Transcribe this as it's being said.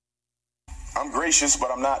I'm gracious,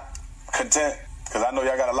 but I'm not content, because I know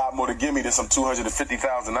y'all got a lot more to give me than some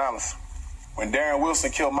 $250,000. When Darren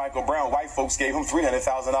Wilson killed Michael Brown, white folks gave him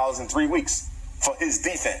 $300,000 in 3 weeks for his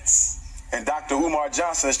defense. And Dr. Umar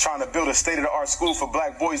Johnson is trying to build a state-of-the-art school for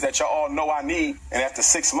black boys that y'all all know I need. And after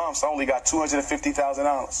 6 months, I only got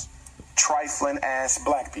 $250,000. Trifling-ass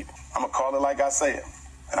black people. I'm going to call it like I say it.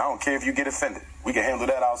 And I don't care if you get offended. We can handle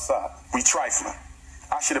that outside. We trifling.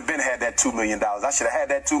 I should have been had that $2 million. I should have had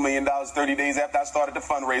that $2 million 30 days after I started the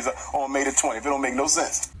fundraiser on May the 20th. It don't make no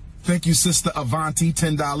sense. Thank you, Sister Avanti,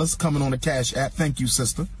 $10 coming on the Cash App. Thank you,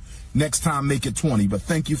 sister. Next time, make it 20, but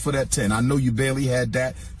thank you for that 10. I know you barely had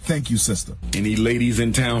that. Thank you, sister. Any ladies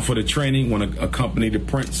in town for the training want to accompany the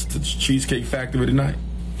Prince to the Cheesecake Factory tonight?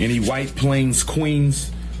 Any White Plains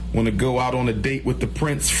queens want to go out on a date with the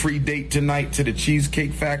Prince? Free date tonight to the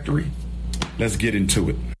Cheesecake Factory? Let's get into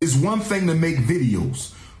it. It's one thing to make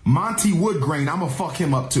videos. Monty Woodgrain, I'm going to fuck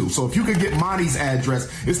him up too. So if you could get Monty's address,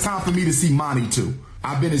 it's time for me to see Monty too.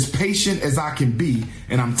 I've been as patient as I can be,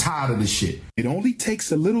 and I'm tired of this shit. It only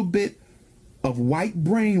takes a little bit of white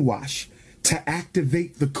brainwash to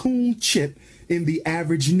activate the coon chip in the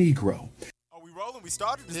average Negro. Are we rolling? We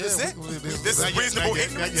started? Is this it? This is reasonable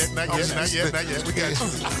ignorance? Not yet. We got you.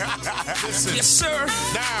 Yes, sir.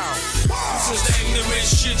 Now. This is the ignorant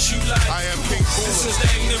shit you like. I am King Cooler. This is the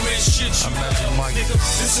ignorant shit you like. Nigga,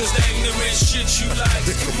 this is the ignorant shit you like.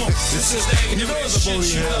 Come on. This is the ignorant shit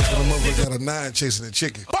you like. The motherfucker got a 9 chasing a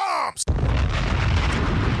chicken. Bombs!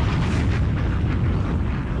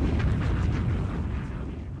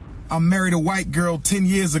 I married a white girl 10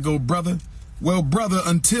 years ago, brother. Well, brother,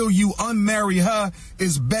 until you unmarry her,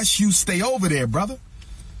 it's best you stay over there, brother.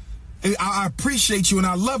 I appreciate you and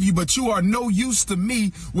I love you, but you are no use to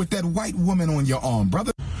me with that white woman on your arm,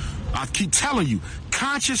 brother. I keep telling you,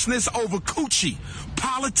 consciousness over coochie,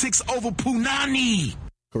 politics over punani.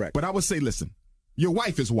 Correct. But I would say, listen, your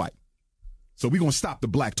wife is white. So we're going to stop the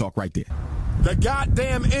black talk right there. The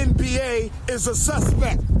goddamn NBA is a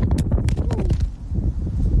suspect.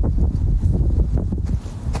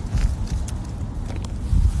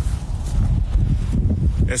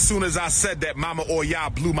 As soon as I said that, Mama Oya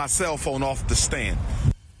blew my cell phone off the stand.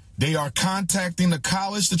 They are contacting the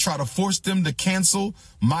college to try to force them to cancel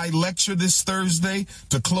my lecture this Thursday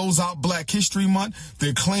to close out Black History Month.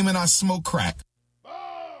 They're claiming I smoke crack.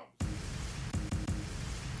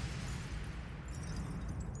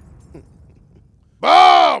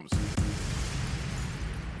 Bombs!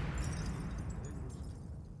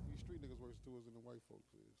 These street niggas worse to us than the white folks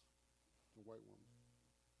is. The white woman.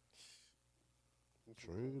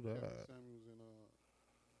 True that. Samuels and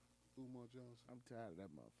Umar Johnson. I'm tired of that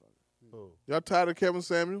motherfucker. Oh. Y'all tired of Kevin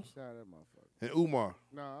Samuels? I'm tired of that motherfucker. And Umar?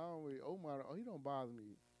 No, I don't really. Umar, he don't bother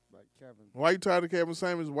me like Kevin. Why you tired of Kevin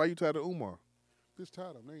Samuels? Why you tired of Umar? Just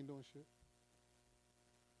tired of them. They ain't doing shit.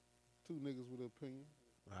 Two niggas with an opinion.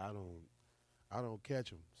 I don't catch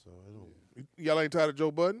them, so I don't. Y'all ain't tired of Joe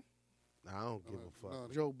Budden? I don't give a fuck. No,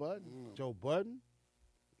 Joe Budden? No. Joe Budden?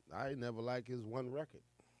 I ain't never like his one record.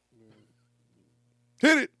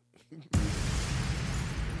 Hit it.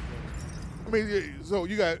 I mean, so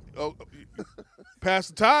you got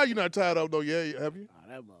Pastor Todd. You not tired of though? Yeah, have you?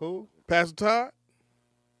 Who? Pastor Todd.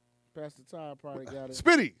 Pastor Todd probably got it.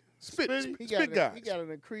 Spit guy. He got an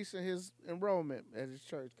increase in his enrollment at his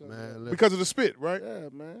church. Man, because of the spit, right? Yeah,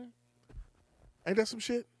 man. Ain't that some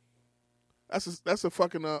shit? That's a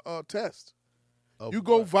fucking test. You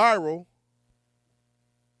go viral.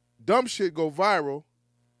 Dumb shit go viral.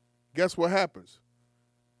 Guess what happens?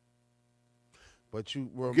 But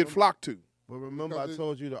you get flocked to. But remember, I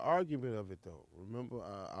told you the argument of it, though. Remember,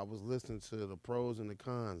 I was listening to the pros and the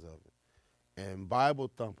cons of it. And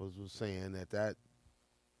Bible thumpers was saying that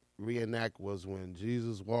reenact was when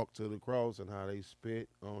Jesus walked to the cross and how they spit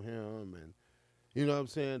on him and, you know what I'm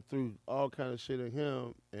saying, threw all kind of shit at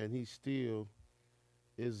him, and he still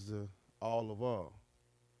is the all of all.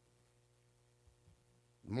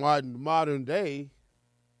 Modern day,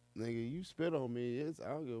 nigga, you spit on me,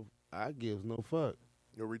 I give no fuck.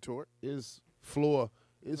 Your retort? It's floor.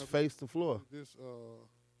 It's face to floor. This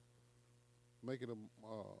making an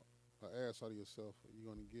ass out of yourself,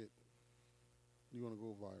 you're gonna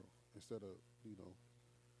go viral instead of,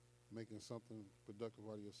 making something productive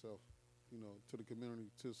out of yourself, to the community,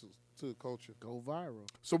 to the culture. Go viral.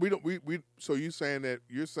 So so you're saying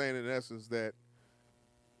in essence that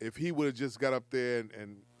if he would have just got up there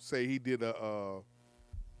and say he did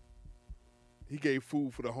he gave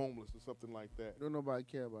food for the homeless or something like that. Don't nobody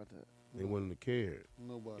care about that. They wouldn't have cared.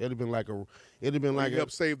 Nobody. It'd have been like he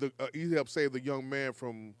helped save the young man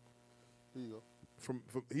from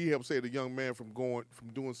he helped save the young man from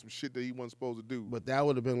doing some shit that he wasn't supposed to do. But that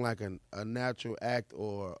would have been like a natural act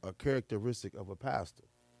or a characteristic of a pastor,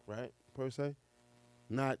 right? Per se,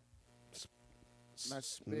 not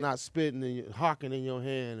spitting and hawking in your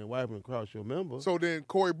hand and wiping across your member. So then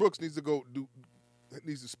Corey Brooks needs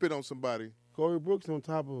to spit on somebody. Corey Brooks on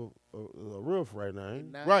top of a roof right now,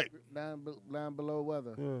 ain't he? Right. Down below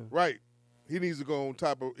weather. Yeah. Right. He needs to go on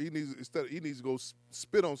top of. He needs to go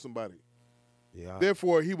spit on somebody. Yeah.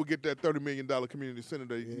 Therefore, he will get that $30 million community center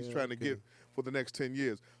that he's trying to get for the next 10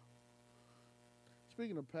 years.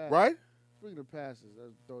 Speaking of passes, Right? Speaking of passes,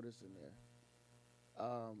 let's throw this in there.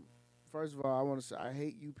 First of all, I want to say I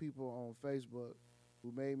hate you people on Facebook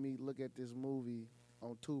who made me look at this movie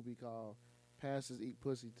on Tubi called Passes Eat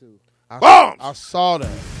Pussy Too. I saw that.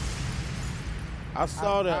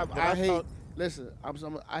 I hate. Listen,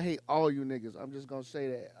 I hate all you niggas. I'm just gonna say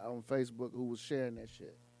that on Facebook who was sharing that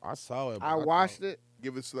shit. I saw it. I watched it.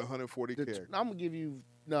 Give us the 140 characters. I'm gonna give you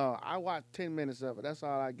I watched 10 minutes of it. That's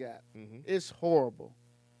all I got. Mm-hmm. It's horrible.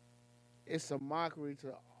 It's a mockery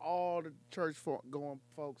to all the church going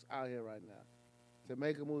folks out here right now to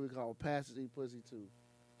make a movie called Passes Eat Pussy Too,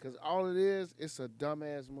 because all it is, it's a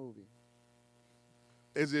dumbass movie.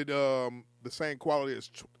 Is it the same quality as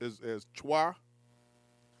Chua?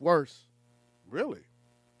 Worse. Really?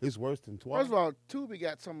 It's worse than Twice. First of all, Tubi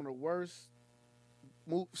got some of the worst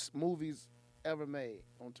movies ever made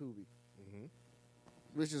on Tubi. Mm-hmm.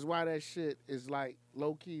 Which is why that shit is like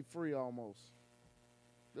low-key free almost.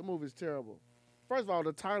 The movie's terrible. First of all,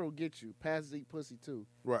 the title gets you, Passes Eat Pussy Too.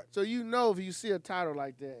 Right. So you know if you see a title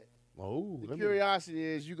like that, the curiosity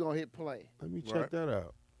is you going to hit play. Let me check that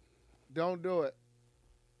out. Don't do it.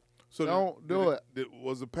 So Don't do it.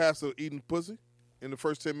 Was the pastor eating pussy in the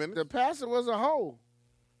first 10 minutes? The pastor was a hoe.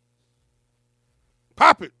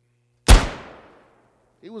 Pop it.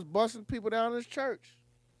 He was busting people down in his church.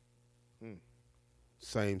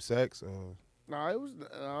 Same sex? No, it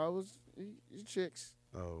was chicks.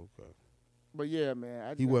 Oh, okay. But yeah,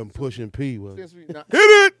 man. He wasn't pushing P, was he? Hit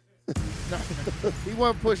it! He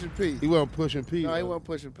wasn't pushing P. He wasn't pushing P. No, he wasn't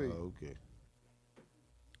pushing P. Oh, okay.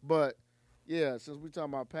 But yeah, since we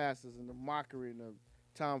talking about pastors and the mockery and the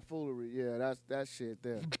tomfoolery, yeah, that's that shit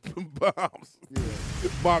there. Bombs. Yeah.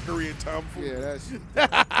 Mockery and tomfoolery. Yeah, that shit.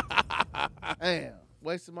 Damn.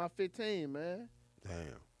 Wasted my 15, man.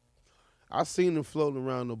 Damn. I seen him floating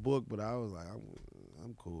around the book, but I was like,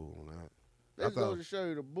 I'm cool on that. That goes to show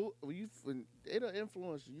you the book. When it'll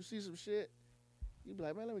influence you. You see some shit, you be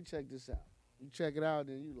like, man, let me check this out. You check it out,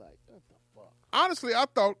 then you like, what the fuck? Honestly, I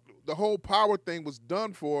thought the whole power thing was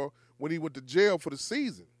done for when he went to jail for the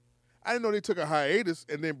season. I didn't know they took a hiatus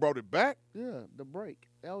and then brought it back. Yeah, the break.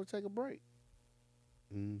 They always take a break.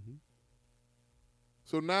 Mm-hmm.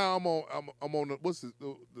 So now I'm on the what's this,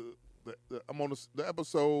 I'm on the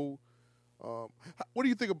episode. What do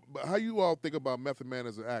you think? How you all think about Method Man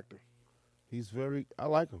as an actor? I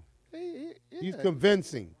like him. Yeah. He's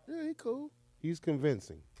convincing. Yeah, he cool. He's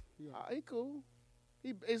convincing. He cool.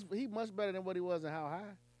 He much better than what he was in How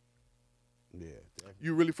High. Yeah. Definitely.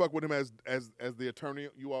 You really fuck with him as the attorney?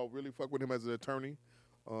 You all really fuck with him as an attorney,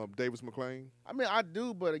 Davis McClain? I mean, I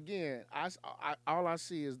do, but again, I all I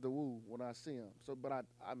see is the woo when I see him. So, but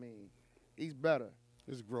I mean, he's better.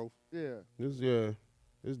 It's growth. Yeah.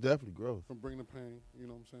 It's definitely growth. From Bring the Pain, you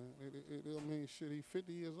know what I'm saying? I mean, shit, he's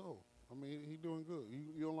 50 years old. I mean, he doing good.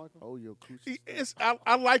 You don't like him? Oh, your coochie.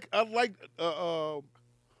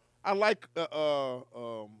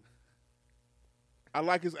 I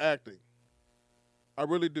like his acting. I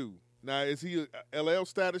really do. Now, is he LL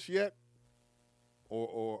status yet?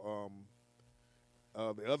 Or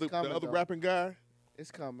the other rapping guy?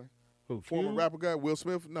 It's coming. Who, Former Cube? rapper guy, Will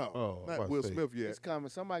Smith? No, not Will Smith yet. It's coming.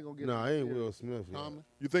 Somebody gonna get No, him. I ain't Will Smith yet.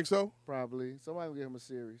 You think so? Probably. Somebody gonna get him a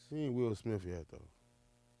series. He ain't Will Smith yet, though.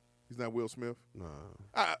 He's not Will Smith?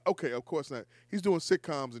 Nah. Okay, of course not. He's doing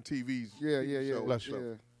sitcoms and TVs. Yeah. Bless you.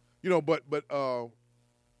 Yeah. You know, but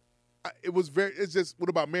it's just, what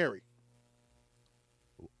about Mary?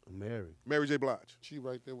 Mary J. Blige. She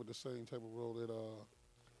right there with the same type of role that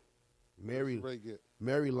Mary Ray get.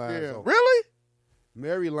 Mary lines Yeah. on. Really?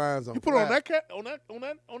 Mary lines on. You put her on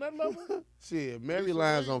that level? Shit, Mary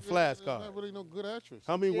lines on flashcards. Not really no good actress.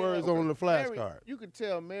 How many words on the flashcard? You can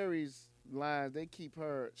tell Mary's lines. They keep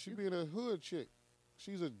her. She being a hood chick.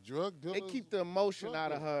 She's a drug dealer. They keep the emotion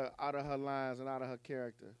out of her lines and out of her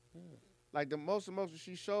character. Yeah. Like the most emotion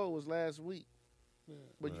she showed was last week,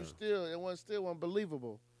 but it wasn't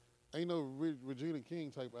believable. Ain't no Regina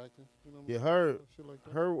King type acting. You know what Yeah, shit like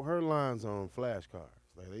that. her lines on flashcards.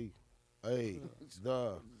 Like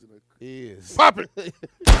is Pop it!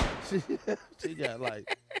 she got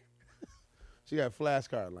like She got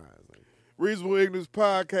flashcard lines. Like, Reasonable Ignorance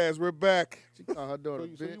Podcast. We're back. She called her daughter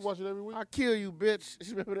So bitch. you watch it every week? I kill you, bitch.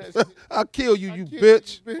 You remember that shit? I'll kill you, I you kill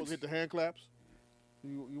bitch. you, Supposed to hit the hand claps?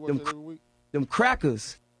 You watch Them it every week? Them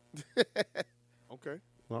crackers. Okay.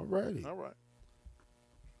 All righty. All right.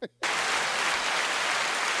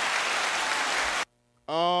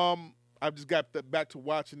 I just got back to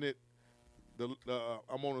watching it. I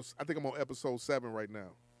think I'm on episode 7 right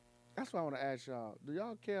now. That's what I want to ask y'all. Do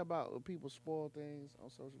y'all care about when people spoil things on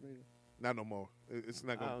social media? Not no more. It's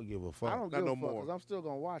not I gonna. don't give a fuck. I don't Not give no a fuck more. because I'm still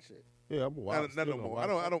gonna watch it. Yeah, I'm watching. Not no more. I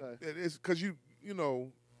don't. Okay. It's because you know.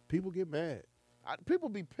 People get mad. People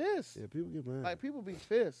be pissed. Yeah, people get mad. Like people be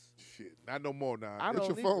pissed. Shit. Not no more now. I Put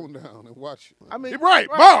don't your phone down and watch it. I mean, You're right,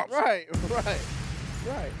 Bobs. Right.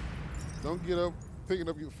 Don't get up, picking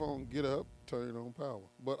up your phone, get up, turn it on power.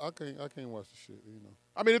 But I can't watch the shit, you know.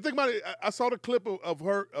 I mean, the thing about it, I saw the clip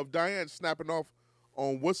of Diane snapping off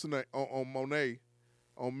on what's the name on Monet,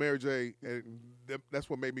 on Mary J, and that's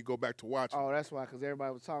what made me go back to watch it. Oh, that's why, because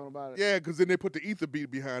everybody was talking about it. Yeah, because then they put the ether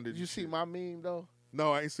beat behind it. Did you see my meme though?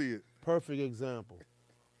 No, I ain't see it. Perfect example.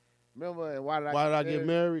 Remember, and why did I get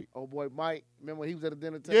married? Oh boy, Mike. Remember he was at the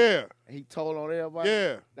dinner table. Yeah. And he told on everybody.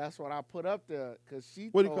 Yeah. That's what I put up there because she.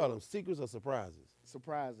 What do you call them? Secrets or surprises?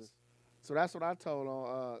 Surprises. So that's what I told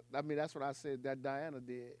on. That's what I said that Diana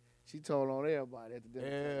did. She told on everybody at the dinner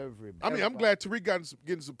table. Everybody. I mean, I'm glad Tariq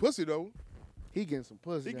getting some pussy though. He getting some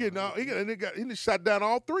pussy. He getting all. He done shot down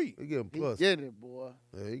all 3. He getting He pussy. getting it, boy.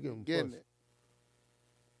 Yeah, he getting Getting pussy. it.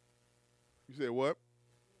 You said what?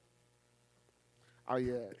 Oh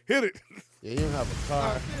yeah. Hit it. Yeah, he don't have a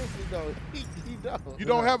car. No, seriously though, he don't. You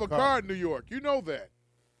don't have a car in New York. You know that.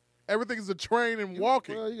 Everything is a train and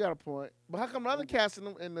walking. Well, you got a point. But how come the other cats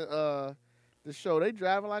in the show they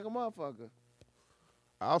driving like a motherfucker?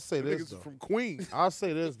 I'll say this Niggas though. from Queens. I'll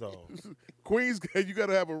say this though. Queens, you got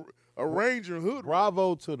to have a Ranger hood.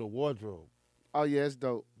 Bravo to the wardrobe. Oh yeah, it's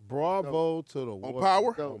dope. Bravo to the wardrobe.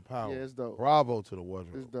 Power? Dope. On Power. Yeah, it's dope. Bravo to the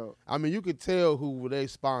wardrobe. It's dope. I mean, you could tell who their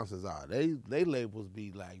sponsors are. They labels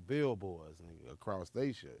be like billboards across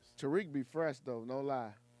their shirts. Tariq be fresh though, no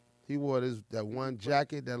lie. He wore that one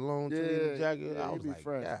jacket, that long sleeve jacket. yeah, I he was be like,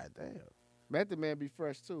 fresh. God damn. Method Man be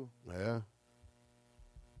fresh too. Yeah.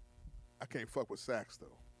 I can't fuck with Saks though.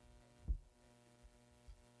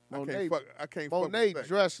 Monet, I can't Monet fuck with Saks.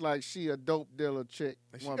 dressed like she a dope dealer chick.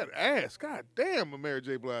 And she got ass. God damn, Mary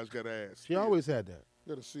J. Blige got ass. She always had that.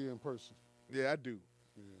 You got to see her in person. Yeah, I do.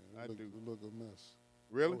 Yeah, I look, do. It look a mess.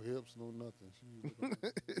 Really? No hips, no nothing. She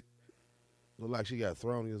look Look like she got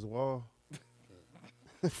thrown against the wall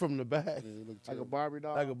from the back. yeah, it look Like a terrible. Barbie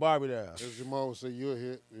doll. Like a Barbie doll. As Jamal would say, you're a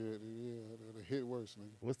hit. Yeah, the hit worse, nigga.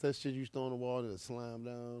 What's that shit you throw on the wall and it slime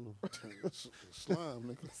down?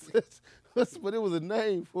 Slime, nigga. But it was a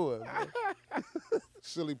name for it. Man.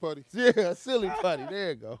 Silly putty. Yeah, silly putty. There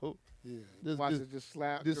you go. Yeah. Watch it just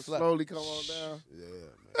slap, just just slap. slowly come on down. Yeah,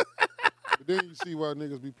 man. But then you see why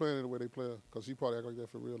niggas be playing it the way they play her, because she probably act like that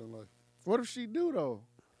for real in life. What if she do though?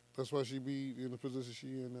 That's why she be in the position she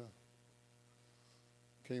in now.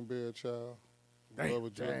 Can't bear a child. Damn, Love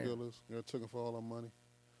with drug damn. dealers. They're taking for all her money.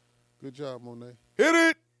 Good job, Monet. Hit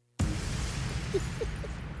it.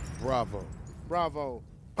 Bravo. Bravo.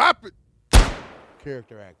 Pop it.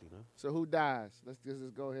 Character acting, huh? So who dies? Let's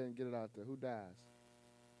just go ahead and get it out there. Who dies?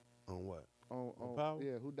 On what? On Power?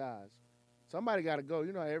 yeah, who dies? Somebody got to go.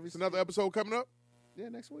 You know, every It's another episode coming up. yeah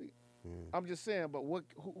next week. Mm. I'm just saying, but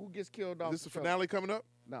who gets killed off? Is this the show? finale coming up?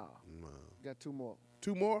 Nah, No. got 2 more.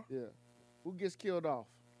 2 more? Yeah, who gets killed off?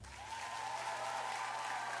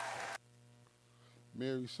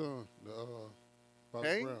 Mary's son, Bobby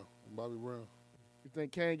Kane? Brown. Bobby Brown. You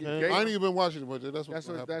think Kane get Kane? killed? I ain't even been watching it, but that's what That's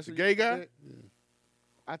what. happened. That's The what gay you guy?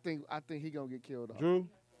 think? I think he gonna get killed off. Drew?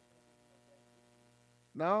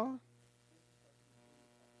 No.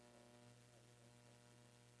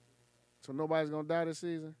 So nobody's gonna die this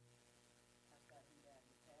season.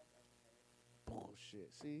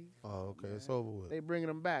 Bullshit. See, Oh, okay. It's over with. they bringing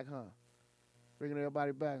them back, huh? Bringing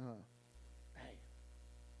everybody back, huh? Damn.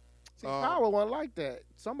 See, Power wasn't like that.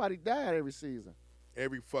 Somebody died every season.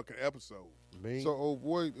 Every fucking episode. Me? So old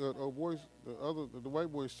boy, the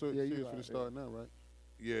white boy shit Yeah, is you for right, the start now, right?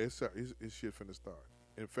 Yeah, it's shit finna start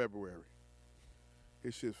in February.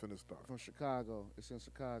 His shit's finna start. From Chicago. It's in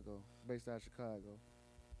Chicago, based out of Chicago.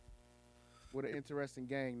 With an interesting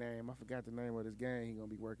gang name. I forgot the name of this gang he gonna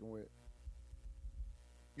be working with.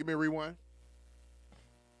 Give me a rewind.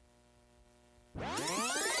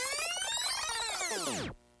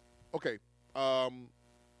 Okay.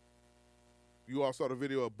 You all saw the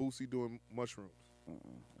video of Boosie doing mushrooms.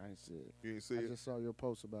 I ain't see it. You didn't see I it? just saw your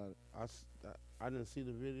post about it. I didn't see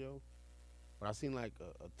the video. But I seen like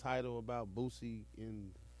a title about Boosie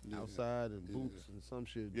in outside and boots and some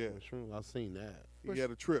shit. Yeah. with shrooms. I seen that. He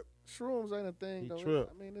had a trip. Shrooms ain't a thing He though.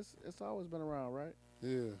 tripped. I mean, it's always been around, right?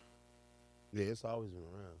 Yeah. Yeah, it's always been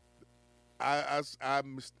around.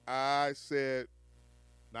 I said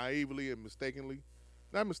naively and mistakenly,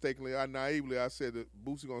 not mistakenly, I said that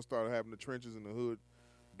Boosie gonna start having the trenches in the hood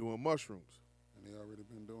doing mushrooms. And they already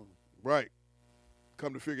been doing it. Right.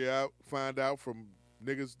 Come to find out from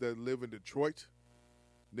niggas that live in Detroit,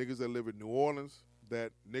 niggas that live in New Orleans,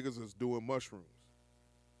 that niggas is doing mushrooms.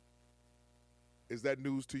 Is that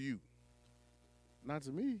news to you? Not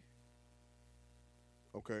to me.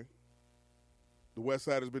 Okay. The West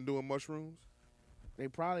Side has been doing mushrooms? They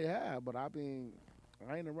probably have, but I ain't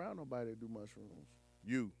around nobody that do mushrooms.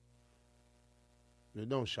 You. It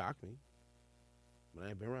don't shock me. But I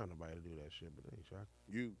ain't been around nobody to do that shit, but it ain't shock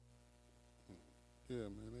me. You. Yeah,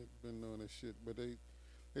 man, they been doing that shit, but they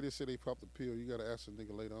just say they popped the pill. You gotta ask a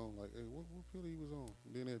nigga later on, like, hey, what pill he was on?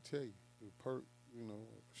 Then they'll tell you, the perk, you know,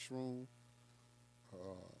 shroom,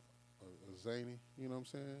 a zany. You know what I'm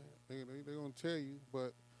saying? They gonna tell you,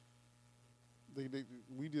 but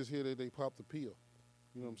we just hear that they popped the pill.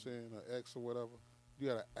 You know what I'm saying? Or X or whatever. You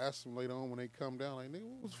gotta ask them later on when they come down, like,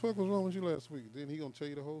 nigga, what the fuck was wrong with you last week? Then he gonna tell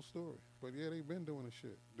you the whole story. But yeah, they been doing this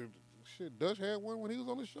shit. Shit, Dutch had one when he was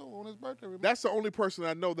on the show on his birthday. Remember? That's the only person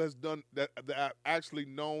I know that's done that I've actually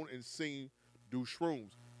known and seen do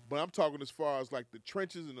shrooms. But I'm talking as far as like the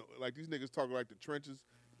trenches and like these niggas talking like the trenches,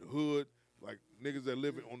 the hood, like niggas that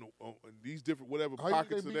live on these different whatever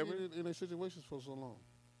pockets and everything. In their situations for so long?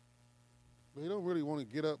 They don't really want to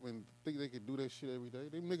get up and think they can do that shit every day.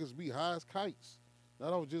 Them niggas be high as kites.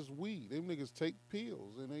 Not all just weed. Them niggas take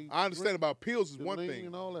pills and they. I understand about pills is one lean thing.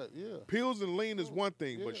 And all that, yeah. Pills and lean is one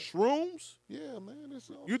thing, yeah. but shrooms. Yeah, man. It's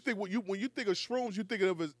all You think when you think of shrooms, you think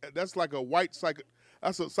of it as that's like a white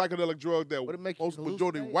that's a psychedelic drug that most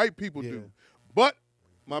majority white people do. But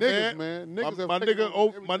my niggas, man, niggas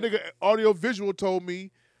my nigga audio visual told me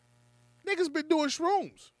niggas been doing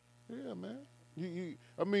shrooms. Yeah, man.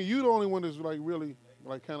 I mean, you the only one that's like really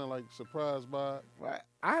like kind of like surprised by it. Right.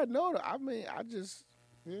 I had known it. I mean, I just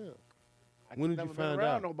When did you never been find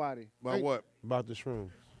around out nobody. About what? About the shrooms.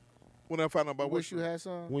 When I found out about Wish what? you had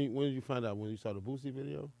some. When did you find out? When you saw the Boosie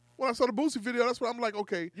video? When I saw the Boosie video, that's when I'm like,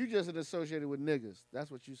 okay. You just associated with niggas. That's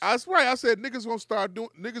what you said. That's right. I said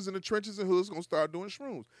niggas in the trenches and hoods gonna start doing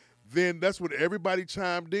shrooms. Then that's when everybody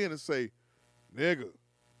chimed in and say, nigga,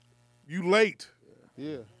 you late.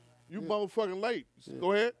 Yeah. You motherfucking late.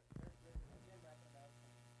 Go ahead.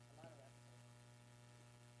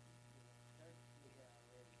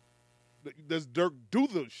 Does Dirk do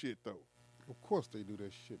the shit though? Of course they do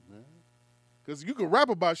that shit, man. Because you can rap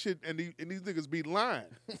about shit and these niggas be lying.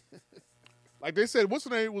 Like they said, what's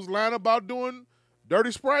the name was lying about doing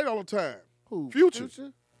Dirty Sprite all the time? Who? Future.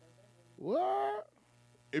 What?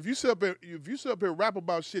 If you sit up here and rap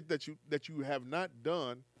about shit that you have not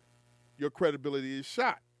done, your credibility is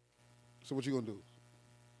shot. So what you gonna do?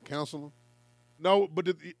 Counsel them? No, but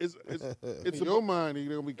it's in your mind, they're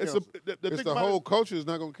gonna be counseled. It's the whole culture is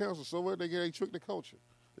not gonna counsel. So what? They trick the culture.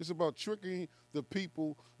 It's about tricking the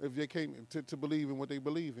people if they came to believe in what they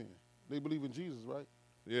believe in. They believe in Jesus, right?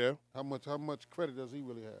 Yeah. How much credit does he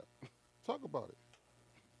really have? Talk about it.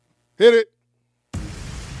 Hit it.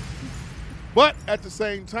 But at the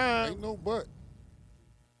same time, ain't no but.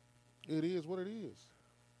 It is what it is.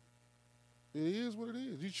 It is what it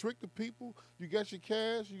is. You trick the people. You got your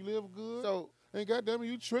cash. You live good. So, and goddamn it,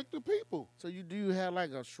 you trick the people. So do you have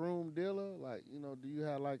like a shroom dealer? Like, you know, do you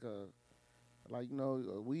have like a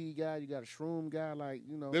weed guy? You got a shroom guy? Like,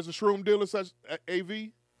 you know. There's a shroom dealer such AV?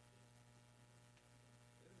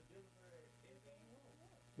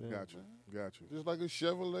 Got you. Just like a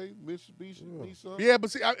Chevrolet, Mitsubishi, Nissan. Yeah,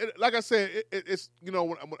 but see, like I said, it's you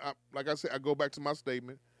know, like I said, I go back to my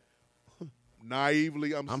statement.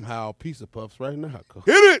 Naively, I'm high on pizza puffs right now.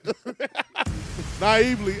 Hit it.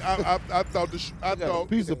 Naively, I thought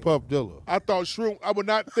pizza puff dealer. I thought shroom. I would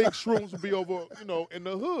not think shrooms would be over, you know, in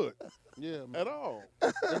the hood. Yeah, man. At all.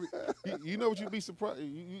 You know what you'd be surprised?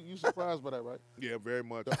 You surprised by that, right? Yeah, very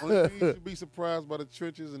much. The only thing you'd be surprised by the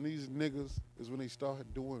trenches and these niggas is when they start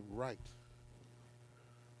doing right.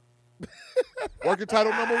 Working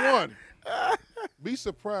title number 1. Be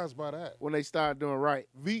surprised by that. When they start doing right.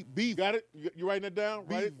 Be got it? You writing that down?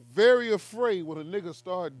 Be right? very afraid when a nigga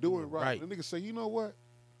start doing right. Right. The nigga say, you know what?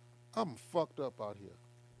 I'm fucked up out here.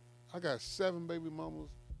 I got 7 baby mamas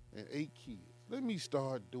and 8 kids. Let me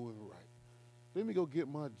start doing right. Let me go get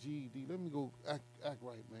my GED. Let me go act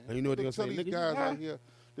right, man. And you know what they're going to say? Tell these guys out here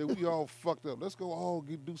that we all fucked up. Let's go all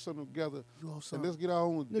do something together. And let's get our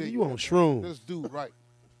own Nigga, date. you on shrooms. Let's do right.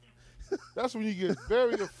 That's when you get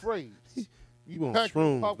very afraid. You want pack your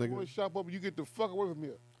shrooms, popcorn nigga. shop up and you get the fuck away from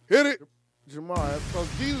here. Hit it. Jamal, Because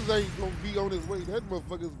Jesus ain't going to be on his way. That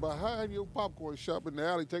motherfucker's behind your popcorn shop in the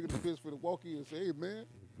alley taking the piss for the walk in and say, hey, man,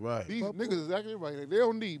 Right. these niggas is acting right. They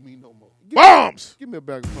don't need me no more. Bombs. give me a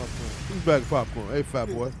bag of popcorn. Who's back of popcorn? Hey, fat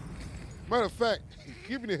boy. Matter of fact,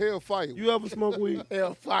 give me the hellfire. You ever smoke weed?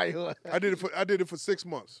 Hellfire. I did it for 6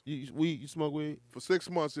 months. You smoke weed? For 6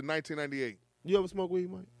 months in 1998. You ever smoke weed,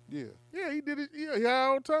 Mike? Yeah. Yeah, he did it. Yeah, he had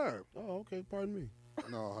all the time. Oh, okay. Pardon me.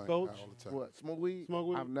 No, I ain't Coach? all the time. What? Smoke weed? Smoke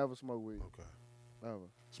weed? I've never smoked weed. Okay. Never.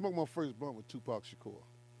 Smoked my first blunt with Tupac Shakur.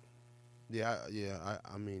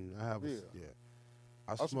 I mean, I have. Yeah.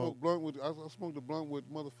 I I smoke. smoked blunt with. I smoked the blunt with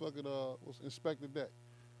motherfucking was Inspector Deck.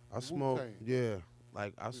 I smoke. Wu-Tang. Yeah.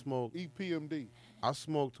 Like I smoked. EPMD. I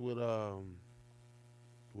smoked with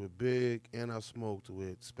Big, and I smoked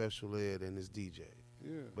with Special Ed and his DJ.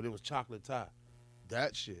 Yeah. But it was chocolate tie.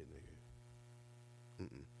 That shit, nigga.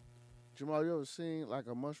 Jamal, you ever seen like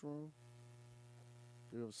a mushroom?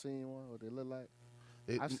 You ever seen one? What they look like?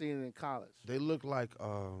 I've seen it in college. They look like.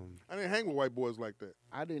 I didn't hang with white boys like that.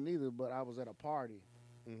 I didn't either, but I was at a party,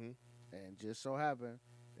 Mm-hmm. and just so happened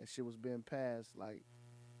that shit was being passed like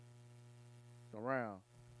around.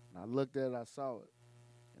 And I looked at it, I saw it,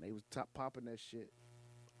 and they was popping that shit,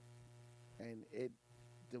 and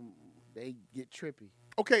they get trippy.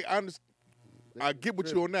 Okay, I understand. I get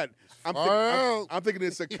what you on that. I'm thinking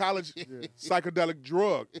it's a college psychedelic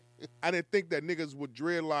drug. I didn't think that niggas with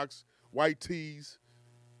dreadlocks, white tees,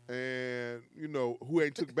 and who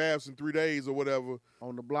ain't took baths in 3 days or whatever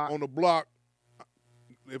on the block.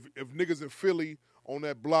 If niggas in Philly on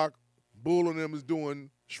that block, Bull and them is doing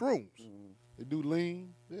shrooms. They do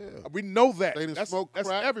lean. Yeah. We know that. They done That's smoke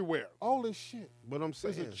crack. everywhere. All this shit. But I'm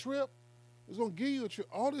saying. It's a trip. It's gonna give you a trip.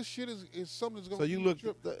 All this shit is something that's gonna So you give you a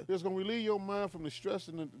look trip. It's gonna relieve your mind from the stress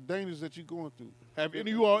and the dangers that you're going through. Have any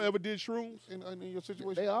of you all ever did shrooms? In your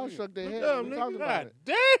situation? They all you're in. shook their head. Damn, We nigga, talked about God it.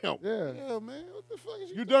 damn. Yeah. Yeah, man. What the fuck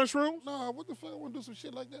is You done shrooms? Nah, what the fuck I want to do some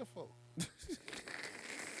shit like that for?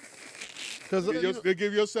 Because They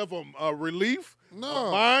give yourself a relief? No.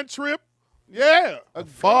 A mind trip? Yeah. A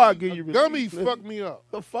far give you gummy relief, nigga. fucked me up.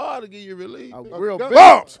 the father give you relief. A nigga. real big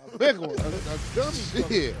Bombs. one. A big one. A gummy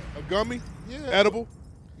fucked Yeah. A gummy? Yeah. Edible?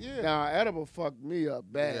 Yeah. Now, edible fucked me up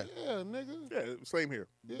bad. Yeah, nigga. Yeah, same here.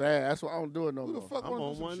 Bad. That's why I don't do it no Who the more. fuck I'm want to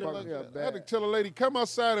on do some one shit now. like Yeah, that? I had to bad. tell a lady, come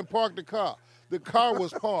outside and park the car. The car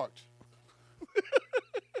was parked.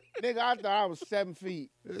 Nigga, I thought I was 7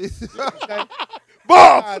 feet. Okay?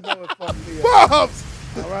 Bombs! I know it fucked me up. Bombs!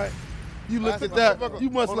 All right? You looked That's at my that. You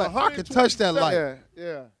must on like, I could touch that 127. light.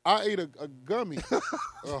 Yeah. I ate a gummy,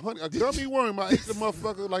 a gummy worm. I ate the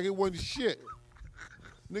motherfucker like it wasn't shit.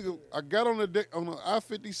 Nigga, I got on the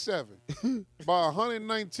I-57. By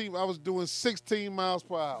 119, I was doing 16 miles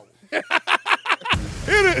per hour. Hit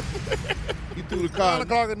it! You threw the 9 car.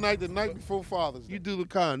 o'clock at night, the night before Father's Day. You do the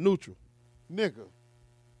car neutral. Nigga.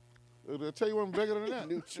 I'll tell you what I'm bigger than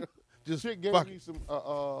that. Just Chick gave fuck me it. some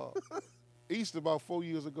Easter about 4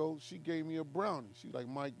 years ago. She gave me a brownie. She like,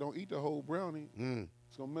 Mike, don't eat the whole brownie.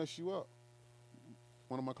 It's gonna mess you up.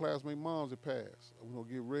 One of my classmate moms had passed. We're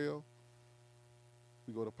gonna get real.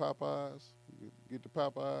 We go to Popeyes. We get the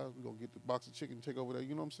Popeyes. We gonna get the box of chicken, take over there.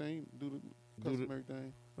 You know what I'm saying? Do the customary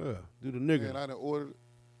thing. Yeah, do the nigga. And I done ordered.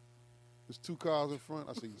 There's 2 cars in front.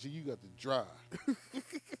 I said, gee, you got to drive. I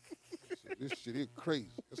said, this shit is crazy.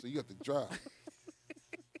 I said, you got to drive.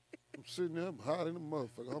 I'm sitting there, I'm hot in the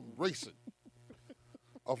motherfucker. I'm racing.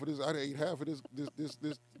 Off of this, I done ate half of this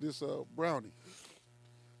brownie.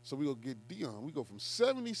 So we go get Dion. We go from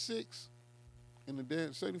 76 in the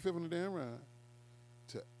 75th in the damn ride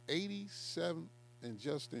to 87 and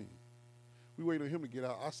Justine. We wait on him to get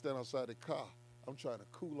out. I stand outside the car. I'm trying to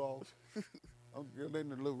cool off. I'm letting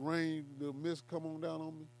the little rain, the mist come on down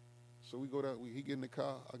on me. So we go down, he get in the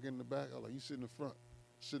car, I get in the back. I'm like, you sit in the front.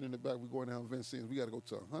 Sitting in the back, we going down Vincennes. We got to go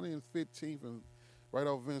to 115th and right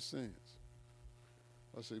off Vincennes.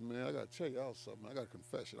 I said, man, I got to tell y'all something. I got a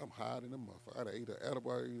confession. I'm high in the motherfucker. I done ate an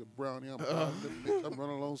edible, I ate a brownie. I'm high in the bitch. I'm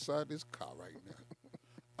running alongside this car right now.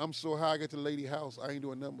 I'm so high, I get to the lady house, I ain't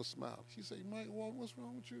doing nothing but smile. She said, Mike, what's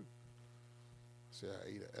wrong with you? I said, I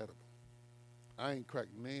ate an edible. I ain't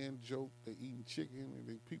cracked nan joke. They eating chicken and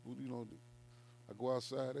they people, I go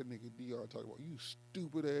outside, that nigga DR talking about, you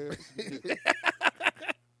stupid ass.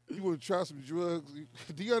 You want to try some drugs?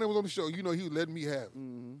 Deanna was on the show. You know he was letting me have it.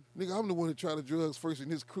 Nigga, I'm the one that tried the drugs first in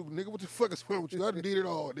this crew. Nigga, what the fuck is wrong with you? I done did it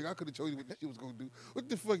all. Nigga, I could have told you what this shit was going to do. What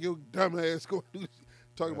the fuck your dumb ass going to do?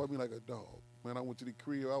 Talking about me like a dog. Man, I went to the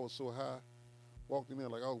crib. I was so high. Walked in there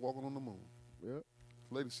like I was walking on the moon. Yep.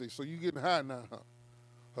 Lady say, so you getting high now, huh?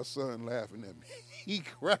 Her son laughing at me. He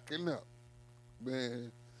cracking up.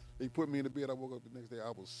 Man, they put me in the bed. I woke up the next day. I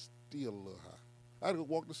was still a little high. I had to go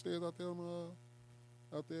walk the stairs out there at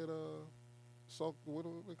what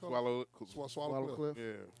do they call it? Swallow Cliff.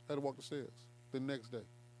 Yeah. Had to walk the stairs the next day.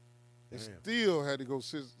 And still had to go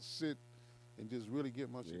sit and just really get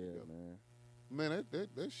my shit together. Man,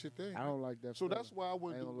 that shit there. I don't like that. So feeling. that's why I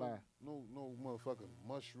wouldn't Ain't do gonna lie. no motherfucking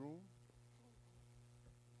mushroom.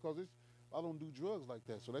 Cause I don't do drugs like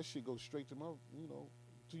that. So that shit goes straight to my,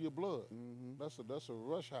 to your blood. Mm-hmm. That's a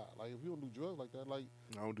rush high. Like if you don't do drugs like that, like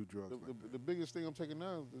I don't do drugs. the biggest thing I'm taking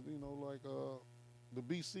now is the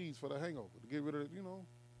BCs for the hangover to get rid of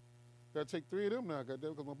Gotta take 3 of them now,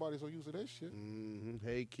 goddamn, because my body's so used to that shit. Mm-hmm.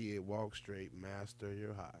 Hey kid, walk straight, master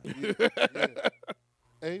your high. Yeah.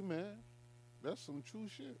 Hey man, that's some true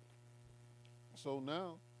shit. So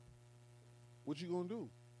now, what you gonna do?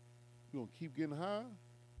 You gonna keep getting high?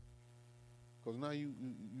 Cause now you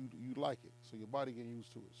like it, so your body getting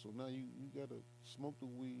used to it. So now you gotta smoke the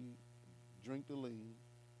weed, drink the lean,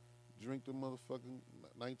 drink the motherfucking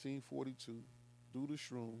 1942, do the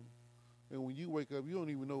shroom, and when you wake up, you don't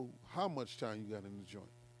even know how much time you got in the joint.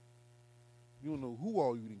 You don't know who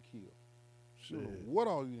all you done killed. You don't know what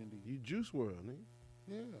all you done did. You Juice World, nigga.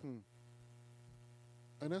 Yeah.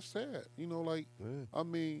 And that's sad. I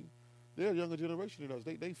mean, they're a younger generation than us.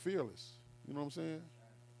 They fearless. You know what I'm saying?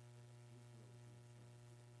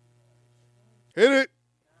 Hit it.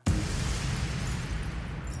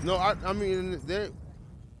 No, I mean, they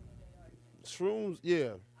shrooms,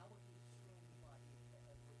 yeah.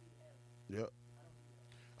 Yep.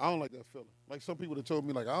 I don't like that feeling. Like some people that told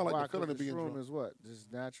me, like, I don't like the feeling of being drunk. Shroom is what? Just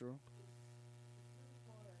natural.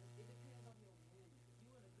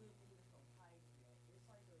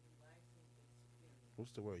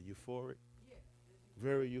 What's the word? Euphoric?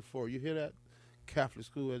 Very euphoric. You hear that? Catholic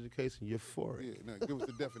school education, euphoric. Yeah, now give us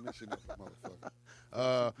the definition of it,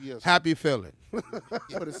 motherfucker. CPS. Happy feeling. For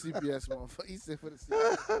the CPS motherfucker. He said for the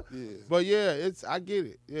CPS. Yeah. But yeah, I get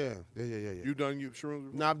it. Yeah. You done shrooms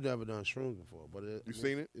before? No, I've never done shrooms before, but you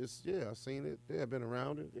seen it? I've seen it. Yeah, I've been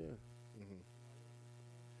around it. Yeah.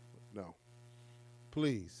 No.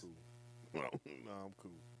 Please. No, I'm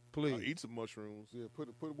cool. Please. I'll eat some mushrooms. Yeah, put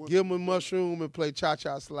one. Give them a mushroom and play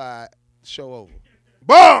cha-cha slide. Show over.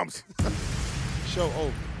 Bombs! Show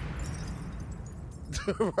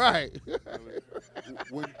over. Right.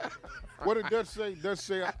 What did Dutch say? Dutch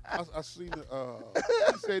say, I seen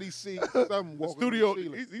he said he seen something walking Studio. on the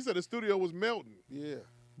ceiling. He said the studio was melting. Yeah.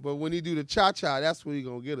 But when he do the cha-cha, that's when he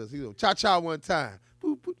gonna get us. He go cha-cha one time.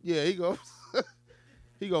 Boop, boop. Yeah, he go.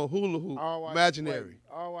 He go hula hoop. Imaginary.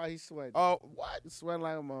 All while he's sweating. Oh, what? He's sweating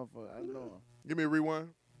like a motherfucker. I know him. Give me a rewind.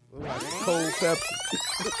 Like cold Pepsi.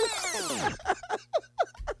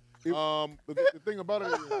 The thing about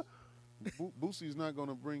it is, Boosie's not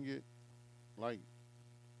gonna bring it like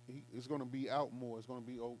it's gonna be out more. It's gonna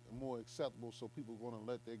be more acceptable, so people are gonna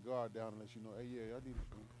let their guard down and let you know, hey, yeah, I need it.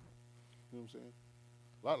 You know what I'm saying?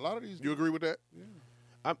 A lot of these. You agree with that? Yeah.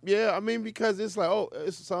 Yeah, I mean, because it's like,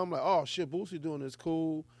 it's something like, oh, shit, Boosie doing this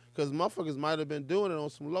cool. Because motherfuckers might have been doing it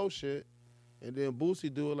on some low shit. And then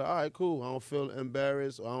Boosie do it like, all right, cool. I don't feel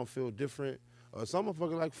embarrassed or I don't feel different. Or some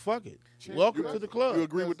motherfucker like, fuck it. Welcome to the club. You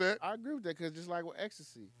agree with that? I agree with that because just like with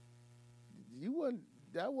ecstasy,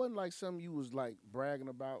 that wasn't like something you was like bragging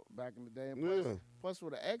about back in the day. And plus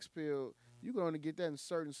with the X pill, you can only get that in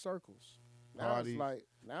certain circles. Now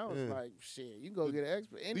it's like shit. You can go get an X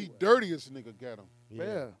pill anywhere. The dirtiest nigga got him.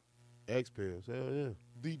 Yeah. X pills, hell yeah.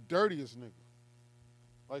 The dirtiest nigga.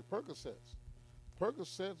 Like Percocets.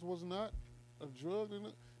 Percocets was not a drug.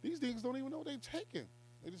 These niggas don't even know what they taking.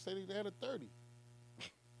 They just say they had a 30.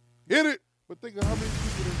 Hit it. But think of how many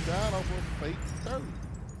people that died off a fake 30.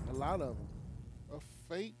 A lot of them. A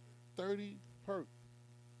fake 30 perk.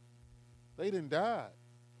 They done died.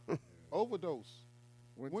 Overdose.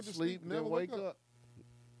 Went to sleep, never wake up.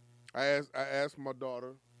 I asked my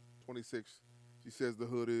daughter, 26. She says the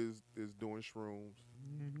hood is doing shrooms.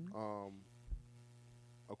 Mm-hmm.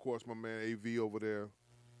 Of course, my man AV over there,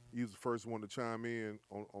 he was the first one to chime in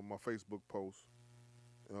on my Facebook post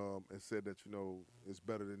and said that, it's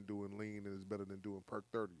better than doing lean and it's better than doing perk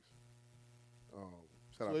 30s.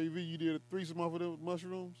 So AV, you did a threesome off of those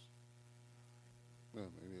mushrooms? No,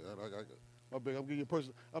 my bad, I'm giving you a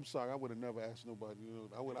person. I'm sorry, I would have never asked nobody.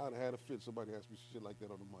 I'd have had a fit. Somebody asked me shit like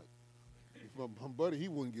that on the mic. My buddy, he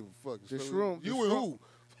wouldn't give a fuck. The shroom. You and who?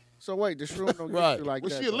 So wait, the shroom don't get you like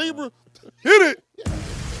Was that. Was she a Libra? Hit it. Yeah.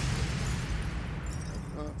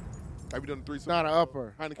 Have you done a threesome? Not an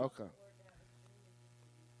upper. Heineken. Okay.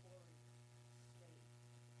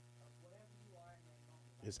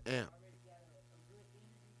 It's amp.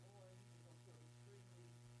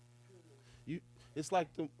 It's like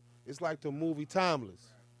the movie Timeless.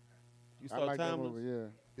 You I saw like that Timeless? movie, yeah.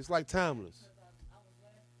 It's like Timeless.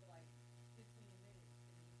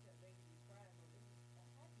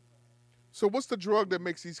 So what's the drug that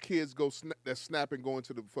makes these kids go that snap and go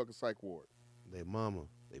into the fucking psych ward? They mama,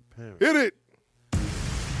 they parents. Hit it.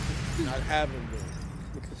 Not having them.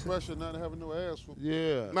 The pressure not having no ass for.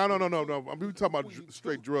 Yeah. No. I'm talking about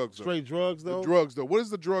straight drugs. Though. Straight drugs, though? The drugs, though. What is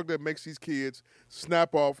the drug that makes these kids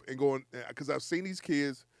snap off and go in? Because I've seen these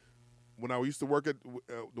kids when I used to work at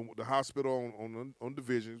the hospital on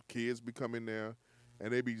division. Kids be coming there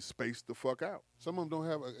and they be spaced the fuck out. Some of them don't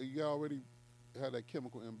have. You already have that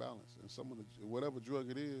chemical imbalance, and some of the whatever drug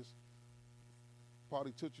it is,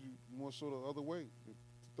 probably took you more so the other way to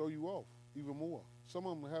throw you off even more. Some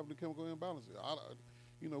of them have the chemical imbalance.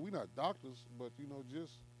 We're not doctors, but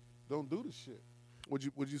just don't do the shit.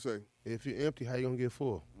 What'd you say? If you're empty, how you gonna get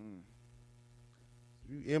full?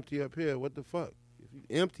 If you empty up here, what the fuck? If you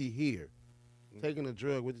empty here, taking a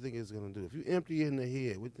drug, what do you think it's gonna do? If you empty in the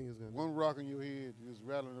head, what do you think it's gonna do? One rock in your head just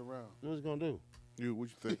rattling around. What's it gonna do? What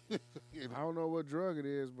you think? I don't know what drug it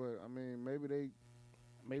is, but I mean, maybe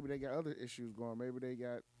they got other issues going. Maybe they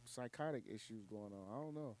got psychotic issues going on. I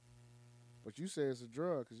don't know. But you say it's a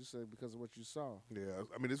drug because you said because of what you saw. Yeah,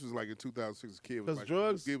 I mean, this was like in 2006. Kid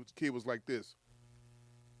was like this.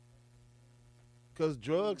 Because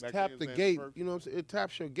drugs Back tap then, the his gate. name's Perk. You know what I'm saying? It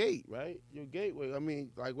taps your gate, right? Your gateway. I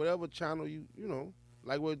mean, like whatever channel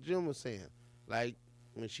like what Jim was saying. Like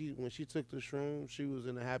when she took the shroom, she was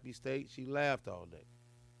in a happy state. She laughed all day.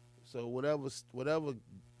 So whatever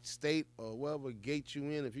state or whatever gate you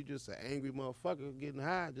in, if you just an angry motherfucker getting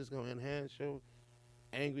high, just gonna enhance your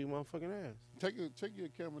angry motherfucking ass. Take your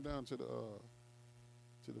camera down to the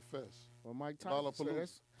fest. Well, Mike Tyson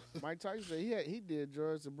said he did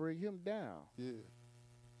drugs to bring him down. Yeah.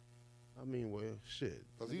 I mean, well, shit.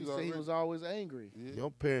 He said he was always angry. Yeah.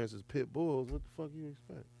 Your parents is pit bulls. What the fuck you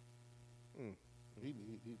expect? He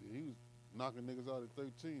was knocking niggas out at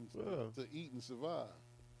 13 to eat and survive,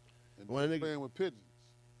 and playing with pigeons.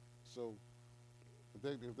 So if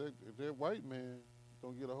that white man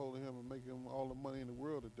don't get a hold of him and make him all the money in the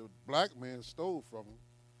world that the black man stole from him,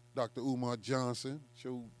 Dr. Umar Johnson,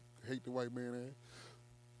 hate the white man ass.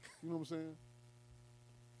 You know what I'm saying?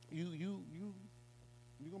 You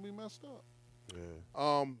gonna be messed up.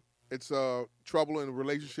 Yeah. It's trouble in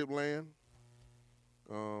relationship land.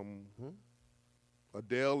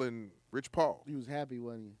 Adele and Rich Paul. You was happy,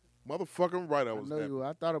 wasn't you? Motherfucking right, I was happy.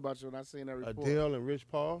 I thought about you when I seen that report. Adele and Rich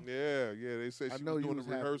Paul? Yeah. They said she was doing a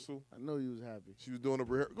rehearsal. I know you was happy. She was doing a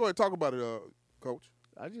rehearsal. Go ahead, talk about it, Coach.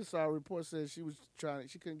 I just saw a report said she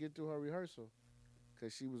couldn't get through her rehearsal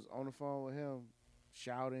because she was on the phone with him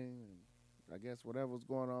shouting and I guess whatever was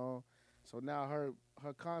going on. So now her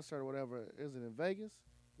concert or whatever, is it in Vegas?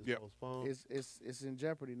 Yeah. It's in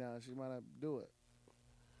jeopardy now. She might not do it.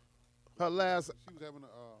 Her last. She was having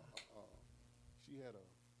she had a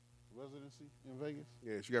residency in Vegas.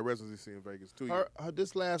 Yeah, she got residency in Vegas. 2 years. Her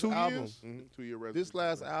this last 2 album. years? 2 year residency. This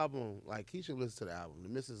last album, like he should listen to the album. The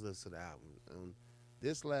missus listen to the album.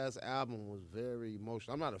 This last album was very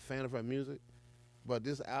emotional. I'm not a fan of her music, but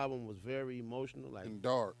this album was very emotional, like and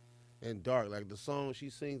dark. Like the song she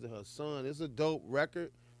sings to her son, it's a dope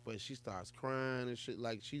record, but she starts crying and shit.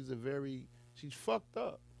 Like she's fucked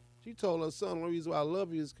up. She told her son, "Only reason why I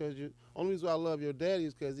love you is only reason why I love your daddy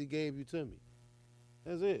is because he gave you to me."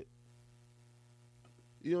 That's it.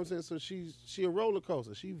 You know what I'm saying? So she a roller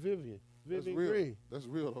coaster. She Vivian Green. That's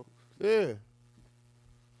real though. Yeah.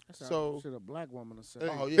 That's So should a black woman have said.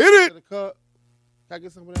 Oh yeah. Hit it. The cup. Can I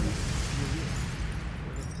get some of that?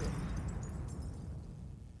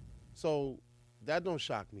 So that don't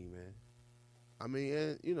shock me, man. I mean,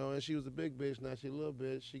 and she was a big bitch. Now she a little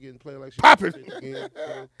bitch. She getting played like she Pop it. again.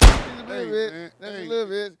 So. That's a little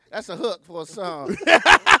bit. That's a hook for a song.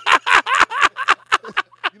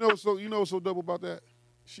 You know what's so double about that?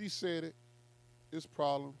 She said it. It's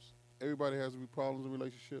problems. Everybody has problems in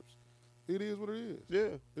relationships. It is what it is.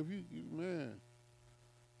 Yeah. If you man,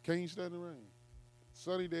 can you stand the rain?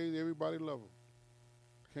 Sunny days, everybody love them.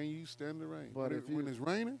 Can you stand the rain? But when it's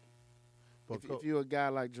raining, if you a guy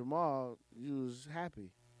like Jamal, you was happy.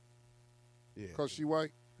 Yeah. Cause she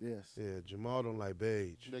white. Yes. Yeah. Jamal don't like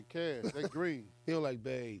beige. That cash, that green. He don't like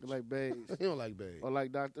beige. You like beige. He don't like beige. Or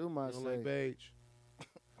like Dr. Umar He don't say. like beige.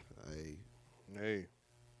 Hey.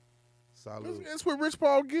 Salute. That's what Rich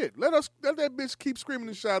Paul get. Let that bitch keep screaming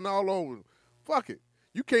and shouting all over. Fuck it.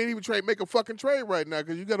 You can't even make a fucking trade right now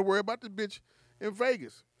because you got to worry about this bitch in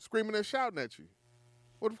Vegas screaming and shouting at you.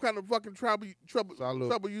 What kind of fucking trouble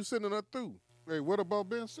you sending her through? Hey, what about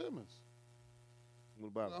Ben Simmons? What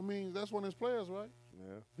about I mean, that's one of his players, right?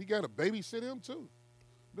 Yeah. He got to babysit him too.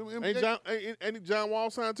 Them Ain't John Wall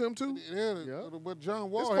signed to him too? Yeah. But John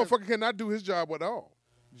This Wall, motherfucker cannot do his job at all.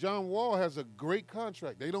 John Wall has a great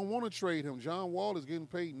contract. They don't want to trade him. John Wall is getting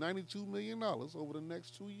paid $92 million over the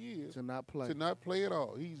next 2 years To not play. to not play at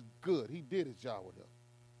all. He's good. He did his job with them.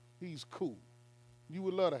 He's cool. You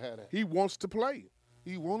would love to have that. He wants to play.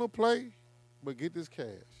 He want to play, but get this cash.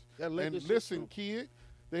 That And Lakers shit listen, too. kid,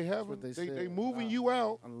 they haven't. what They said. moving you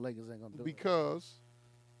out And the Lakers ain't gonna do it. because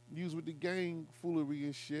you was with the gang foolery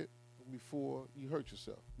and shit before you hurt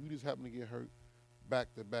yourself. You just happen to get hurt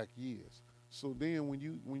back to back years. So then when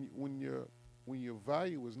your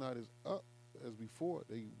value is not as up as before,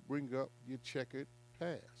 they bring up your checkered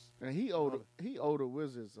past. And he owed the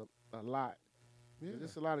Wizards a lot. Yeah.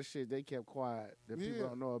 There's a lot of shit they kept quiet that people Yeah.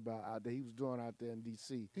 don't know about out there. He was doing out there in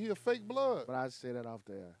D.C. He a fake blood. But I say that off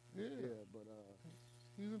the air. Yeah. but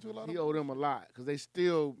He's into a lot he of owed him a lot because they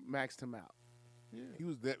still maxed him out. Yeah. He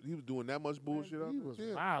was doing that much bullshit out He there? was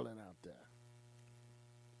Yeah. violent out there.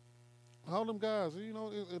 All them guys,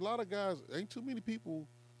 a lot of guys, ain't too many people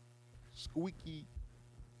squeaky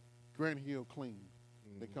Grant Hill clean.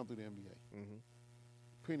 They come through the NBA. Mm-hmm.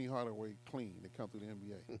 Penny Hardaway clean. They come through the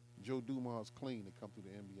NBA. Joe Dumars clean. They come through the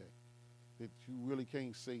NBA. That you really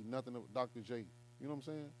can't say nothing of Dr. J. You know what I'm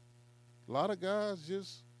saying? A lot of guys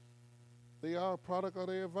they are a product of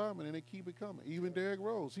their environment and they keep it coming. Even Derrick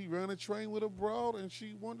Rose, he ran a train with a broad and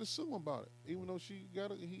she wanted to sue him about it. Even though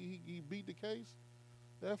he beat the case,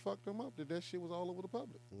 that fucked him up. That shit was all over the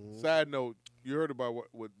public. Side note, you heard about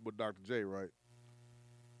what Dr. J, right?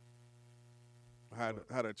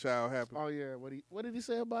 How that child happened? Oh yeah, what did he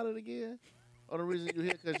say about it again? Oh, the reason you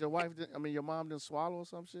here because your mom didn't swallow or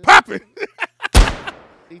some shit. Popping.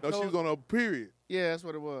 He No, she was on a period. Yeah, that's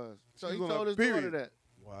what it was. So She he was on told a his daughter period. that.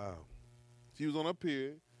 Wow. She was on a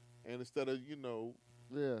period, and instead of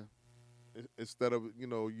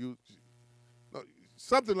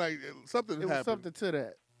something It happened. was something to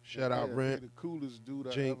that. Shout out Yeah, Brent, the coolest dude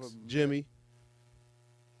I Jinx, ever met. Jimmy.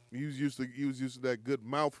 He was used to that good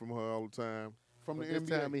mouth from her all the time. From But the this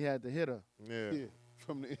NBA. time he had to hit her. Yeah. Yeah,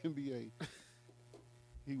 from the NBA.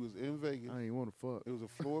 He was in Vegas. I ain't want to fuck. It was a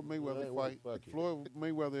Floyd Well, Mayweather ain't fight. wanna fuck you. Floyd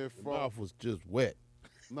Mayweather Your fought. mouth was just wet.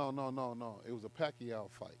 No. It was a Pacquiao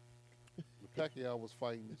fight. The Pacquiao was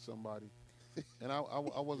fighting somebody, and I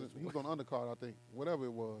wasn't. He was on undercard, I think. Whatever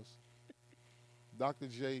it was. Dr.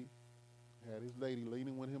 J had his lady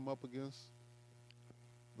leaning with him up against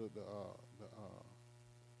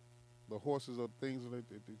the horses or things that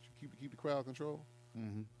you keep the crowd control.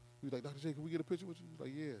 Mm-hmm. He was like, Dr. J, can we get a picture with you? He's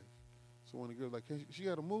like, yeah. So when the girl's like, she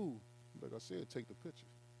got to move. He's like I said, take the picture.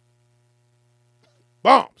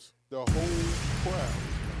 Bombs. The whole crowd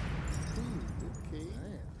was like,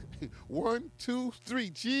 okay. 1, 2, 3,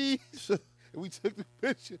 cheese. And we took the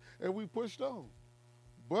picture and we pushed on.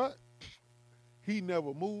 But he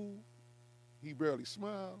never moved. He barely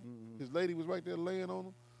smiled. Mm-hmm. His lady was right there laying on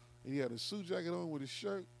him. And he had a suit jacket on with his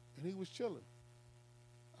shirt, and he was chilling.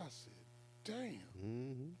 I said, damn.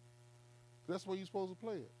 Mm-hmm. That's where you supposed to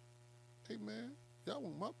play it. Hey, man, y'all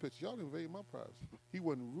want my picture. Y'all invade my privacy. He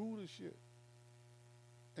wasn't rude as shit.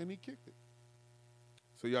 And he kicked it.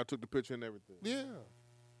 So y'all took the picture and everything. Yeah.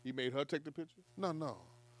 He made her take the picture? No.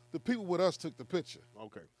 The people with us took the picture.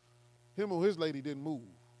 Okay. Him or his lady didn't move.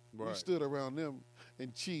 Right. He stood around them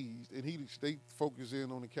and cheesed, and they focused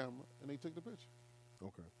in on the camera, and they took the picture.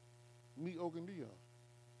 Okay. Me, Oak, and Dion.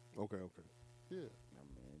 Okay. Yeah.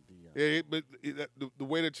 Yeah, but the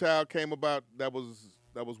way the child came about, that was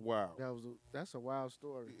wild. That's a wild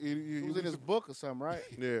story. It was in his book or something, right?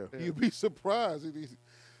 Yeah. You'd be surprised.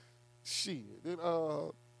 Shit. Then,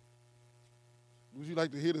 would you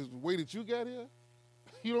like to hear the way that you got here?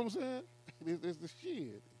 You know what I'm saying? It's the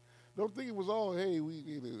shit. Don't think it was all, hey,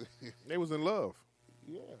 They was in love.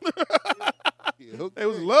 Yeah. They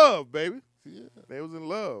was in love, baby. Yeah. They was in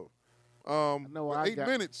love. I know I 8 got,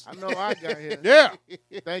 minutes. I know I got here. Yeah.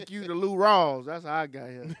 Thank you to Lou Rawls. That's how I got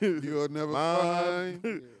here. You'll never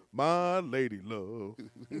find my lady love.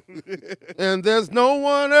 And there's no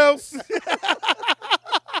one else.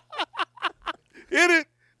 Hit it.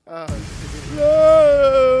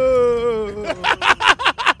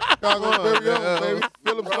 Chicago very own, baby.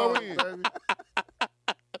 Phillips go in.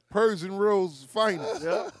 Persian Rose finest.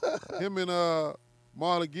 Him and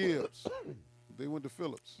Marla Gibbs. They went to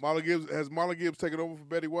Phillips. Has Marla Gibbs taken over for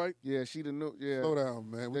Betty White? Yeah, she the new. Yeah. Slow down,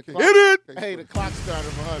 man. We The can't- clock- Hit it. Hey, the clock started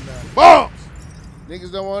for her now. Bombs.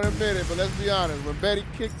 Niggas don't want to admit it, but let's be honest. When Betty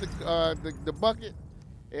kicked the bucket,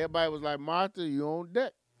 everybody was like, Martha, you on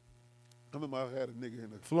deck. I remember I had a nigga in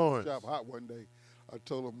the Florence. shop hot one day. I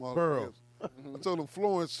told him Marla Pearl. Gibbs. I told him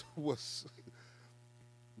Florence was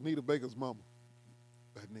Nita Baker's mama.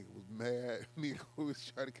 That nigga was mad. Me and Kobe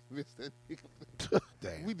was trying to convince that nigga.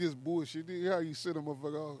 Damn. We just bullshit. How you send a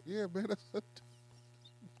motherfucker off? Yeah, man, that's a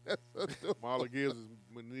dope. Marla Gibbs is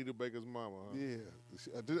Anita Baker's mama, huh?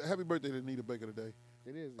 Yeah. Happy birthday to Anita Baker today.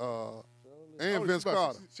 It is. And Vince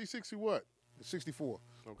Carter. She's 60 what? 64.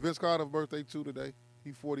 Okay. Vince Carter's birthday too today.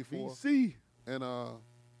 He 44. BC. And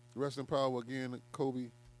rest in power again, Kobe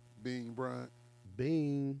Bean Bryant.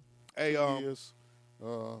 Bean. Hey, 2 years.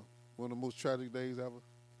 One of the most tragic days ever.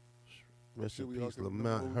 Rest in We all peace, can Lamont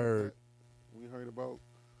remember Heard. that. We heard about.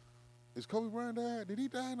 Is Kobe Bryant died? Did he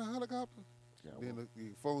die in a helicopter? Then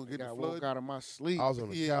the phone get the got flood. woke out of my sleep. I was on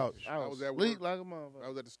the Yeah. couch. I I was was at sleep work. like a motherfucker. I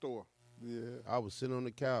was at the store. Yeah. I was sitting on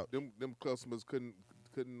the couch. Them customers couldn't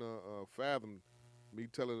fathom me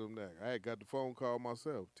telling them that. I had got the phone call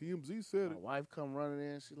myself. TMZ said My it. wife come running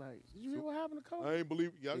in. She like, did you hear what happened to Kobe? I ain't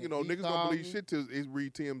believe. Yeah, You know, he niggas don't called believe me. shit till they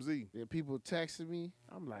read TMZ. Then people texting me.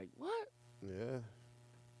 I'm like, what? Yeah.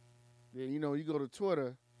 Then you go to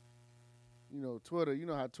Twitter. Twitter. You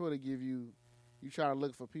know how Twitter give you. You try to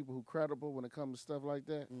look for people who credible when it comes to stuff like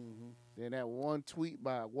that. Mm-hmm. Then that one tweet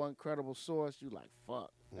by one credible source, you like, fuck.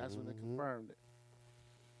 That's when they confirmed it.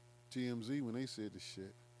 TMZ when they said the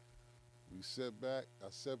shit. We sat back. I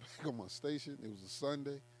sat back on my station. It was a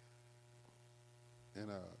Sunday. And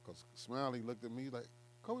cause Smiley looked at me like,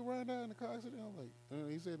 Kobe Bryant died in the car accident. I'm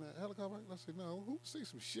like, he said in that helicopter. I said, no, who say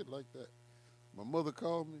some shit like that? My mother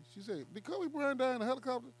called me. She said, did Kobe Bryant die in a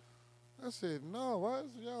helicopter? I said, no, why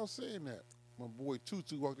is y'all saying that? My boy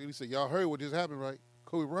Tutu walked in. He said, y'all heard what just happened, right?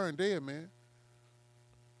 Kobe Bryant dead, man.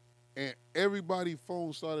 And everybody's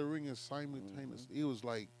phone started ringing simultaneously. It was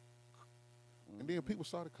like, and then people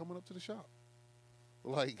started coming up to the shop.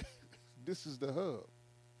 Like, this is the hub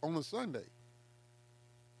on a Sunday.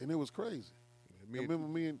 And it was crazy. Me I and remember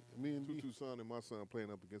me and Tutu's son and my son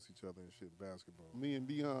playing up against each other and shit, basketball. me and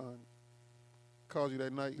Dion called you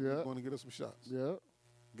that night. Yeah. You were going to get us some shots. Yep.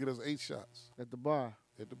 Get us 8 shots At the bar.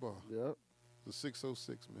 at the bar. Yep. The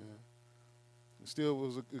 606, man. It still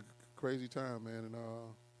was a crazy time, man. And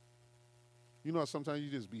you know, sometimes you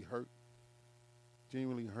just be hurt,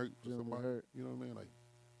 genuinely hurt for Genuinely somebody. hurt. You know what I mean? Like,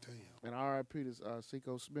 damn. And R.I.P. to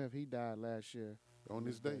Seiko Smith. He died last year. On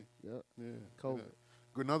this day. Yep. Yeah. COVID.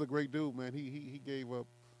 And, another great dude, man. He gave up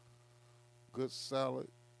good, solid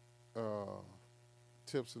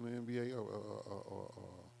tips in the NBA,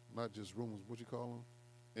 not just rumors. What you call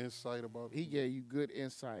them? Insight about. He gave you good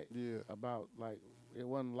insight. Yeah. About, like, it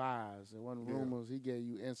wasn't lies. It wasn't Yeah. rumors. He gave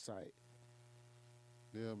you insight.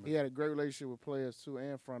 Yeah, man. He had a great relationship with players, too,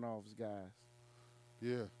 and front office guys.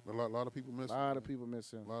 Yeah. A lot of people miss A him. lot of man. people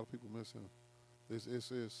miss him. A lot of people miss him.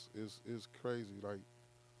 It's crazy. Like,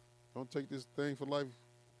 don't take this thing for life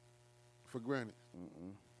for granted.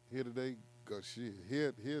 Here today, go shit.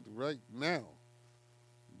 Here right now.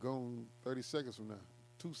 Gone 30 seconds from now.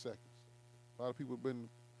 2 seconds. A lot of people have been,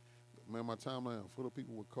 man, my timeline full of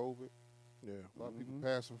people with COVID. Yeah. A lot of people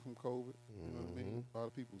passing from COVID. You know what I mean? A lot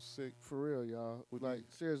of people sick. For real, y'all. With Like,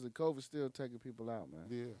 seriously, COVID's still taking people out, man.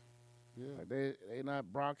 Yeah. Yeah. Like they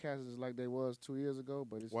not broadcasting like they was 2 years ago,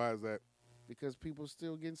 but it's Why is that? because people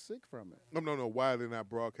still getting sick from it. No. Why are they not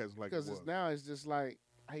broadcasting like it Because was? it's just like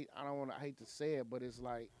I hate to say it, but it's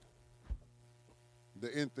like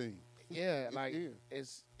The end thing. yeah, It like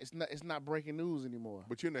is. it's not breaking news anymore.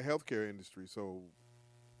 But you're in the healthcare industry, so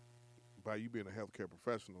by you being a healthcare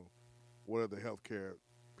professional, what are the healthcare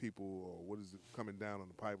people, or what is it coming down on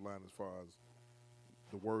the pipeline as far as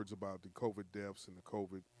the words about the COVID deaths and the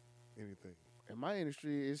COVID anything? In my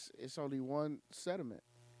industry, it's only one sentiment: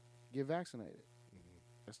 get vaccinated.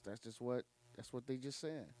 That's just what they just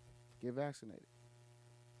saying. Get vaccinated.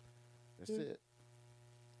 That's it.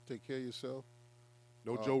 Take care of yourself.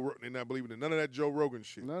 No they're not believing in none of that Joe Rogan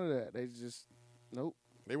shit. None of that. They just nope.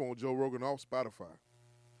 They want Joe Rogan off Spotify.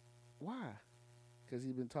 Why? Because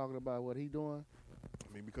he's been talking about what he doing.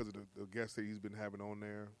 I mean, because of the guests that he's been having on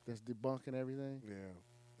there. That's debunking everything. Yeah,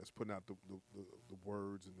 that's putting out the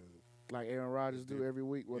words and the Like Aaron Rodgers do every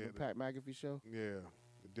week with yeah, the Pat McAfee show. yeah,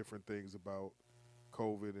 the different things about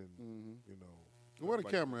COVID and you know. Where the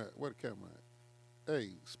like- camera at? Where the camera at?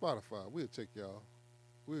 Hey, Spotify, we'll take y'all.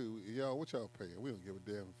 Y'all, what y'all paying? We don't give a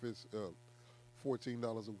damn if it's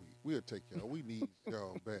 $14 a week. We'll take y'all. We need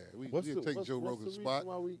y'all bad. We'll take Joe Rogan's spot.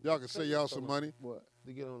 Y'all can say y'all some money. What?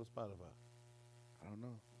 To get on the Spotify. I don't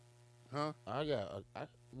know. Huh?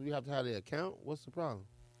 We have to have the account. What's the problem?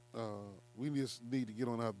 We just need to get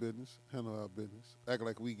on our business, handle our business, act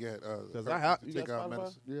like we got Because I have. to You take got our Spotify?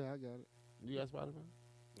 medicine. Yeah, I got it. You got Spotify?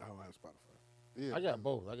 I don't have Spotify. Yeah, I got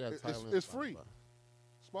both. I got It's- Tidal and it's free. Spotify.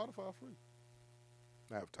 Spotify free.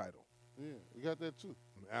 I have Tidal. Yeah, we got that too.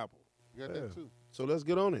 And Apple. We got Yeah. that too. So let's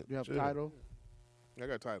get on it. You have Shit. title. I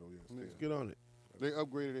got title, yes. Yeah. Let's get on it. They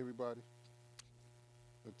upgraded everybody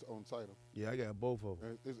on title. Yeah, I got both of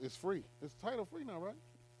them. It's free. It's title free now, right?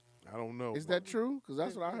 I don't know. Is that true? Because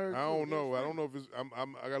that's what I heard. I don't know. I don't know if it's.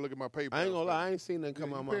 I gotta look at my paper. I ain't gonna lie. I ain't seen nothing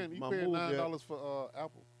come out my You paying move yet. $9 for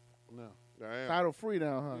Apple now. I am. Title free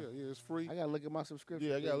now, huh? Yeah, it's free. I gotta look at my subscription.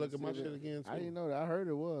 Yeah, I gotta thing look to at my see shit that. again, I too. didn't know that. I heard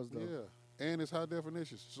it was though. Yeah, and it's high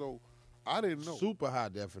definition. So I didn't know. Super high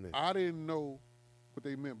definition. I didn't know what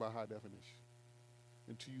they meant by high definition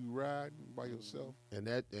until you riding by yourself And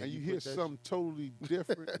and you put hear that something totally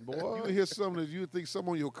different. Boy. You can hear something that you would think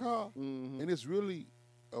something on your car, Mhm. and it's really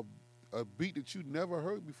a beat that you never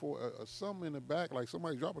heard before, something in the back, like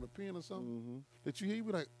somebody dropping a pin or something, that you hear, you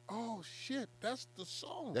be like, oh, shit, that's the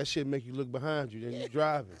song. That shit make you look behind you. Then you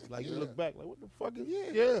driving. Like you look back. Like what the fuck is?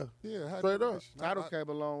 Yeah. Yeah. high Straight up. definition. Title came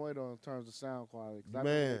a long way though in terms of sound quality. 'Cause I remember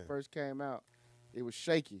when Man. it first came out, it was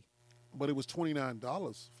shaky. But it was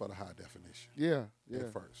 $29 for the high definition Yeah,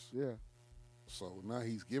 at first. yeah. So now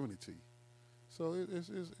he's giving it to you. So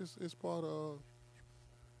it's part of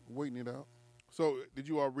waiting it out. So did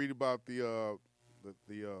you all read about the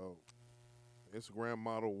Instagram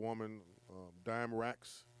model woman, Dime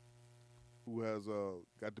Rax, who has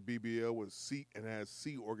got the BBL with has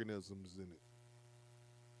sea organisms in it?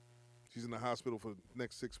 She's in the hospital for the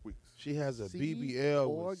next 6 weeks. She has a Sea BBL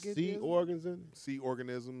with sea organism? organs in it. Sea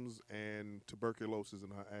organisms and tuberculosis in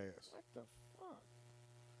her ass. What the fuck?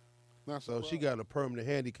 Not So she surprised. got a permanent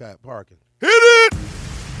handicap parking. Hit it!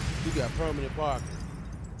 She got permanent parking.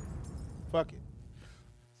 Fuck it.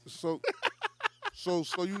 So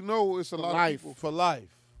you know it's a lot Life of people. for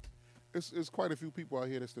life. It's quite a few people out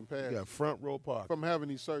here that's been You passed got front row parking. from having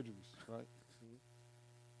these surgeries, right?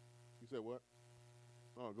 You said what?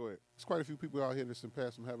 Oh, go ahead. It's quite a few people out here that's been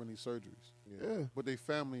passed from having these surgeries. Yeah. But their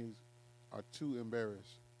families are too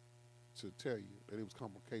embarrassed to tell you that it was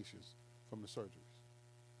complications from the surgeries,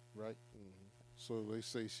 right? Mm-hmm. So they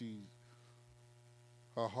say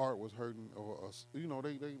her heart was hurting, or you know,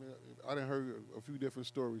 I done heard a few different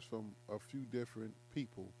stories from a few different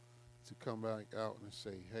people to come back out and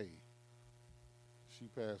say, hey, she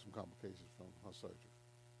passed from complications from her surgery.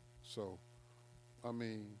 So, I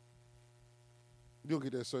mean, you'll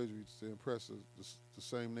get that surgery to impress the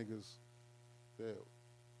same niggas that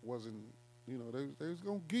wasn't, you know, they was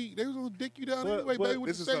gonna dick you down anyway, baby. What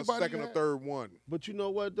This the is same her body second you or had. third one. But you know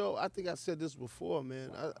what though? I think I said this before,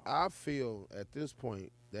 man. I feel at this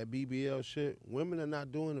point that BBL shit, women are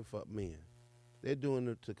not doing it for men. They're doing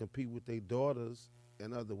it to compete with their daughters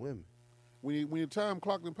and other women. When your time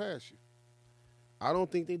clock done pass you. I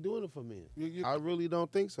don't think they're doing it for men. You- I really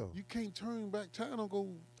don't think so. You can't turn back time and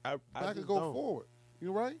go I back and just go don't. forward.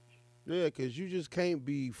 You right? Yeah, because you just can't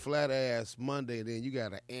be flat ass Monday, then you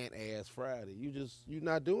got an ant ass Friday. You're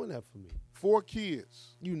not doing that for me. 4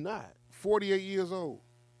 kids, You not. 48 years old.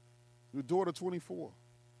 Your daughter 24.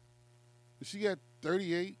 If she got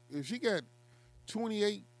 38, if she got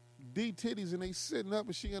 28 D titties and they sitting up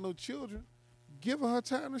and she got no children, give her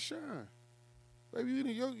time to shine. Baby,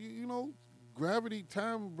 you know, gravity,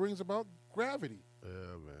 time brings about gravity.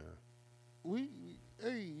 Yeah, man.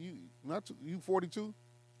 You 42?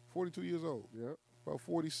 42 years old. Yep. About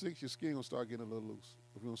 46, your skin gonna start getting a little loose.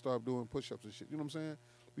 If you don't start doing push-ups and shit, you know what I'm saying?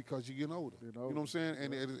 Because you're getting older. You know what I'm saying?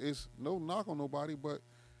 And it's no knock on nobody, but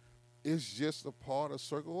it's just a part of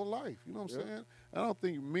circle of life. You know what I'm saying? I don't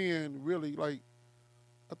think men really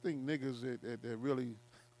I think niggas that really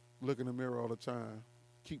look in the mirror all the time,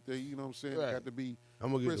 keep their, you know what I'm saying? Right. Got to be.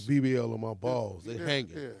 I'm going to get crisp. the BBL on my balls. They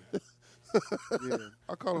hanging. Yeah. Yeah.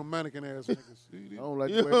 I call them mannequin ass niggas. I don't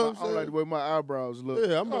like, You the way know my, what I I'm don't like the way my eyebrows look.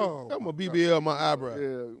 Yeah, I'm a BBL on my eyebrow.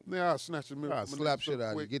 Yeah. Now I'll snatch the mirror. I'll slap shit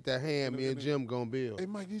out of you. Get that hand me and Jim gonna build. Hey,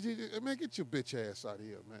 Mike, man, get your bitch ass out of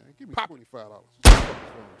here, man. Give me $25. What's wrong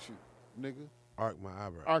with you, nigga? Arc my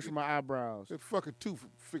eyebrow. Arch my eyebrows. That fucking tooth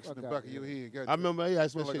fixed in the Fuck back out of your here. head. I remember I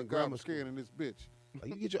asked my smell like shit a in grammar garbage can school. in this bitch.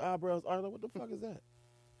 Like, you get your eyebrows arched. Like, what the fuck is that?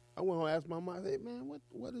 I went home and asked my mom, hey, man,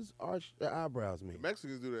 what does arch the eyebrows mean? The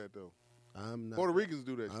Mexicans do that though. I'm not. Puerto Ricans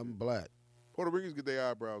do that. I'm shit. black. Puerto Ricans get their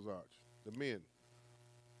eyebrows arched. The men.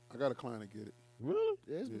 I got a client to get it. Really?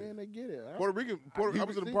 There's men that get it. Puerto Rican. I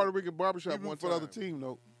was in a Puerto Rican barbershop Even one for time. the other team,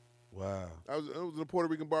 though. Wow. I was in a Puerto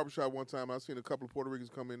Rican barbershop one time. I seen a couple of Puerto Ricans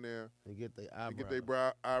come in there And get their and eyebrows. get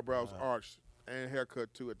their eyebrows arched and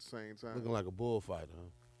haircut too at the same time. Looking like a bullfighter,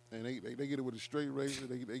 huh? And they get it with a straight razor.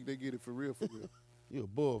 They get it for real, for real. You a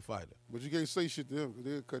bullfighter. But you can't say shit to them because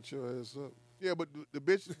they'll cut your ass up. Yeah, but the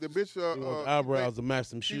bitch, You want eyebrows to match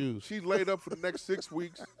some she, shoes. She's laid up for the next 6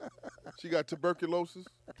 weeks. She got tuberculosis,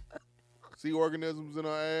 sea organisms in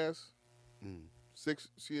her ass. Mm.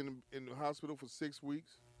 She in the hospital for 6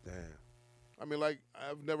 weeks. Damn. I mean, like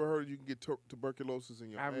I've never heard you can get tuberculosis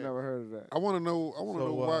in your. I've egg. never heard of that. I want to know. I want to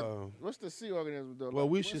know why. What's the C organism though? Well,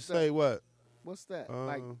 Like, we what's should that? say what? What's that?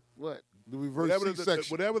 Like what? The reverse Whatever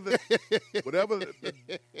C-section. whatever the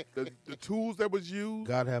tools that was used,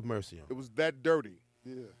 God have mercy on. it was that dirty.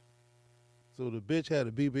 Yeah. So the bitch had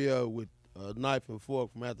a BBL with a knife and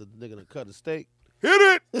fork from after the nigga done cut a steak.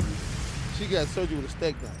 Hit it. She got surgery with a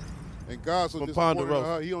steak knife. And God so From disappointed in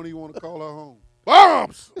Ponderosa. her, he don't even want to call her home.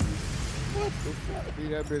 Bombs. Leave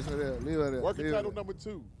that bitch there. Leave her there. Working Leave her title there. number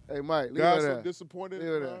 2. Hey, Mike, leave God's her so there. disappointed Leave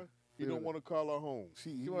her in there. her, he Leave her don't want to call her home.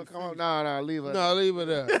 You want to come on? Nah, leave her. No, leave her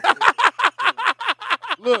there.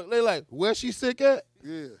 Look, they like, where she sick at?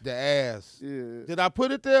 Yeah. The ass. Yeah. Did I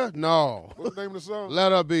put it there? No. What's the name of the song?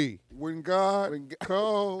 Let her be. When God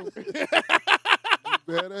calls, you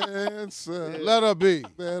better answer. Let her be.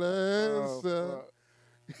 Better Oh, answer.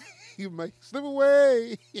 fuck. You may slip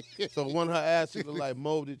away. So when her ass she look like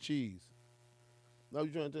molded cheese. Know what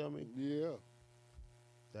you trying to tell me? Yeah.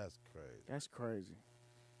 That's crazy. That's crazy.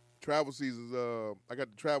 Travel seasons. I got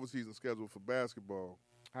the travel season scheduled for basketball.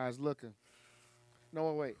 How's it looking?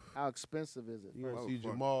 No, wait. How expensive is it? You gonna Oh, see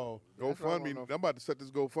fuck. Jamal. That's what I GoFundMe. wanna know. I'm about to set this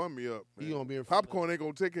GoFundMe up. He man. gonna be in front of- Popcorn ain't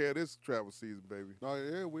gonna take care of this travel season, baby. No,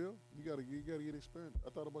 yeah, Will. You gotta get experience. I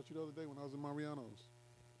thought about you the other day when I was in Mariano's.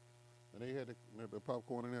 And they had the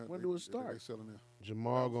popcorn in there. When they, do it They start? selling there.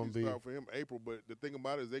 Jamal Travel gonna season be. start for him April, but the thing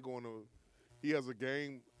about it is they going to. He has a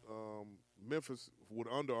game, Memphis with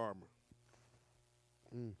Under Armour.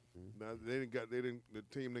 Now they didn't. The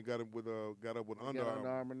team that got up with Under Got Armour. Under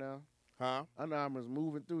Armour now. Huh? Under Armour's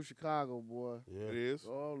moving through Chicago, boy. Yeah. It is.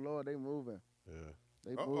 Oh Lord, they moving. Yeah.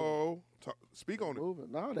 They Uh moving. oh. Speak on it.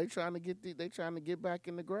 Moving. No, they trying to get back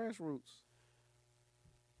in the grassroots.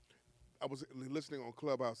 I was listening on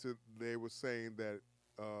Clubhouse. They were saying that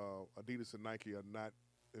Adidas and Nike are not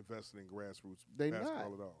investing in grassroots They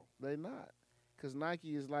basketball not. at all. They not, cause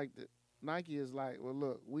Nike is like, well,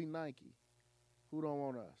 look, we Nike. Who don't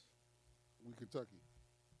want us? We Kentucky.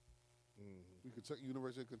 We Kentucky,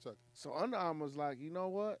 University of Kentucky. So Under Armour's like, you know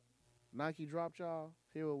what? Nike dropped y'all.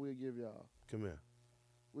 Here what we'll give y'all. Come here.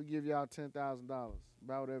 We give y'all $10,000.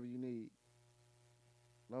 Buy whatever you need.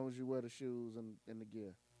 As long as you wear the shoes and the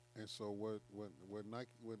gear. And so what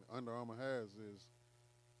Under Armour has is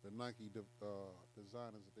the Nike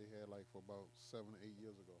designers that they had like for about 7 or 8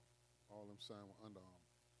 years ago. All them signed with Under Armour.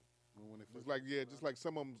 When they Just like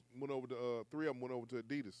some of them went over to 3 of them went over to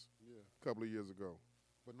Adidas. Yeah. A couple of years ago.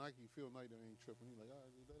 But Nike, Phil Knight, they ain't tripping. He's like,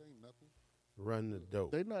 that ain't nothing. Run the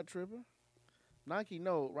dope. They not tripping. Nike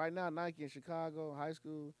know right now. Nike in Chicago high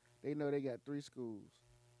school, they know they got 3 schools: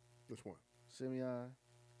 Which one? Simeon,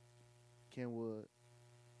 Kenwood,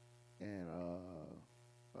 and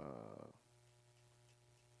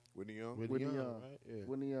Whitney Young. Whitney Young. right? Yeah.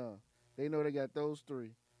 Whitney Young. They know they got those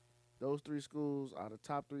 3. Those 3 schools are the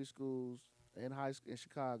top 3 schools in in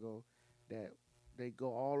Chicago that they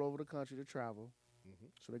go all over the country to travel.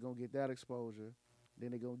 So they're gonna get that exposure.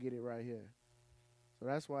 Then they're gonna get it right here. So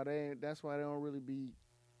that's why they don't really be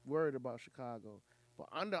worried about Chicago. But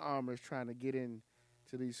Under Armour is trying to get in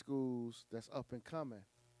to these schools that's up and coming.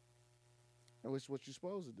 And which is what you're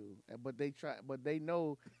supposed to do. But they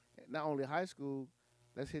know not only high school,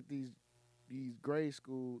 let's hit these grade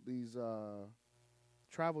school, these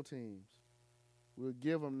travel teams. We'll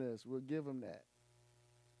give them this, we'll give them that.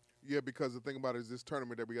 Yeah, because the thing about it is this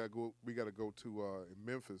tournament that we got to go to in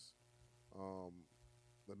Memphis,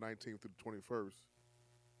 the 19th through the 21st.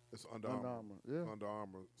 It's Under Armour. Yeah. Under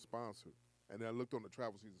Armour sponsored. And then I looked on the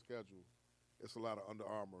travel season schedule. It's a lot of Under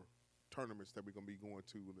Armour tournaments that we're gonna be going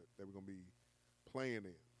to, that we're gonna be playing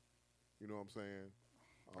in. You know what I'm saying?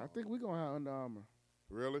 I think we're gonna have Under Armour.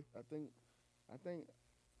 Really? I think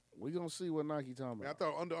we're gonna see what Nike talking Man, I about.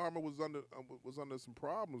 thought Under Armour was under some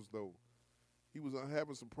problems though. He was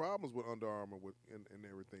having some problems with Under Armour and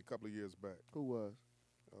everything a couple of years back. Who was?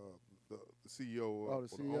 The CEO Oh, the or the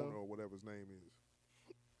CEO? owner or whatever his name is.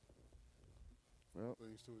 Well,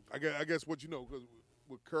 I guess what you know, because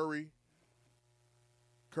with Curry's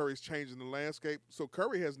changing the landscape. So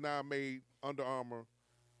Curry has now made Under Armour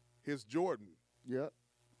his Jordan. Yep.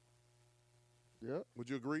 Yep. Would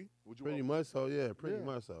you agree? Would you Pretty all- much so, yeah. Pretty Yeah.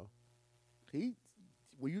 much so.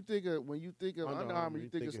 When you think of Under Armour, you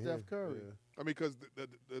think of Steph him. Curry. Yeah. I mean, because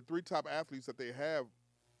the 3 top athletes that they have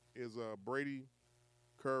is Brady,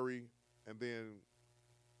 Curry, and then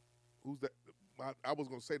who's that? I was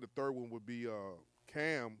gonna say the third one would be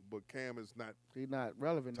Cam, but Cam is not He's not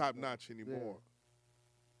relevant. top no more. notch anymore.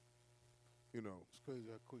 You know. It's crazy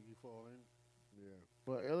how quick you fall in. Yeah.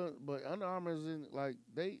 But Under Armour is in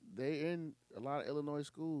they in a lot of Illinois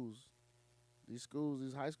schools. These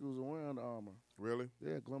high schools are wearing Under Armour. Really?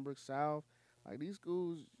 Yeah, Glenbrook South. Like these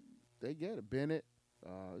schools, they get it. Bennett,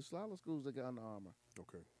 there's a lot of schools that got Under Armour.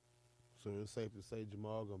 Okay. So it's safe to say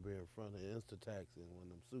Jamal gonna be in front of Instatax in one of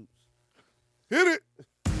them suits. Hit it.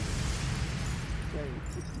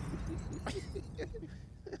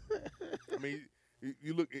 I mean,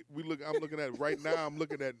 you look. I'm looking at right now. I'm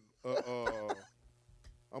looking at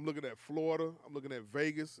Florida. I'm looking at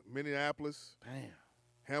Vegas, Minneapolis,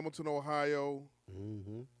 Hamilton, Ohio,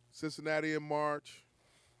 Cincinnati in March.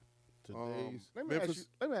 Let me ask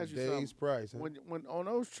you something. Price. Huh? When on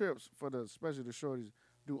those trips especially the shorties,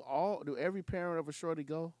 do every parent of a shorty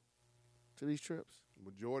go to these trips?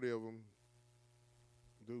 Majority of them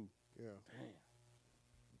do. Yeah. Damn.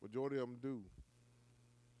 Majority of them do.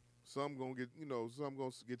 Some gonna get, some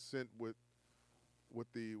gonna get sent with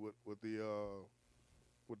the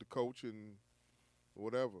coach and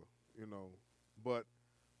whatever, But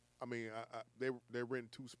I mean, they renting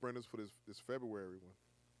 2 sprinters for this February one.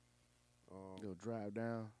 They'll drive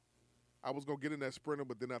down. I was gonna get in that sprinter,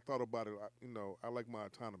 but then I thought about it. I like my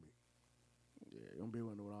autonomy. Yeah, you're gonna be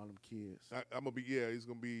one with all them kids. I'm gonna be. Yeah, he's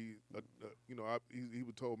gonna be. He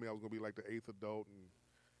told me I was gonna be like the 8th adult,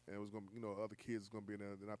 and it was gonna, other kids gonna be in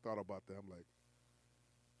there. Then I thought about that. I'm like,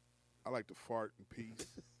 I like to fart in peace.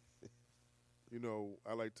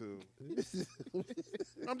 I like to.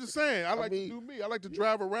 I'm just saying, I like to do me. I like to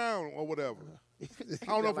drive around or whatever. I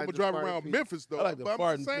don't know if I'm gonna drive around Memphis though. I like to but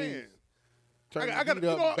fart I'm in saying. peace. Turn I got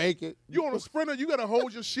to bake it. You on a sprinter, you gotta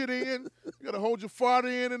hold your shit in. You gotta hold your fart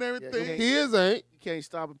in and everything. Yeah, kids ain't. You can't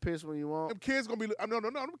stop and piss when you want. Them kids gonna be no.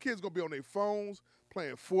 Them kids gonna be on their phones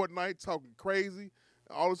playing Fortnite, talking crazy,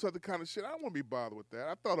 all this other kind of shit. I don't want to be bothered with that.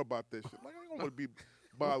 I thought about that shit. Like I don't want to be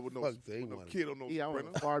bothered with no kid on no I want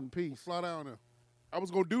sprinter. to fart in peace. Fly down there. I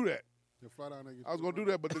was gonna do that. Yeah, fly down there. I was gonna do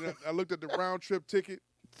that, but then I looked at the round trip ticket.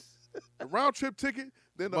 The round trip ticket,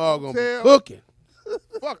 then the Ball gonna hotel. be cooking.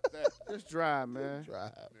 Fuck that. Just drive, man.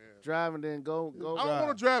 Drive and then go. I don't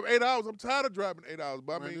want to drive 8 hours. I'm tired of driving 8 hours.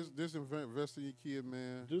 But Man, I mean, this invest in your kid,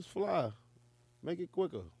 man. Just fly. Make it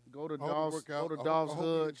quicker. Go to I hope it Dolph's. work out. Go to I Dolph's hope he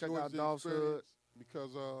Hood. Check enjoys out the Dolph's Hood. experience,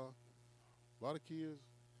 because a lot of kids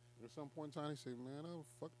at some point in time they say, "Man, I don't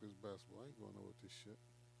fuck this basketball. I ain't going over this shit."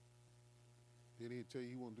 Then he'll tell you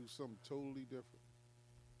he want to do something totally different.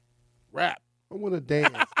 rap. I want to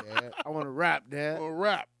dance, Dad. I want to rap, Dad. Or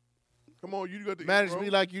rap. Come on, you got the Manage intro. me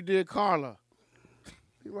like you did Carla.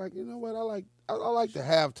 You're like, you know what? I like the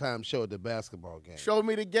halftime show at the basketball game. Show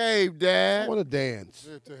me the game, I Dad. want to dance.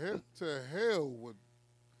 Yeah, to hell with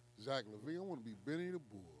Zach LaVine. I want to be Benny the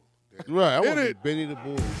Bull. Right, I want to Hit be it. Benny the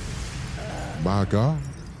Bull. My God.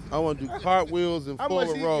 I want to do cartwheels and How much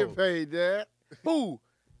forward he rolls. get paid, Dad? Who?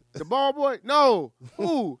 The ball boy? No.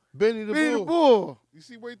 Who? Benny the Benny Bull. the Bull. You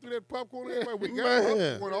see way through that popcorn? Everybody, we got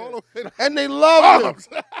Man. popcorn all over. And they love him.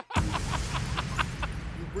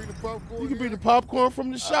 You bring the popcorn. You can in? bring the popcorn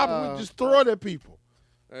from the shop and we just throw it at people.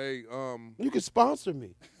 Hey, You can sponsor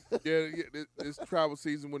me. yeah, this travel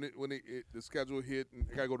season when the schedule hit and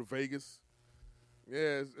I gotta go to Vegas.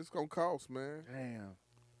 Yeah, it's gonna cost, man. Damn.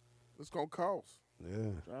 It's gonna cost.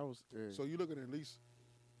 Yeah. So you looking at least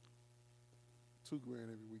 $2,000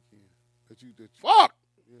 every weekend. Fuck.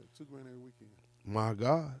 Yeah, $2,000 every weekend. My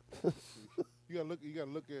God. You gotta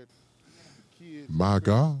look at the kids. My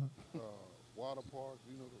God. Water parks.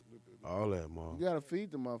 All that, Mom. You got to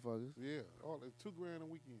feed the motherfuckers. Yeah, all that $2,000 a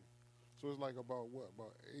weekend. So it's like about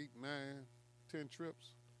 8, 9, 10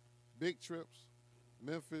 trips, big trips.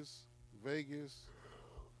 Memphis, Vegas.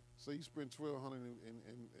 So you spend $1,200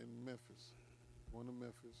 in Memphis. Going to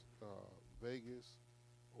Memphis, Vegas,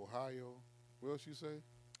 Ohio. What else you say?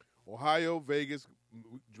 Ohio, Vegas,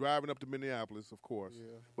 driving up to Minneapolis, of course.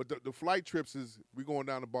 Yeah. But the flight trips is we going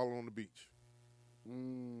down to Ballin' on the Beach.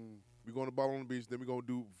 We're going to Ballin' on the Beach. Then we're going to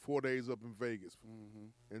do 4 days up in Vegas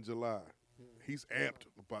in July. Yeah. He's amped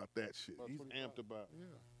about that shit. About He's 25. amped about it.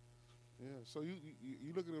 Yeah. So you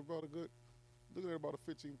looking at about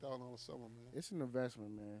a $15,000 summer, man. It's an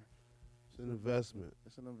investment, man. It's an investment.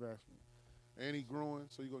 It's an investment. And he growing,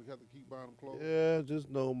 so you're gonna have to keep buying him clothes. Yeah, just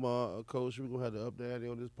know, Ma, Coach, we're going to have to up the ante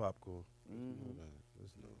on this popcorn.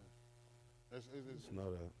 Just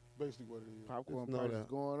know that. Basically what it is. Popcorn Just know prices that.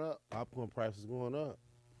 going up. Popcorn prices going up.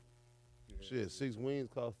 Shit, 6 wings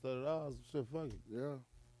cost $30. Shit, fuck it. Yeah.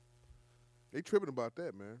 They tripping about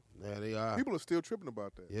that, man. Yeah, they are. People are still tripping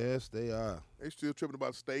about that. Yes, they are. They still tripping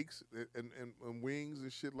about steaks and wings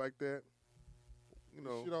and shit like that. You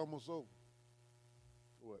know. Shit almost over.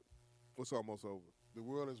 What? What's almost over? The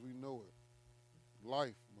world as we know it.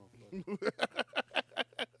 Life, motherfucker.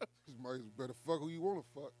 You better fuck who you want to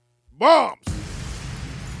fuck. Bombs! You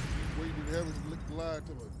waiting in heaven to look alive and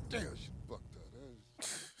tell me, damn, shit fucked up.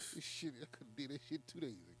 This shit, I could have did that shit 2 days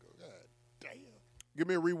ago. God Damn. Give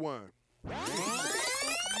me a rewind.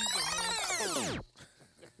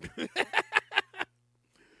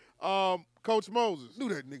 Coach Moses. Knew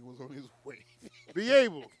that nigga was on his way. Be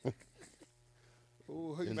able.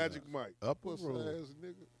 Oh, hey, Magic Mike. Upper pussy room. ass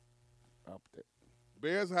nigga. Up there.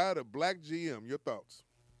 Bears hired a black GM. Your thoughts?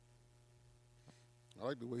 I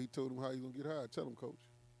like the way he told him how he gonna get hired. Tell him, coach.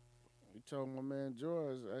 He told my man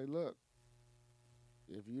George, hey, look,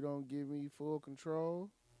 if you don't give me full control,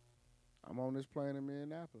 I'm on this plane in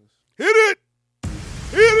Minneapolis. Hit it!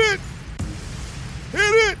 Hit it!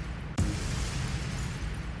 Hit it!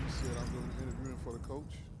 He said, I'm doing the interviewing for the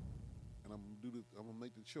coach, and I'm gonna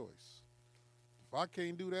make the choice. If I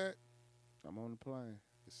can't do that, I'm on the plane.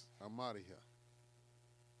 I'm out of here.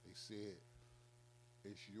 They said,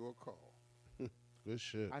 it's your call. Good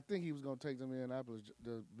shit. I think he was going to take the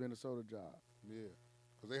Minnesota job. Yeah.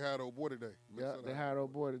 Because they hired old boy today. Yeah, they hired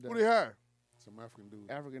old boy today. Who they hire? Some African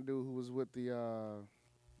dude. African dude who was with the,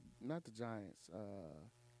 not the Giants.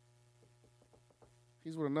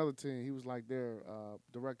 He's with another team. He was like their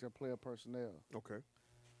director of player personnel. Okay.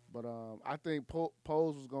 But I think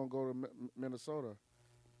Poles was going to go to Minnesota.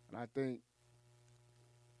 And I think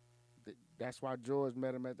that's why George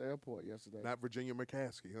met him at the airport yesterday. Not Virginia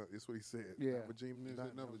McCaskey, huh? That's what he said. Yeah. Not Virginia,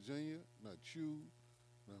 Not Virginia, not you,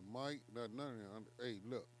 not Mike, not none of them. Hey,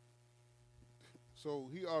 look. So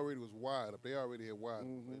he already was wired up. They already had wired up.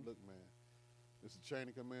 Hey, look, man, Mr.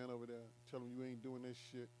 Chaney come in over there. Tell him you ain't doing this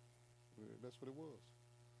shit. Yeah, that's what it was.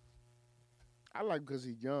 I like him because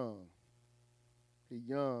he's young. He's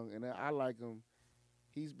young, and I like him.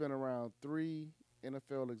 He's been around 3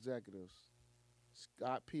 NFL executives.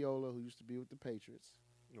 Scott Piola, who used to be with the Patriots.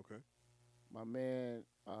 Okay. My man,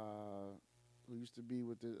 who used to be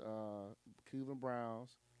with the Cleveland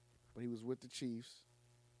Browns, but he was with the Chiefs.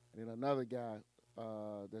 And then another guy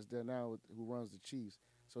that's there now who runs the Chiefs.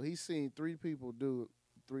 So he's seen 3 people do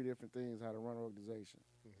 3 different things, how to run an organization.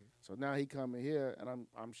 Mm-hmm. So now he coming here, and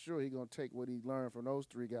I'm sure he's going to take what he learned from those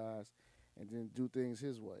 3 guys and then do things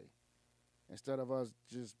his way. Instead of us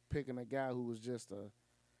just picking a guy who was just a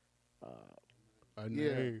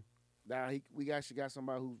name. Now we actually got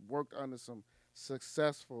somebody who's worked under some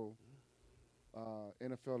successful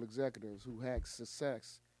NFL executives who had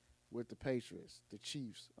success with the Patriots, the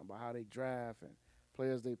Chiefs, about how they draft and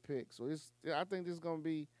players they pick. So I think this is gonna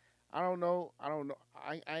be. I don't know.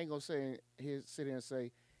 I ain't gonna sit here and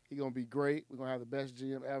say he's gonna be great. We're gonna have the best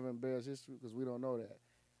GM ever in Bears history because we don't know that.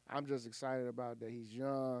 I'm just excited about that he's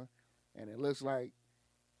young, and it looks like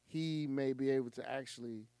he may be able to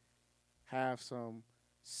actually have some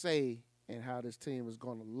say in how this team is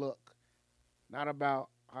going to look. Not about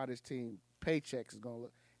how this team paychecks is going to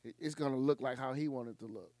look. It's going to look like how he wanted to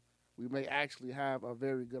look. We may actually have a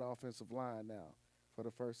very good offensive line now for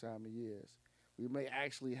the first time in years. We may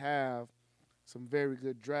actually have some very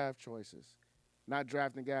good draft choices. Not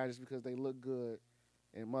drafting guys just because they look good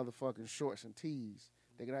in motherfucking shorts and tees.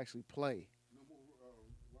 They can actually play.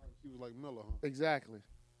 He was like Miller, huh? Exactly.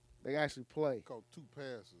 They actually play. Caught 2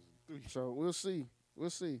 passes. 3. So we'll see.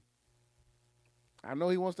 We'll see. I know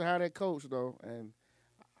he wants to hire that coach though, and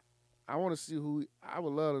I want to see I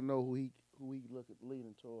would love to know who he look at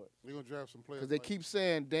leaning towards. They're gonna draft some players. Because they keep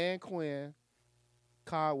saying Dan Quinn,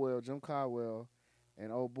 Jim Caldwell,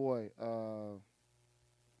 and oh boy, the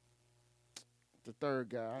third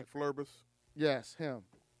guy, Flurbus. Yes, him.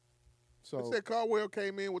 So they said Caldwell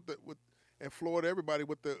came in and floored everybody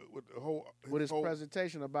with his whole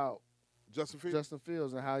presentation about Justin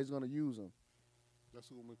Fields and how he's going to use him. That's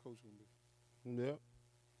who my coach gonna be. Yeah.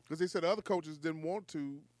 Because they said the other coaches didn't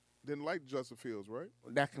like Justin Fields, right?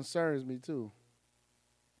 That concerns me too.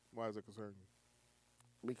 Why does that concern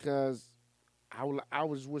you? Because I want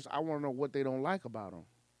to know what they don't like about him,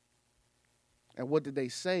 and what did they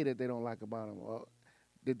say that they don't like about him? Or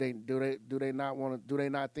do they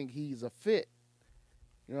not think he's a fit?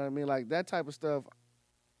 You know what I mean? Like that type of stuff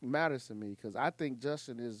matters to me because I think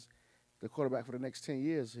Justin is the quarterback for the next 10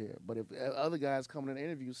 years here. But if other guys come in an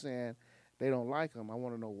interview saying they don't like him, I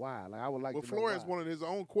want to know why. Like I would like to know Flores why. wanted his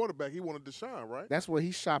own quarterback. He wanted Deshaun, right? That's what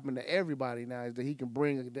he's shopping to everybody now is that he can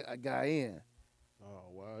bring a guy in.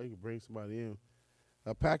 Oh, wow. He can bring somebody in.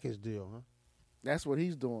 A package deal, huh? That's what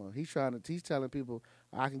he's doing. He's telling people,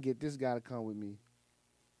 I can get this guy to come with me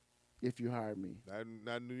if you hire me.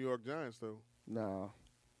 Not New York Giants, though. No.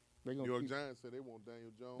 New York Giants said they want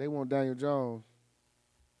Daniel Jones. They want Daniel Jones.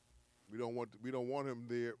 We don't want him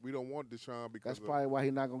there. We don't want Deshaun because that's probably why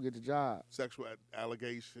he's not gonna get the job. Sexual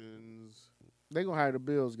allegations. They gonna hire the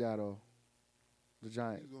Bills guy though. The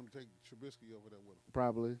Giants. He's gonna take Trubisky over there with him.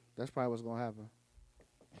 Probably. That's probably what's gonna happen.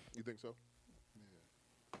 You think so?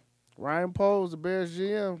 Yeah. Ryan Poles, the Bears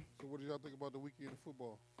GM. So what did y'all think about the weekend of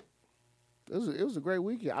football? It was a great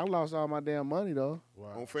weekend. I lost all my damn money though.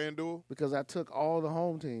 Wow. On FanDuel? Because I took all the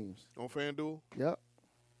home teams. On FanDuel? Yep.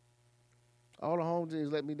 All the home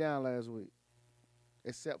teams let me down last week,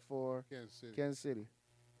 except for Kansas City. City.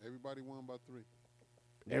 Everybody won by 3.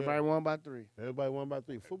 Everybody won by 3. Everybody won by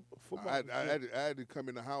 3. Football. I had to come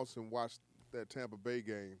in the house and watch that Tampa Bay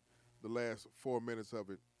game, the last 4 minutes of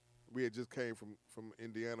it. We had just came from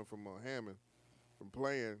Indiana, from Hammond, from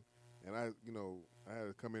playing, and I had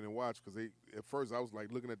to come in and watch because at first I was like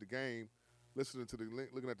looking at the game, looking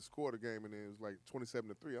at the score of the game, and then it was like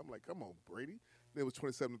 27-3. I'm like, come on, Brady. Then it was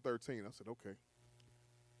 27-13. I said, okay.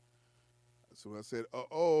 So I said,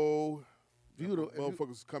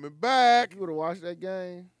 motherfuckers coming back. If you would have watched that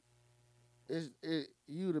game,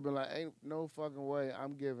 you would have been like, ain't no fucking way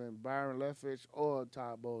I'm giving Byron Leftwich or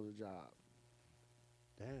Todd Bowles a job.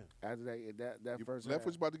 Damn. After that first Leftwich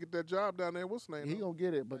half. about to get that job down there. What's his name? He gonna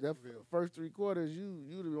get it, but that first 3 quarters, you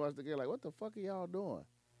would have watched the game like, what the fuck are y'all doing?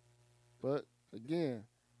 But again,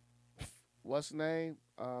 what's his name?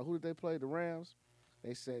 Who did they play? The Rams.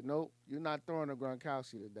 They said, nope, you're not throwing to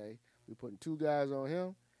Gronkowski today. We're putting 2 guys on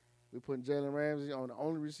him. We're putting Jalen Ramsey on the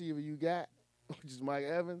only receiver you got, which is Mike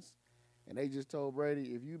Evans. And they just told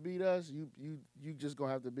Brady, if you beat us, you just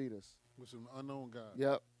gonna have to beat us. With some unknown guys.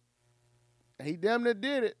 Yep. And he damn near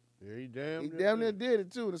did it. Yeah, he damn near did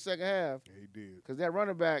it too in the second half. Yeah, he did. Because that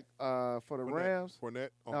running back for the Rams, Fournette.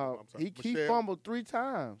 Oh, no, I'm sorry. he fumbled 3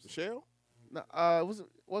 times. Michelle? No,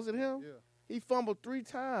 was it him? Yeah. He fumbled 3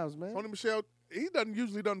 times, man. Tony Michelle, he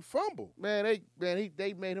usually doesn't fumble. Man,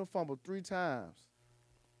 they made him fumble 3 times.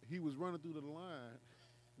 He was running through the line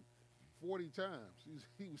 40 times.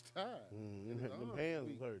 He was tired. And his arms The hands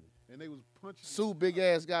weak. was hurting. And they was punching. Sue big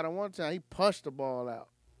ass got him one time. He punched the ball out.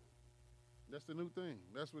 That's the new thing.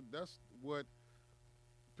 That's what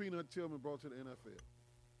Peanut Tillman brought to the NFL.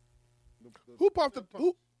 Who brought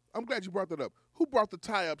who? I'm glad you brought that up. Who brought the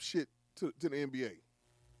tie-up shit to the NBA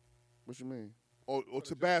What you mean? or to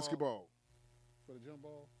jump basketball? For the jump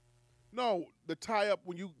ball? No, the tie-up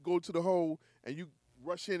when you go to the hole and you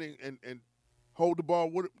rush in and hold the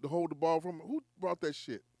ball. Hold the ball from? Who brought that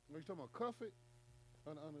shit? Are you talking about cuff it?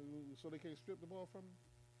 So they can't strip the ball from him?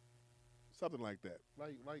 Something like that.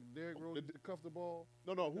 Like Derrick Rose used to cuff the ball?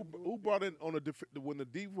 No. Who brought in on when the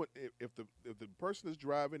defense? If the person is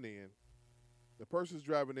driving in,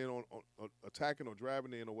 on attacking or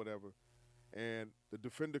driving in or whatever, and the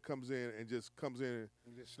defender comes in and just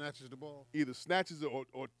snatches the ball. Either snatches it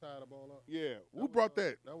or tie the ball up. Yeah. Who brought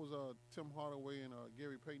that? That was Tim Hardaway and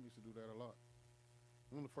Gary Payton used to do that a lot.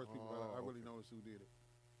 One of the first people I really noticed who did it.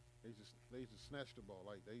 They used to snatch the ball.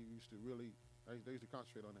 Like they used to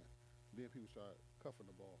concentrate on that. Then people started cuffing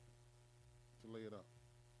the ball to lay it up.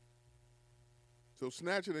 So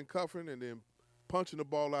snatching and cuffing and then punching the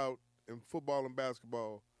ball out in football and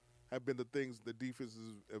basketball have been the things the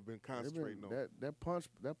defenses have been concentrating on. That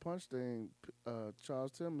punch thing,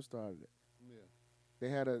 Charles Tillman started it.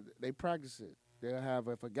 Yeah. They practice it. They'll have,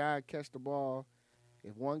 if a guy catch the ball,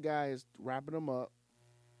 if one guy is wrapping him up,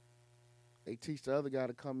 they teach the other guy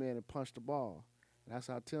to come in and punch the ball. And that's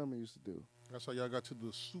how Tillman used to do. That's how y'all got to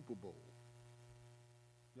the Super Bowl.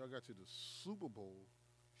 Y'all got to the Super Bowl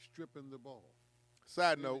stripping the ball.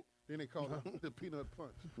 Side note. Then they called it the peanut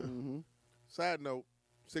punch. Mm-hmm. Side note,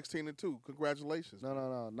 16-2. Congratulations.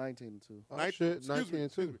 No, 19-2. Oh, shit,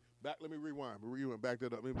 19-2. Let me rewind. Back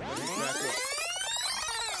that up. Let me back up.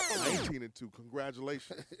 19-2.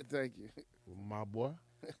 Congratulations. Thank you. My boy.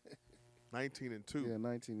 19-2. Yeah,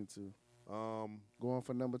 19-2. Going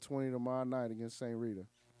for number 20 tomorrow night against St. Rita.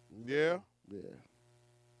 Yeah? Yeah.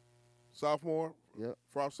 Sophomore? Yep.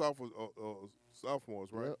 Frost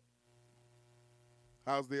sophomores, right? Yep.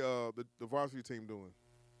 How's the varsity team doing?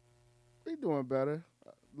 We doing better.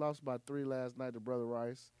 Lost by 3 last night to Brother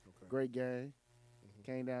Rice. Okay. Great game.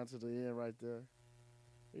 Came down to the end right there.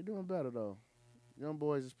 We doing better though. Young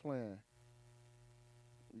boys is playing.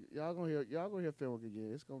 Y'all gonna hear Fenwick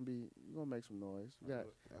again. It's gonna be, you're gonna make some noise.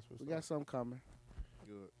 We got something coming.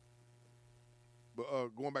 Good. But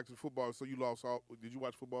going back to the football, so you lost all. Did you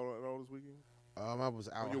watch football at all this weekend? I was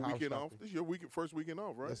out. On your weekend off. This is your first weekend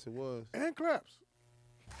off, right? Yes, it was. And claps.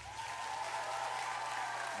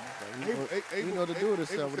 We know to do this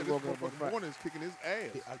stuff. This morning's kicking his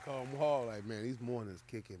ass. I call him Hall like, man, these mornings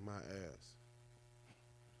kicking my ass.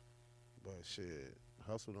 But shit,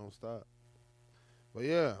 hustle don't stop. But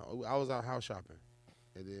yeah, I was out house shopping,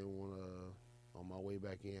 and then when on my way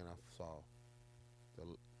back in, I saw the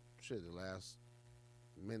last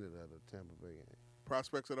minute of the Tampa Bay game.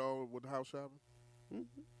 Prospects at all with the house shopping?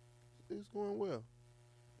 Mm-hmm. It's going well.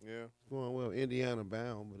 Yeah. It's going well. Indiana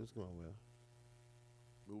bound, but it's going well.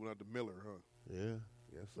 Moving out to Miller, huh? Yeah,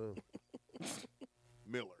 yes, sir.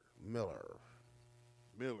 Miller.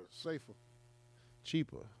 Safer.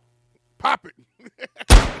 Cheaper. Pop it.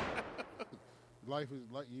 Life is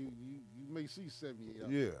like you may see 78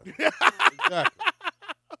 out Yeah. Exactly.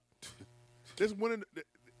 This winter,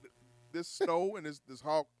 this snow and this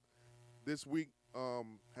hawk this week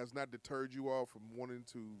has not deterred you all from wanting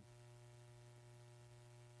to.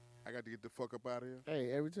 I got to get the fuck up out of here.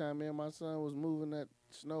 Hey, every time me and my son was moving that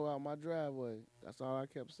snow out my driveway, that's all I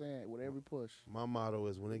kept saying with every push. My motto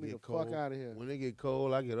is when it Get me get the cold. fuck outta here. When it get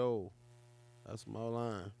cold, I get old. That's my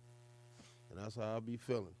line, and that's how I be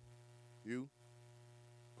feeling. You?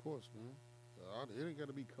 Of course, man. It ain't got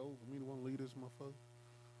to be cold for me to want to leave this motherfucker.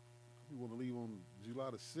 We want to leave on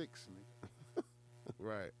July the 6th, nigga.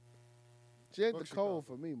 Right. Shit, Fuck the cold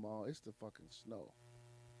for me, Ma. It's the fucking snow.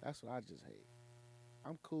 That's what I just hate.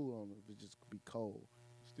 I'm cool on it if it just be cold.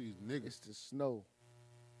 It's these niggas. It's the snow.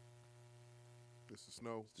 It's the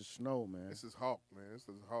snow. It's the snow, man. This is hawk, man. This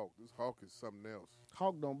is hawk. This hawk is something else.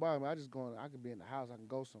 Hawk don't bother me. I can be in the house. I can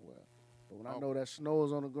go somewhere. But when I Hawk. know that snow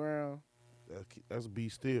is on the ground, That's be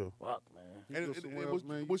still. fuck, man. You And go somewhere what's- else,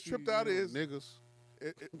 man, you what's see, tripped out you know, is- niggas.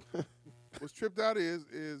 What's tripped out is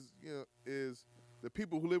the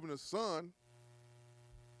people who live in the sun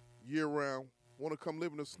year round want to come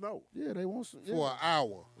live in the snow. Yeah, they want some. For an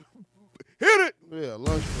hour. Hit it. Yeah,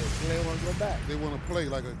 lunch break. They want to go back. They want to play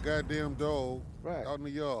like a goddamn dog Right. out in the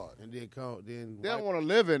yard. And then come, then They don't wipe- want to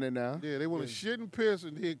live in it now. Yeah, they want to shit and piss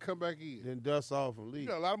and then come back in. then dust off and You leave.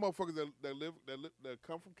 got a lot of motherfuckers that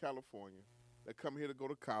come from California, that come here to go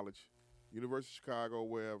to college, University of Chicago,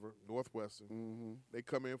 wherever, Northwestern. Mm-hmm. They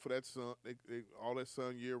come in for that sun. They all that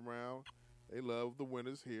sun year round. They love the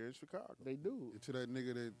winters here in Chicago. They do. To that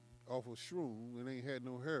nigga that off of shroom and ain't had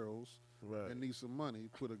no heroes Right. and need some money,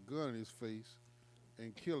 put a gun in his face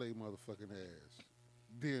and kill a motherfucking ass.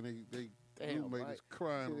 Then they Damn, roommate Mike. is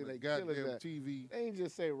crying See, on the they killing goddamn that. TV. They ain't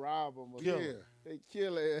just say rob them. Or Yeah. something. They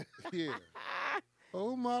kill it. Yeah.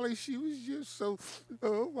 Oh, Molly, she was just so,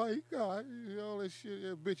 oh my God. All that shit.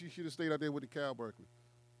 Yeah, bitch, you should have stayed out there with the Cal Berkeley.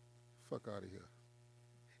 Fuck out of here.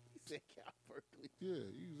 He said Cal Berkeley. Yeah,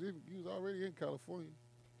 you was already in California.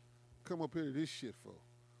 Come up here to this shit for.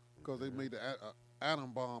 Because they made the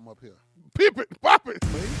atom bomb up here. Pip it, pop it. But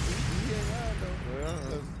he ain't lying, though.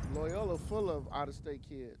 Because Loyola full of out-of-state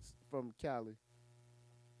kids from Cali.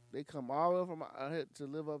 They come all the way from out here to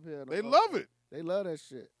live up here. They love it. They love that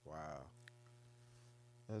shit. Wow.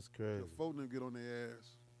 That's crazy. The phone them get on their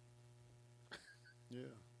ass. Yeah.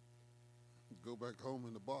 Go back home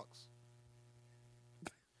in the box.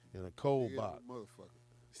 In a cold Yeah, box.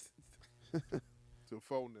 motherfucker. To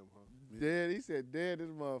phone them, huh? Dead. He said dead this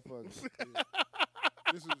motherfucker.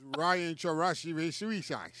 This is Ryan Charashi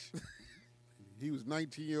Resuishais. He was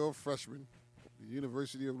 19-year-old freshman at the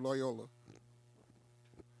University of Loyola.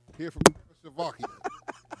 Here from Czechoslovakia.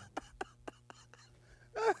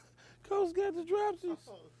 Coach got the dropsies.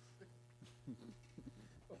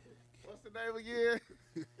 What's the name again?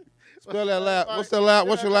 Spell that last. What's that last?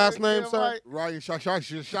 What's your last name, sir? Ryan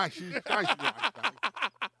Charashi.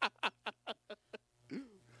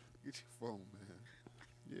 Get your phone, man.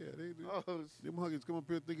 Yeah, they do. Oh, Them huggers come up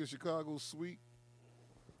here thinking Chicago's sweet.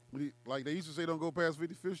 Like they used to say, don't go past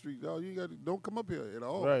 55th Street. No, don't come up here at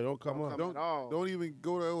all. Right, don't come up. Don't even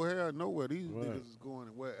go to O'Hare nowhere. These Right. niggas is going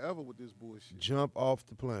wherever with this bullshit. Jump off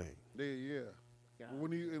the plane. Yeah.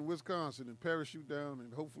 When you in Wisconsin and parachute down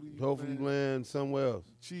and hopefully Hopefully land somewhere else.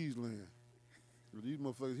 cheese land. These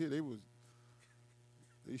motherfuckers here,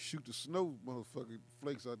 they shoot the snow motherfucking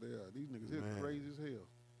flakes out there. These niggas here Man. crazy as hell.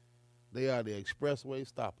 They are the expressway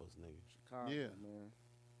stoppers, nigga. Chicago, Yeah. man.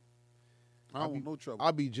 I don't want no trouble.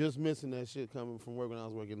 I be just missing that shit coming from work when I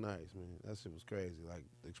was working nights, man. That shit was crazy. Like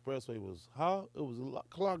the expressway was it was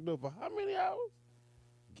clogged up for how many hours?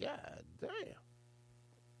 God damn.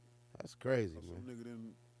 That's crazy, Some man. nigga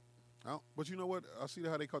didn't. But you know what? I see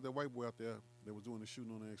how they caught that white boy out there that was doing the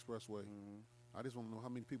shooting on the expressway. I just want to know how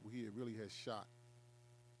many people he really has shot.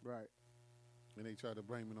 Right. And they tried to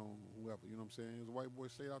blame it on whoever. You know what I'm saying? It was a white boy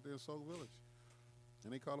stayed out there in Sauk Village.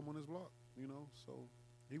 And they caught him on his block, you know. So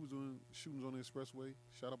he was doing shootings on the expressway,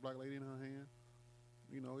 shot a black lady in her hand.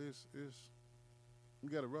 You know, we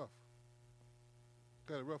got it rough.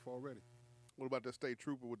 Got it rough already. What about that state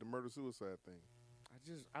trooper with the murder-suicide thing?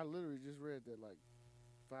 I literally just read that like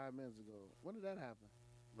 5 minutes ago. When did that happen?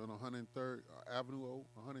 On 103rd Avenue O,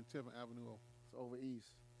 110th Avenue O. It's over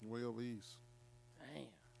east. Way over east. Damn.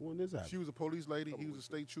 When this happened? She was a police lady. He was a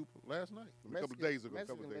state trooper last night. A couple of days ago.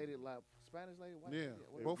 Mexican lady, like Spanish lady, white Yeah.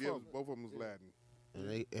 lady. Both of them was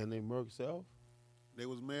Latin. And they murk self? They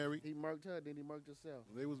was married. He murked her, then he murked himself.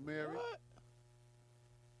 They was married.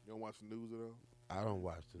 You don't watch the news at all? I don't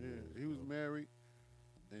watch the Yeah, news. he was married,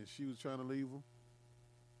 and she was trying to leave him.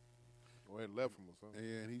 Or had left him or something.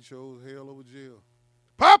 And he chose hell over jail.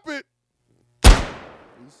 Pop it!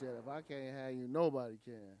 He said, if I can't have you, nobody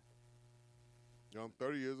can. I'm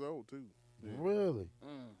 30 years old, too. Really?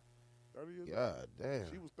 30 years God old.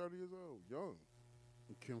 damn. She was 30 years old, young.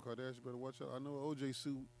 Kim Kardashian better watch out. I know an OJ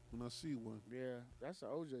suit when I see one. Yeah, that's an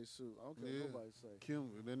OJ suit. I don't care what nobody say. Kim,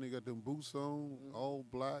 then they got them boots on, all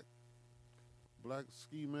black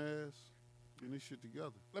ski mask, and this shit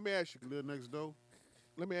together. Let me ask you. Live next door.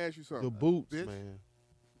 Let me ask you something. The boots, bitch. man.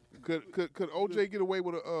 Could OJ get away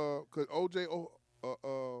with could OJ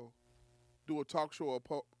do a talk show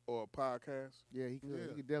or a podcast? Yeah, he could. Yeah.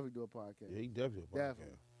 He could definitely do a podcast. Yeah, he definitely a podcast.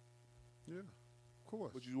 Definitely. Yeah, of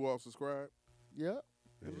course. Would you all subscribe? Yep.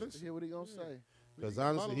 And Let's listen, hear what he gonna say. Because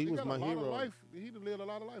got a lot honestly, of- he was got a my lot of hero. life. He done lived a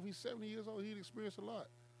lot of life. He's 70 years old. He experienced a lot.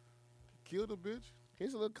 Killed a bitch.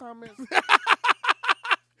 Here's a little comment.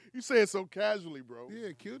 You say it so casually, bro. Yeah,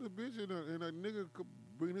 killed a bitch, and a nigga could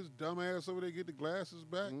bring his dumb ass over there, get the glasses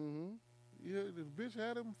back. Mm-hmm. Yeah, the bitch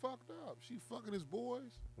had him fucked up. She fucking his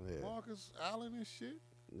boys, Yeah. Marcus Allen and shit.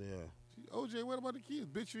 Yeah. OJ, what about the kids?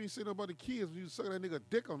 Bitch, you ain't saying about the kids when you sucking that nigga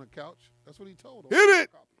dick on the couch. That's what he told him. Hit it!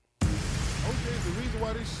 OJ's the reason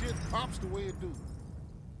why this shit pops the way it do.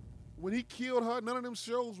 When he killed her, none of them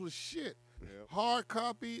shows was shit. Yep. Hard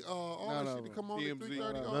copy, all None that of shit that them. come on at TMZ.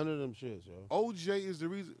 3:30. None of them shits, yo. OJ is the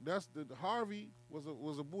reason. That's the Harvey was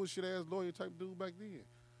a bullshit ass lawyer type dude back then.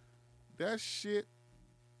 That shit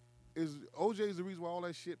is OJ is the reason why all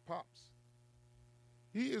that shit pops.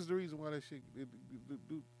 He is the reason why that shit.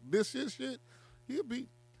 This shit. He'll be.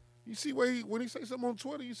 You see where when he say something on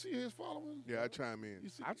Twitter, you see his following. Yeah, I chime in. You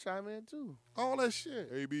see I chime in too. all that shit.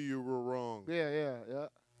 AB, you were wrong. Yeah. Yeah.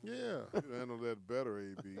 You handle that better,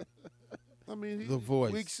 AB. I mean, The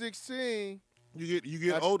voice. Week 16. you get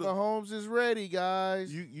Patrick older. Mahomes is ready,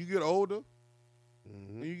 guys. You get older,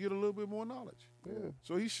 Mhm. and you get a little bit more knowledge. Yeah.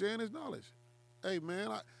 So he's sharing his knowledge. Hey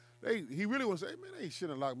man, he really wants to say, hey man, they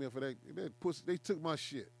shouldn't have locked me up for that. That pussy, they took my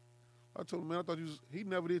shit. I told him, man, I thought he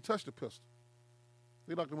never did touch the pistol.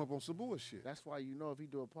 They locked him up on some bullshit. That's why you know if he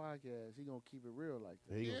do a podcast, he gonna keep it real like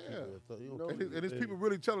that. He gonna Yeah. keep it- he gonna No, keep And his it- people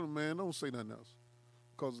really telling him, man, don't say nothing else.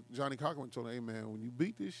 Because Johnny Cochran told him, hey man, when you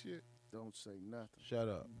beat this shit, Don't say nothing. Shut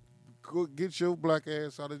up. go get your black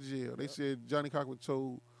ass out of jail. They said Johnny Cochran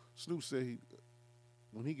told Snoop said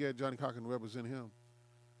when he got Johnny Cochran to represent him,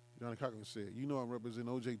 Johnny Cochran said, you know I'm representing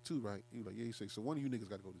OJ too, right? He was like, yeah. He said, so one of you niggas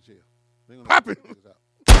got to go to jail. They gonna Pop let it. you niggas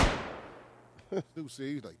out. Snoop said,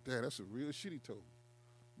 he's like, damn, that's some real shit he told me.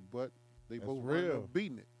 But they That's both ended real. up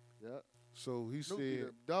beating it. Yep. So he Snoop did said,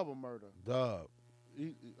 a double murder. Dub.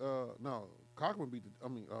 no, Cochran beat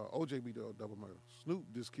OJ beat the double murder. Snoop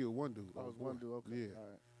just killed one dude. Oh, it was one dude. Okay. Yeah.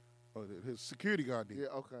 All right. His security guard did. Yeah.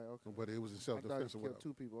 Okay. But it was in I thought self-defense he or killed whatever.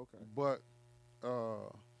 two people. Okay. But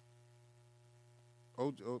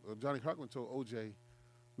Johnny Cochran told OJ,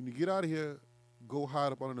 when you get out of here, go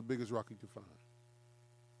hide up under the biggest rock you can find.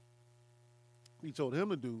 He told him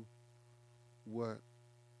to do what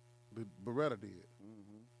the Beretta did.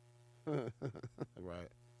 Right.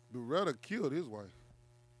 Beretta killed his wife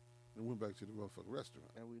and went back to the motherfucking restaurant.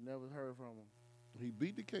 And we never heard from him. He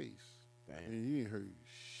beat the case, Damn. and he ain't heard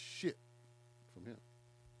shit from him.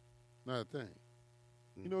 Not a thing.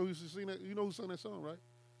 You know who sing that? You know who sung that song, right?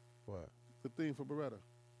 What? The theme for Beretta.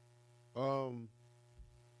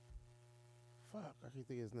 Fuck, I can't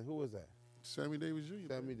think of his name. Who was that? Sammy Davis Jr.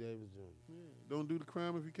 Sammy Davis Jr. Yeah. Don't do the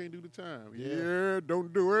crime if you can't do the time. Yeah. Yeah,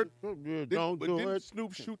 don't do it. Yeah, don't do didn't it.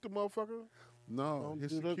 Snoop shoot the motherfucker? No, Don't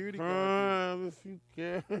his do the security guard crime if you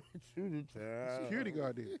can't shoot the did. time. Security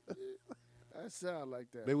guard did. That sound like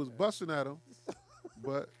that. They was busting at him,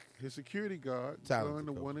 but his security guard Talented, found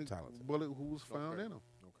the Coach, one that talented. bullet who was found Okay. in him.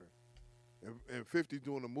 Okay. And 50's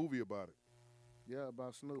doing a movie about it. Yeah,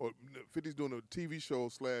 about Snoop. Or 50's doing a TV show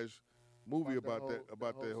 / movie About the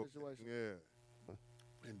about whole that whole situation. Yeah.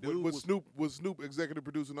 And But dude was Snoop executive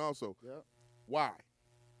producing also? Yep. Why?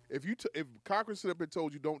 If Cochran stood up and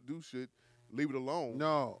told you don't do shit, leave it alone.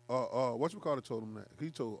 No, whatchamacallit told him that.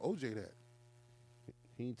 He told OJ that.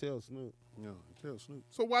 He didn't tell Snoop. No, tell Snoop.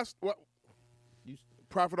 So what? You,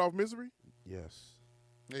 Profit off misery? yes.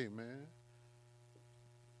 Hey man,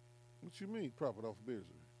 what you mean profit off business?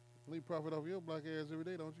 You profit off your black ass every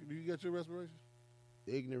day, don't you? Do you get your reparations?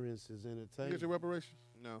 Ignorance is You entertainment. get your reparations?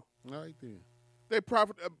 No. All right then. They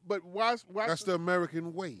profit, but why? That's the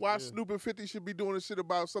American way. Why Snoop and 50 should be doing this shit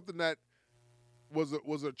about something that was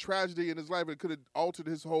a tragedy in his life and could have altered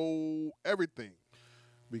his whole everything?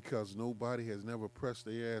 Because nobody has never pressed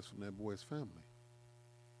their ass from that boy's family.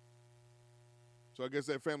 So I guess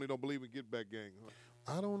that family don't believe in get back gang. Huh?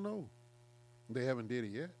 I don't know. They haven't did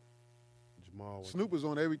it yet. Jamal. Snoop is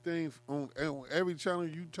on everything on every channel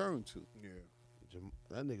you turn to. Yeah.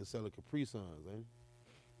 That nigga selling Capri Suns, ain't he?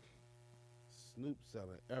 Snoop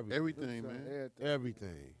selling everything. Everything, man.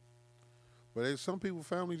 Everything. But some people,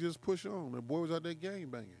 family just push on. The boy was out there gang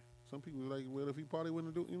banging. Some people like, well, if he probably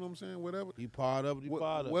wouldn't do, you know what I'm saying? Whatever. He part of it.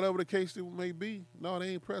 Whatever the case it may be. No, they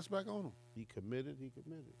ain't pressed back on him. He committed.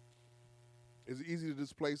 Is it easy to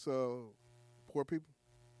displace poor people?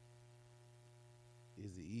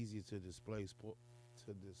 Is it easier to displace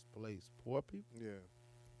poor people? Yeah.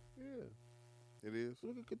 Yeah. It is.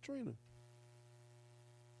 Look at Katrina.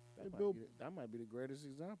 That might be the greatest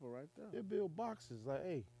example right there. They build boxes like,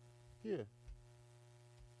 hey, here.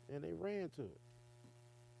 And they ran to it.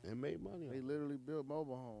 And made money. They literally built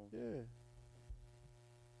mobile homes. Yeah.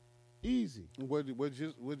 Easy. What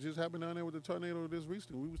just happened down there with the tornado this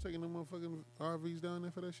recently? We was taking them motherfucking RVs down there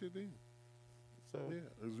for that shit then. So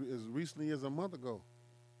yeah, as recently as a month ago.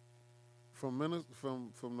 From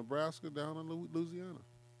Nebraska down to Louisiana.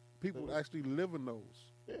 People actually live in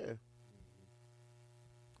those. Yeah.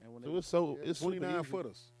 And so it's 29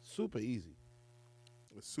 footers. Super easy.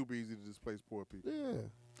 It's super easy to displace poor people. Yeah.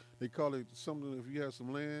 They call it something, if you have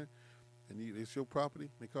some land and it's your property,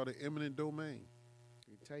 they call it eminent domain.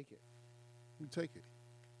 You take it. We take it.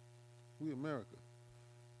 We America.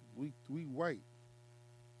 We white.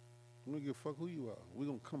 We don't give a fuck who you are. We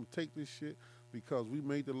gonna come take this shit because we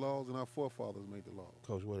made the laws and our forefathers made the laws.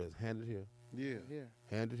 Coach, what is handed here? Yeah. Here.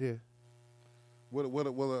 Handed here. What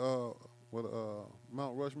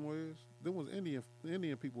Mount Rushmore is? There was Indian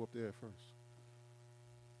people up there at first.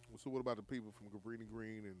 So what about the people from Cabrini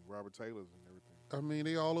Green and Robert Taylor's and everything? I mean,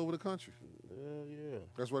 they all over the country. Yeah.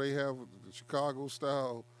 That's why they have the Chicago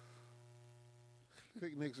style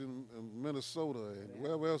picnics in Minnesota and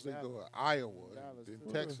wherever else they go, Iowa,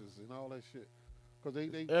 and Texas, and all that shit. Because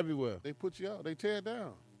they everywhere. They put you out. They tear it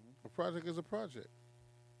down. A project is a project.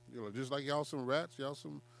 You know, just like y'all some rats, y'all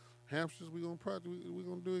some hamsters. We gonna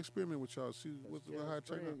do an experiment with y'all. See how it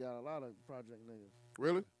turn out. Got a lot of project niggas.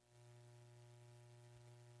 Really?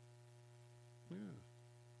 Yeah.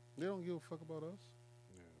 They don't give a fuck about us.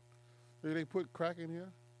 Yeah. They put crack in here,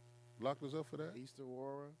 locked us up for that. Easter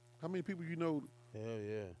Aurora. How many people you know? Hell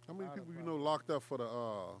yeah. How many people you know locked up for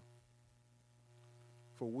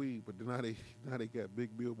weed, but now they got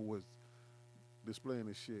big billboards displaying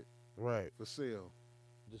this shit. Right. For sale.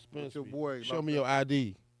 Dispensary. Your boy Show me your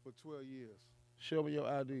ID. For 12 years. Show me your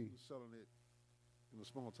ID. He was selling it in a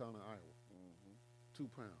small town in Iowa. £2.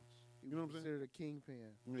 You know what I'm saying? Considered a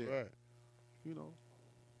kingpin. Yeah. Right. You know.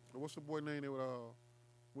 What's the boy name that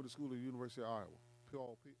went to school at the University of Iowa?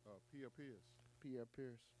 Pierre Pierce. Pierre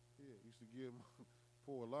Pierce. Yeah, used to give him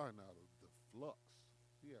pour a line out of the flux.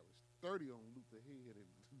 He averaged 30 on Luther Head and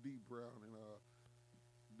D. Brown and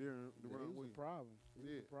Darren He was a problem. He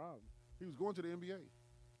was a problem. He was going to the NBA.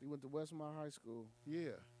 He went to Westmont High School.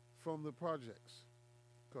 Yeah, from the projects.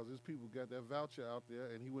 Because his people got that voucher out there,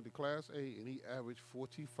 and he went to Class A, and he averaged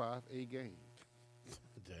 45 A games.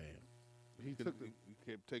 Damn. He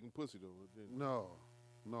kept taking pussy, though.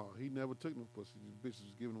 No, he never took no pussy. These bitches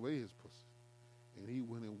was giving away his pussy. And he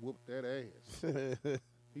went and whooped that ass.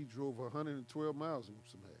 He drove 112 miles and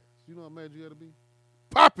whooped some ass. You know how mad you had to be?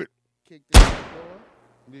 Pop it! Kicked the door.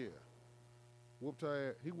 Yeah. Whooped her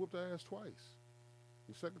ass. He whooped her ass twice.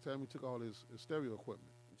 The second time, he took all his stereo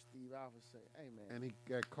equipment. And Steve Alpha said, hey, man. And he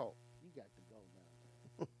got caught. You got to go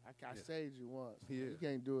now, man. I saved you once. Yeah. You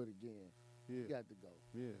can't do it again. Yeah. You got to go.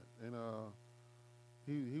 Yeah. And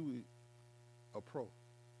he was a pro.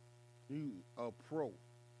 He a pro.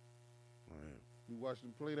 Right. We watched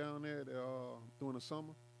him play down there during the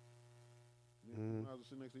summer. I was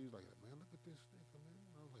sitting next to him. He's like, man, look at this nigga,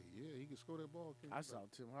 man. I was like, yeah, he can score that ball. I saw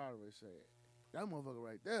Tim Hardaway say it. That motherfucker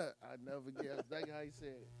right there. I never forget. I think how he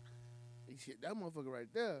said it. He said, that motherfucker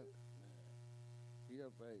right there. He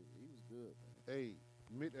was good, man.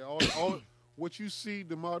 Hey, all what you see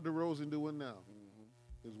DeMar DeRozan doing now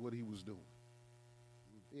is what he was doing.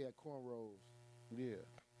 He had cornrows. Yeah.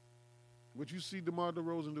 What you see DeMar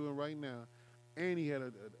DeRozan doing right now, and he had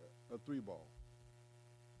a 3-ball.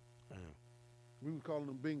 Damn. We were calling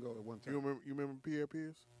him bingo at one time. You remember Pierre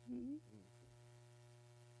Pierce? Mm-hmm.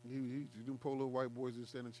 He didn't pull little white boys didn't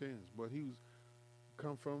stand a chance, but he was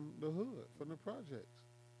come from the hood, from the projects.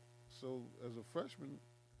 So as a freshman,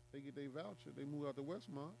 they get their voucher. They move out to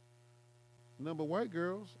Westmont. Number white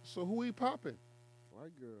girls. So who he popping?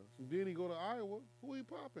 White girls. And then he go to Iowa. Who he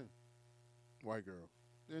popping? White girl.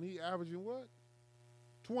 And he averaging what?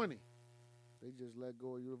 20. They just let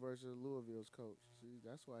go of University of Louisville's coach. See,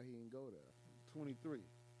 that's why he didn't go there. 23.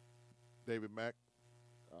 David Mack.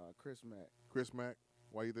 Chris Mack. Chris Mack.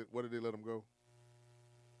 Why what did they let him go?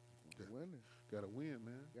 Winning. Gotta win,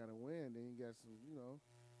 man. Gotta win. Then you got some,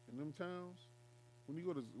 In them towns, when you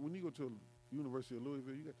go to University of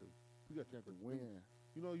Louisville, you got to win.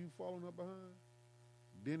 You falling up behind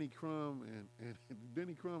Denny Crum and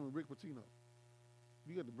Denny Crum and Rick Pitino.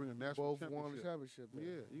 You got to bring a national Both won the championship.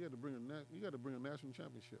 Yeah, you got to bring a national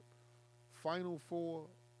championship. Final Four,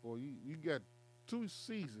 or you got 2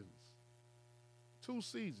 seasons. 2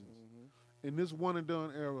 seasons. Mm-hmm. In this one and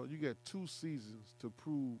done era, you got 2 seasons to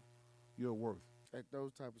prove your worth. At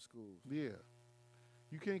those type of schools. Yeah.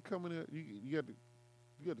 You can't come in there. You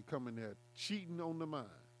got to come in there cheating on the mind.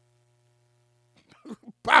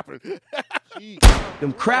 Popping.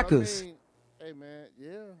 Them crackers. Hey man,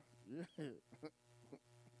 yeah.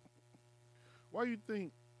 Why you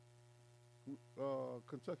think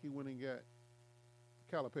Kentucky went and got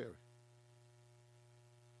Calipari?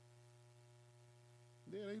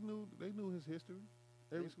 Yeah, they knew his history.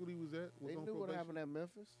 Every school he was at was They on knew probation. what happened at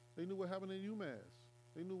Memphis. They knew what happened at UMass.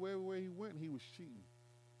 They knew everywhere he went, he was cheating.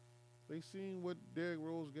 They seen what Derrick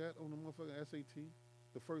Rose got on the motherfucking SAT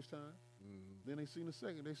the first time. Mm-hmm. Then they seen the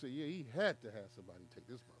second. They said, yeah, he had to have somebody take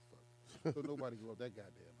this motherfucker. So nobody go up that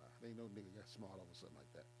goddamn high. They know nigga got smart or something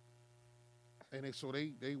like that. And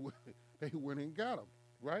they went and got him,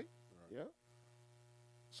 right? Yeah.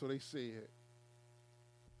 So they said,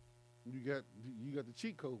 you got the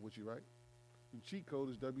cheat code with you, right? The cheat code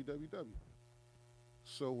is www.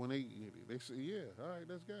 So when they say, yeah, all right,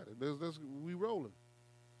 let's got it. We rolling.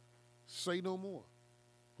 Say no more.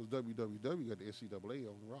 Because www got the NCAA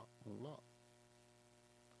on lock.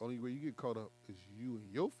 Only way you get caught up is you and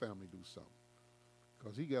your family do something.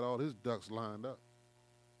 Because he got all his ducks lined up.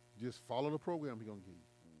 Just follow the program he's going to give you.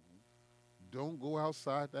 Mm-hmm. Don't go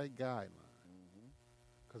outside that guideline.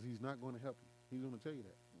 Because he's not going to help you. He's going to tell you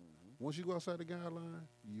that. Mm-hmm. Once you go outside the guideline,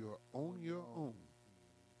 you're on your own.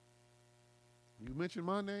 You mention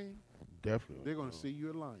my name, Definitely. they're going to see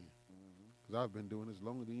you're lying. Because I've been doing this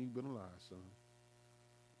longer than you've been alive, son.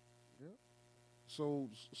 Yeah. So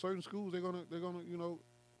certain schools, they're gonna,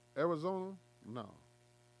 Arizona, no.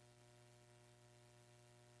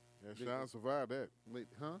 Yeah, Sean survived that.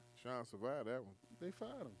 Huh? Sean survived that one. They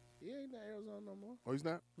fired him. He ain't at Arizona no more. Oh, he's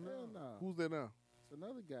not? Hell no. Who's there now? It's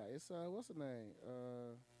another guy. It's what's the name?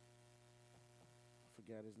 I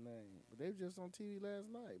forgot his name. But they were just on TV last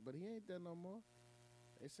night. But he ain't there no more.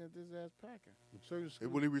 They sent his ass packing. Certain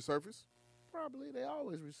schools, Will he resurface? Probably. They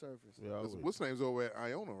always resurface. Yeah, What's name's over at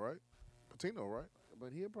Iona, right? Patino, right?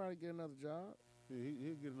 But he'll probably get another job. yeah,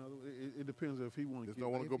 he'll get another. It depends if he want to. Just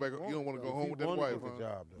don't want to go back. You don't want to go If home he with that wanna wife, get the huh?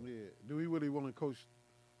 job, though. Yeah. Do he really want to coach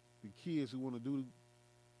the kids who want to do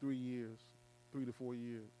 3 years, 3 to 4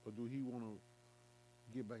 years, or do he want to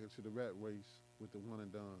get back into the rat race with the one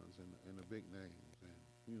and dones and the big names?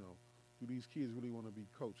 And do these kids really want to be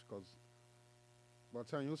coached? Because by the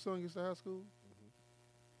time your son gets to high school,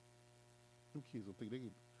 them kids will think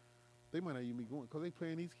they might not even be going because they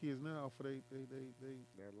playing these kids now for their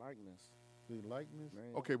likeness. their likeness.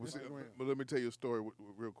 Man. Okay, but let me tell you a story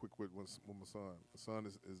real quick with my son. My son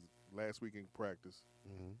is last week in practice.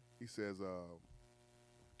 Mm-hmm. He says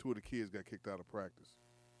 2 of the kids got kicked out of practice.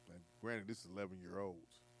 And granted, this is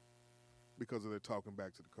 11-year-olds because of their talking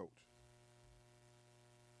back to the coach.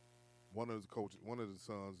 One of the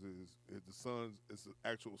sons is the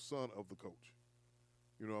actual son of the coach.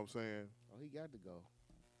 You know what I'm saying? Oh, he got to go.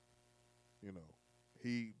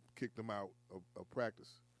 He kicked them out of practice.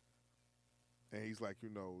 And he's like,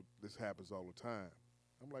 this happens all the time.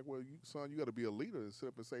 I'm like, well, son, you got to be a leader and sit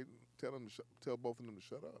up and tell both of them to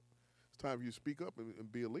shut up. It's time for you to speak up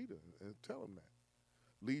and be a leader and tell them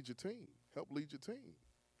that. Lead your team. Help lead your team.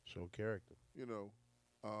 Show character.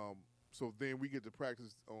 So then we get to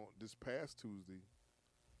practice on this past Tuesday.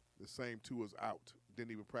 The same 2 is out.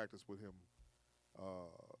 Didn't even practice with him.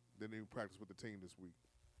 Didn't even practice with the team this week.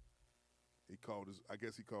 He called his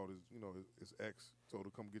ex, told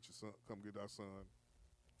her, come get your son, come get our son,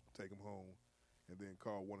 take him home, and then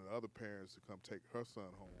called one of the other parents to come take her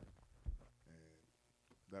son home.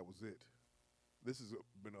 And that was it. This has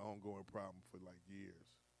been an ongoing problem for like years.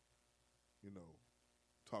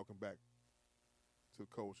 Talking back to the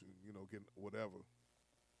coach and, getting whatever.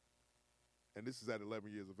 And this is at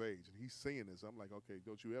 11 years of age. And he's seeing this. I'm like, okay,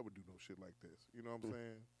 don't you ever do no shit like this. You know what I'm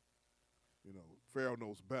saying? Pharaoh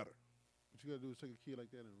knows better. What you got to do is take a kid like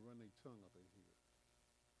that and run their tongue up their head.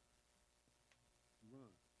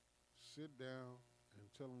 Run. Sit down and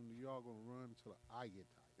tell them y'all going to run until I get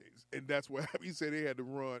tired. And that's what he said. They had to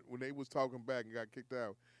run. When they was talking back and got kicked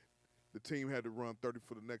out, the team had to run practice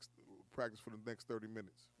for the next 30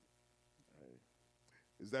 minutes. Hey.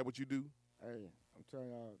 Is that what you do? Hey, I'm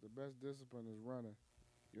telling y'all, the best discipline is running.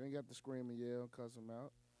 You ain't got to scream and yell and cuss them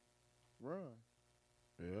out. Run.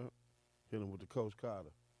 Yeah. Hit him with the Coach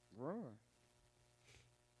Carter. Run.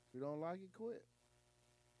 If you don't like it, quit.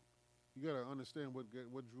 You gotta understand what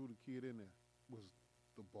drew the kid in there was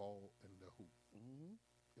the ball and the hoop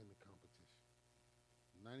in the competition.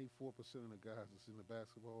 94% of the guys that's in the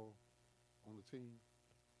basketball on the team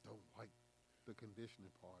don't like the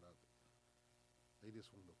conditioning part of it. They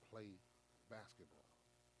just want to play basketball.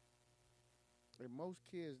 And most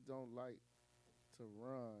kids don't like to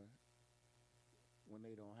run when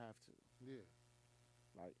they don't have to. Yeah.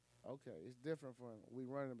 Like, okay, it's different from we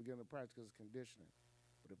run in the beginning of practice because it's conditioning.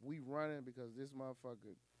 But if we running because this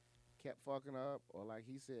motherfucker kept fucking up or like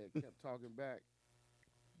he said, kept talking back,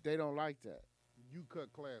 they don't like that. You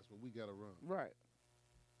cut class, but we got to run. Right.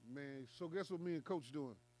 Man, so guess what me and Coach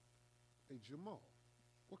doing? Hey, Jamal,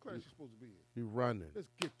 what class you supposed to be in? You running.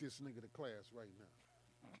 Let's get this nigga to class right now.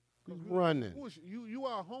 You running. You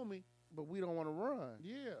our homie. But we don't want to run.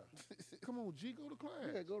 Yeah. Come on, G, go to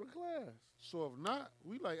class. Yeah, go to class. So if not,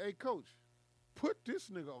 we like, hey, Coach, put this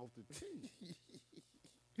nigga off the team.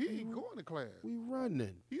 He ain't going to class. We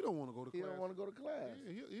running. He don't want to go to class. He don't want to go to class.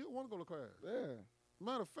 Yeah, he don't want to go to class. Yeah.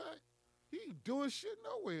 Matter of fact, he ain't doing shit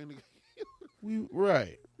nowhere. Nigga. We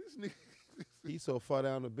right. This nigga. He so far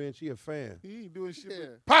down the bench, he a fan. He ain't doing shit.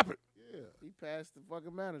 Yeah. Pop it. Yeah. He passed the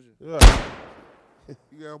fucking manager. Right.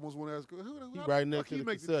 You almost want to ask, He right next to the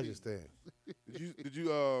concession stand. Did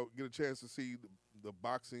you get a chance to see the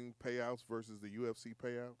boxing payouts versus the UFC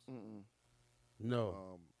payouts? Mm-mm.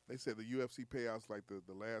 No. They said the UFC payouts, like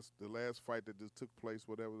the last fight that just took place,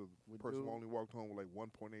 whatever, the person only walked home with like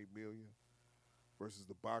 1.8 million, versus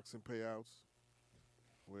the boxing payouts,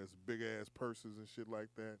 where it's big ass purses and shit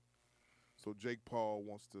like that. So Jake Paul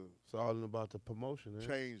wants to. It's all about the promotion.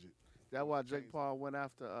 Change it. That's why Jake Paul went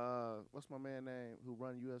after what's my man name who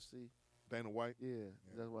run UFC? Dana White. Yeah.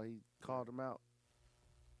 That's why he called him out.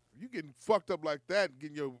 You getting fucked up like that,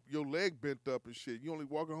 getting your leg bent up and shit. You only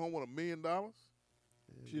walking home with $1 million?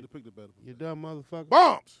 Should have picked it better. You dumb motherfucker.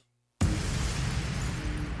 Bombs. Who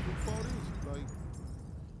fault is like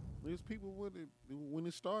there's people when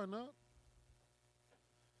it's starting up.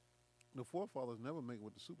 The forefathers never make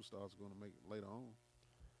what the superstars are going to make later on.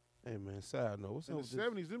 Hey man, side note, what's In up the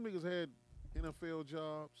with 70s, them niggas had NFL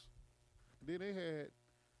jobs. Then they had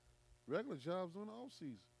regular jobs during the off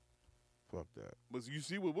season. Fuck that. But you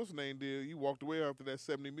see what's his name did? He walked away after that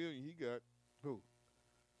 $70 million he got. Who?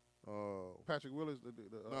 Patrick Willis, the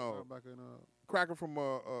no, back in Cracker from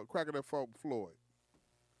Cracker that fought Floyd.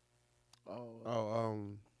 I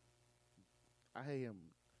hate him.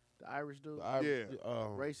 The Irish dude.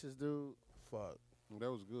 Racist dude. Fuck.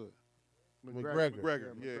 That was good.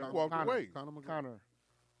 McGregor. Yeah, he walked away. Connor.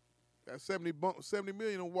 That $70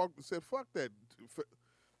 million and walked and said, "Fuck that."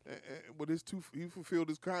 And with his he fulfilled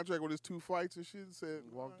his contract with his 2 fights and shit. And said,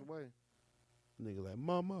 walked away. Nigga like,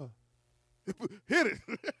 mama. Hit it.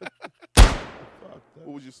 Fuck that.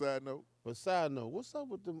 What was your side note? But side note, what's up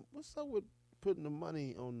with putting the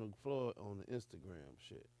money on the floor on the Instagram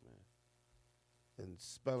shit, man? And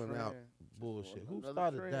spelling out bullshit. Who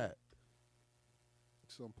started that?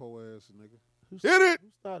 Some poor ass nigga. Hit it. Who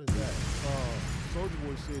started that? Soulja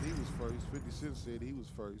Boy said he was first. 50 Cent said he was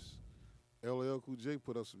first. LL Cool J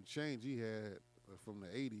put up some change he had from the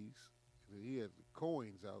 80s. He had the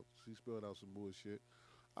coins out. So he spelled out some bullshit.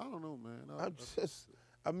 I don't know, man.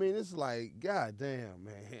 It's like, goddamn,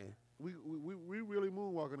 man. We really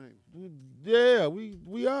moonwalking, ain't we? Yeah,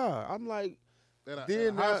 we are. I'm like, at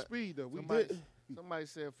high speed though. Somebody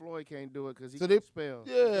said Floyd can't do it because he So can't spell.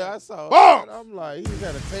 Yeah, I saw Bombs! that. I'm like, he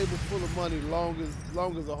had a table full of money long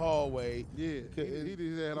as a hallway. Yeah, he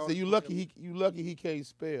just had all. So you lucky he can't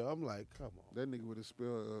spell. I'm like, come on. That nigga would have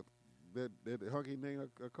spelled that hunky name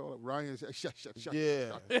I call it Ryan. Shut.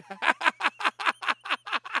 Yeah.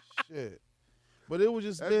 Shit. But it was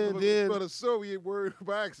just then a Soviet word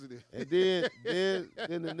by accident. And then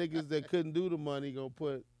the niggas that couldn't do the money gonna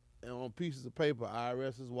put on pieces of paper.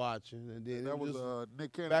 IRS is watching, and then that it was was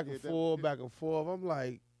Nick Cannon. back and forth. I'm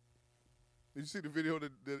like, did you see the video?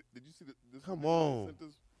 Did you see this? Come on,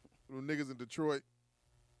 them niggas in Detroit.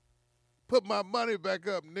 Put my money back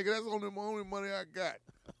up, nigga. That's the only money I got.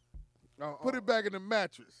 Put it back in the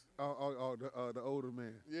mattress. The older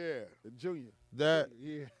man. Yeah, the junior. That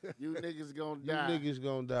you niggas gonna die. You niggas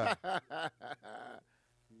gonna die.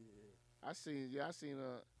 I seen yeah.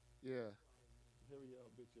 Hurry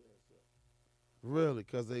y'all bitch ass up. Really?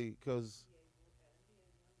 Cause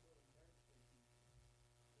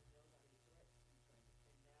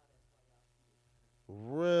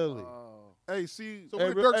really? Hey, see. So Hey,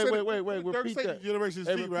 what did Dirk say? wait. What did Dirk Repeat say? that. Generation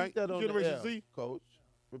Hey, Z, repeat right? that on Generation the air, Z. Coach.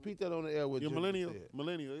 Repeat that on the air. What You're you millennial. said.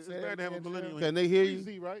 Millennial. It's Say it bad to have a again, millennial. Can they hear We you?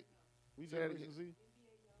 Z, right? We Say it Generation Z.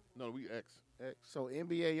 No, we X. So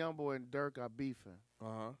NBA YoungBoy and Dirk are beefing,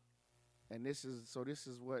 Uh-huh. and this is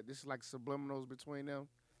like subliminals between them.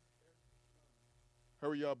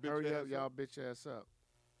 Hurry y'all bitch Hurry ass up, y'all bitch ass up.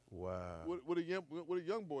 Wow. What a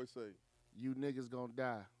young boy say? You niggas gonna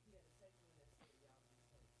die.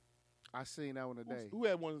 I seen that one today. Who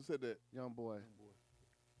had one that said that? Young boy.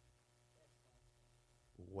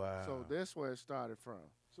 Wow. So that's where it started from.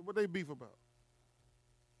 So what they beef about?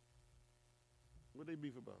 What they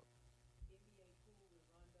beef about?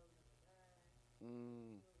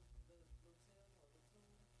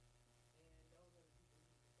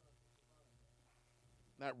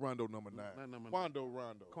 Not Rondo number 9. Not number Quando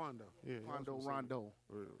Rondo. Quando. Yeah. Quando Rondo.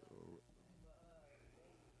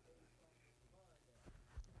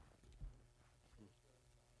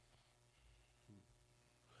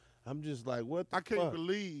 I'm just like, what the I can't fuck?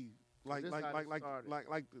 believe like This like how like it like started.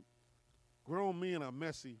 like the grown men are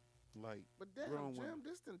messy. Like But damn, grown Jim, women.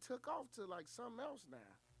 this done took off to like something else now.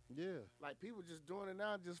 Yeah. Like people just doing it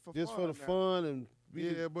now just for Just fun. for the now. fun and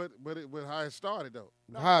Yeah, but how it started though.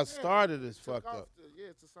 No, how yeah, it started is it took fucked off up.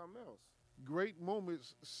 to something else. Great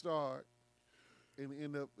moments start and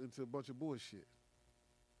end up into a bunch of bullshit.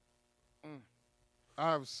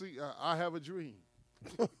 I have a dream.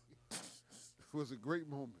 was a great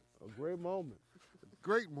moment. A great moment.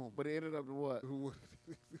 Great moment. But it ended up to what?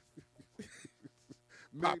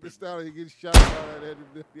 Meg Thee Stallion getting shot out at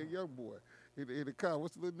that young boy in the car.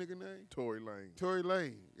 What's the little nigga name? Tory Lane. Tory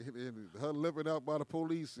Lane. And her limping out by the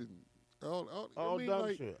police and all All I mean, dumb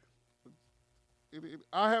like, shit.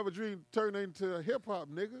 I Have a Dream turned into a hip hop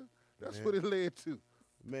nigga. That's Man. what it led to.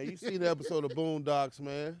 Man, you seen the episode of Boondocks,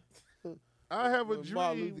 man? I have a When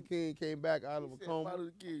Martin dream. Luther King came back out of a coma. Martin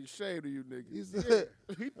Luther King, shame to you niggas. He said,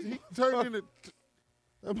 He turned into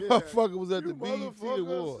that motherfucker was at You the BET motherfuckers.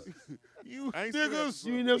 Awards. you I ain't seen that niggas.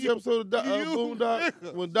 You ain't never seen the episode of You Boondocks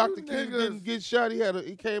niggas. when Dr. You King niggas. didn't get shot?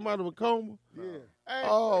 He came out of a coma. Yeah. Hey,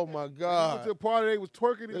 Oh my They went to God! a party. They was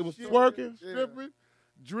twerking. And They was shit, twerking. stripping,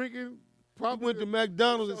 drinking. He went to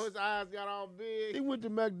McDonald's. so his eyes got all big. He went to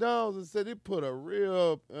McDonald's and said he put a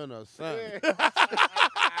rib in a sandwich.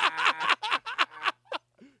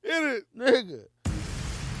 In it. Nigga.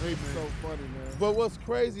 Hey, So funny, man. But what's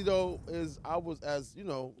crazy though is I was, as you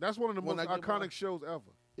know, That's one of the When most I get iconic my- shows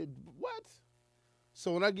ever. what?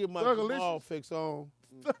 So when I get my Thuggalicious. Jamal fix on,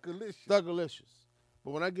 Thuggalicious. Thuggalicious.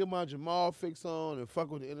 But when I get my Jamal fix on and fuck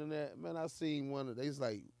with the internet, man, I seen one of they's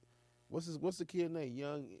like, what's the kid name?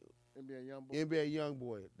 NBA young boy. NBA Young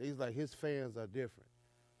Boy. They's like his fans are different.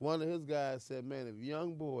 One of his guys said, man, if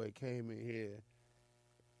Young Boy came in here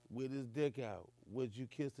with his dick out, would you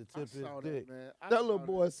kiss the tip of his saw dick? that, man. I That saw little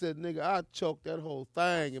boy said, nigga, I choked that whole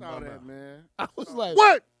thing in saw my that, mouth. man. I was like,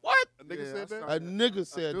 What? What? A nigga Yeah, said I that? saw A nigga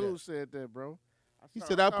said dude that. said that, bro. He saw-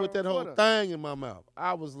 said, I saw put it that on whole Twitter. thing in my mouth.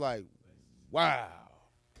 I was like, wow.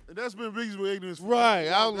 And that's been reasonable ignorance. Right.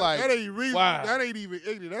 I was like, that ain't reasonable. wow. That ain't even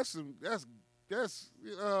ignorant. That's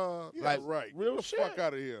Yeah, Like, right. real Get the shit. fuck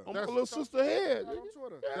out of here. On my That's- little sister head. On nigga.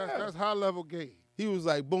 Twitter. that's high level gay. He was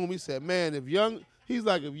like, boom. He said, man, if Young, he's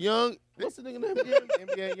like, if Young, what's the nigga name again?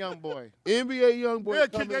 NBA young boy. NBA Young Boy. They'll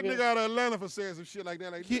come kick that in nigga here. out of Atlanta for saying some shit like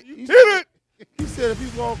that. Like, He- you he did it. He said, if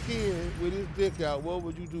he walk in with his dick out, what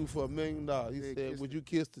would you do for $1 million? He Yeah, said, kiss would you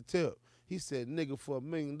kiss the tip? He said, nigga, for $1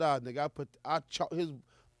 million, nigga, I chalk his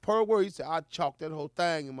per word. He said, I chalked that whole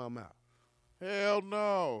thing in my mouth. Hell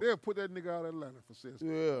no. They'll put that nigga out of Atlanta for saying some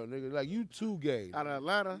Yeah, nigga, like you too gay. Out of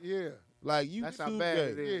Atlanta. Yeah. Like you That's too how bad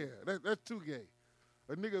gay. it is. Yeah. That's too gay.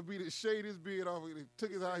 A nigga beat his shade his beard off and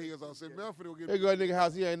took his high heels off. Said, man, I'm finna go get They go to nigga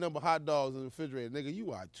house. He ain't number hot dogs in the refrigerator. Nigga,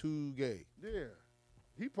 you are too gay. Yeah.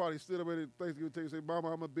 He probably stood up at the Thanksgiving table and said,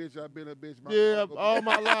 Mama, I'm a bitch. I've been a bitch. My Yeah, mama- all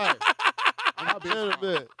my life. I've been a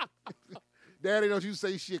bitch. Daddy, don't you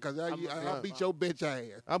say shit, because I'll beat your bitch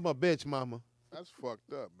ass. I'm a bitch, mama. That's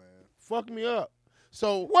fucked up, man. Fuck me up.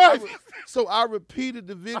 So What? So I repeated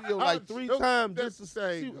the video like 3 Don't- times that's just to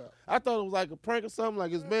the see. same. I thought it was like a prank or something,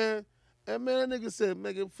 like his man. And man, that nigga said,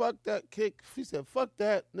 nigga, fuck that kick. He said, fuck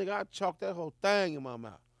that. Nigga, I chalked that whole thing in my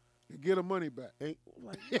mouth. Get her money back. Ain't,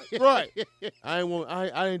 like, right. I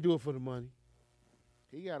didn't do it for the money.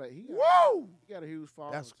 He got a huge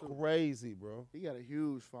following. That's too. crazy, bro. He got a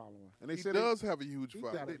huge following. And they He said does have a huge He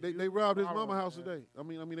following. got it. they robbed his Following, mama house man. today. I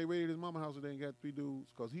mean they raided his mama house today and got 3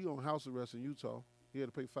 dudes because he on house arrest in Utah. He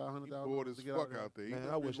had to pay $500 He bored as to get fuck out out there. Man, He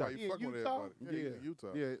I wish why I- he He fucking in with Utah? everybody. Yeah, He in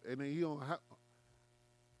Utah. Yeah, and then he on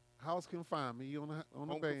house confinement. He on the Home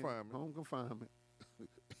band. confinement. Home confinement.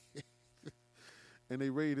 and they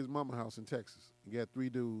raided his mama house in Texas. He got 3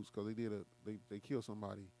 dudes because they killed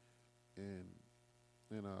somebody, and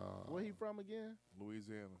Where he from again?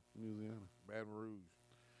 Louisiana, Baton Rouge,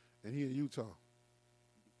 and he in Utah.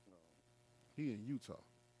 He in Utah.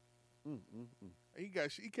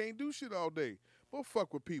 He can't do shit all day. But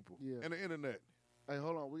fuck with people and the internet. Hey,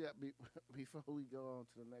 hold on. We got before we go on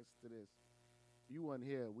to this. You wasn't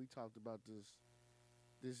here. We talked about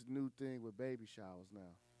this new thing with baby showers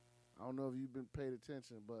now. I don't know if you've been paid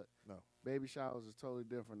attention, but no, baby showers is totally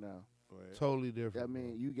different now. Go ahead. Totally different. I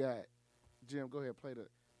mean, you got Jim. Go ahead, play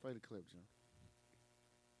the clip, Jim.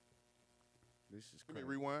 This is crazy.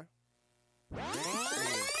 Rewind. Baby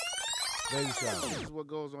showers. This is what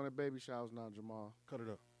goes on at baby showers now, Jamal. Cut it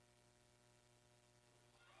up.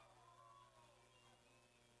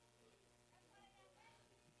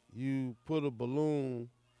 You put a balloon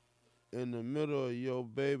in the middle of your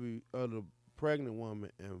baby, of the pregnant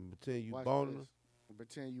woman, and pretend you boning her.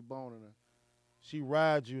 Pretend you boning her. She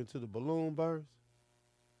rides you until the balloon burst.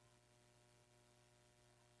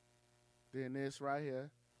 Then this right here.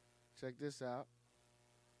 Check this out.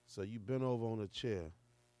 So you bend over on a chair.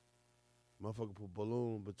 Motherfucker put a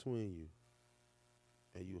balloon between you.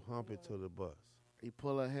 And you hump it to the bus. You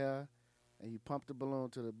pull her hair, and you pump the balloon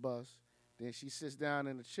to the bus. Then she sits down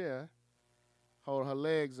in the chair, hold her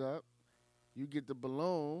legs up. You get the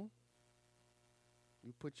balloon.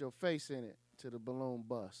 You put your face in it to the balloon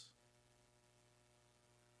bust.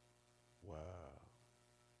 Wow.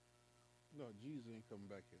 No, Jesus ain't coming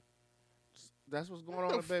back here. That's what's going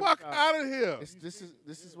Get on. the Baby fuck shower. out of here. This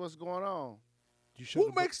is what's going on.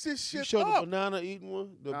 Who makes this shit You show up? the banana eating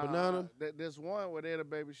one? The banana? There's one where they're at a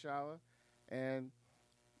baby shower, and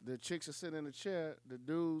the chicks are sitting in the chair. The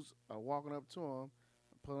dudes are walking up to them,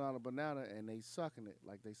 pulling out a banana, and they sucking it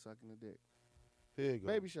like they sucking the dick. Here you go.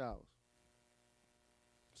 Baby showers.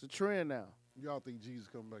 It's a trend now. Y'all think Jesus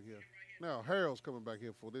coming back here? Now Harold's coming back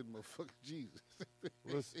here for this motherfucking Jesus.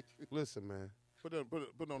 Listen, man. Put it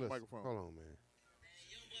on the microphone. Hold on, man.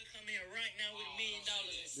 Young boy come here right now with $1 million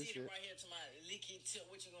and This sit it. right here to my leaky tip.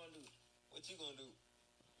 What you gonna do? What you gonna do?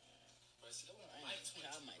 I might just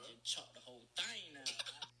chop the whole thing now.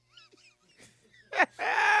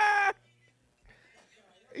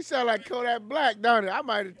 He sound like Kodak Black, don't it? I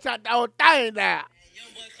might have chopped the whole thing down.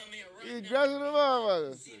 Young boy come here right He now. dressing the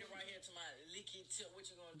motherfucker. Sit it right here to my leaky tip. What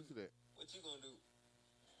you gonna do? Look at that. What you gonna do?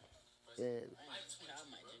 Yeah. I might just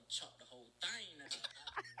chop the whole thing now.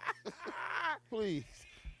 Please.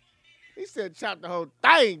 He said chop the whole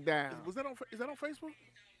thing down. Is that on Facebook?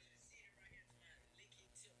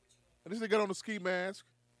 And this nigga on the ski mask.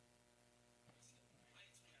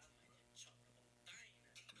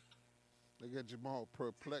 They got Jamal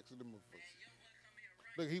perplexed. Them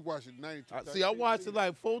motherfuckers. Look, he watched it 92 times. See, I watched it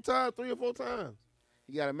like 4 times, 3 or 4 times.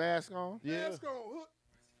 He got a mask on? Yeah. Mask on.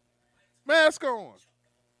 Mask on.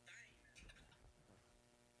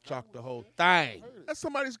 Chalk the whole thing. That's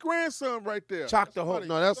somebody's grandson right there. Chalk the whole.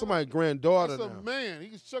 No, that's somebody's granddaughter That's a now. man. He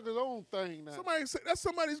can chuck his own thing now. Somebody say that's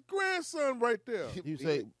somebody's grandson right there. You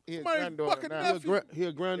say He a Somebody's granddaughter fucking now. nephew. he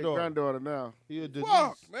a granddaughter. Granddaughter now. He a Denise.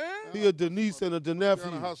 Fuck, man. He a Denise and a Got a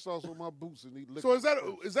nephew. hot sauce on my boots and he licked So is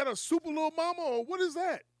that a super little mama or what is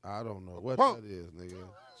that? I don't know what Pump. that is, nigga.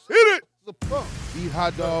 Hit it. the pump. Eat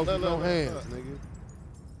hot dogs with no look. hands, nigga.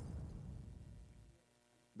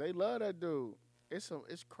 They love that dude.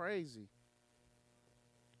 It's crazy.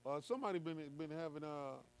 Somebody been having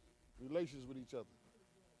relations with each other.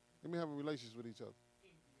 They been having relations with each other.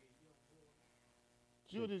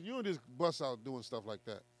 You and this bust out doing stuff like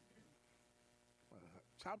that.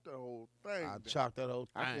 Chop the whole thing. I chopped that whole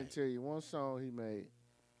I can thing. tell you one song he made,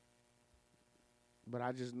 but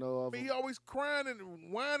I just know of I mean, he him. always crying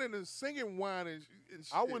and whining and singing whining and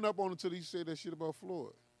shit. I went up on him until he said that shit about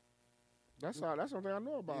Floyd. That's something I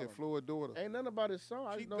know about Yeah, him. Floyd daughter. Ain't nothing about his song.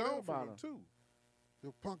 I She just know that gone about from him. him too.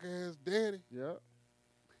 Your punk ass daddy. Yeah.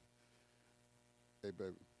 Hey,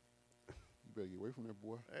 baby. You better get away from that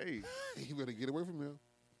boy. Hey, You better get away from him.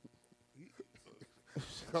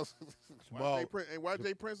 why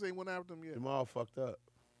Jay Prince ain't went after him yet? Jamal fucked up.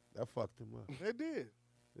 That fucked him up. They did.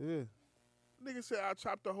 Yeah. Nigga said I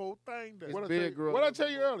chopped the whole thing down. It's big girl. What I tell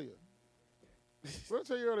you earlier? What I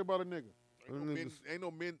tell you earlier about a nigga?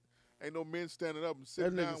 Ain't no men standing up and That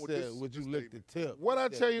sitting down nigga with said, this. would you this lick the statement. tip? What I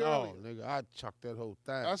He said, tell you no, earlier? nigga, I chopped that whole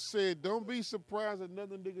thing. I said, don't be surprised that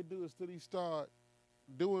nothing nigga do until he start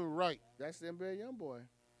doing right. That's the NBA Youngboy.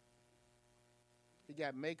 He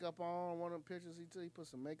got makeup on one of them pictures. He put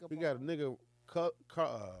some makeup We on. got a nigga,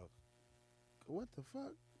 what the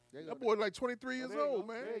fuck? There you That go. boy like 23 years there you old,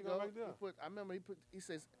 go. man. There you go. right there. I remember he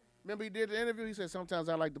says, remember he did the interview? He said, sometimes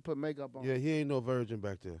I like to put makeup on. Yeah, he ain't no virgin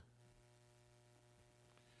back there.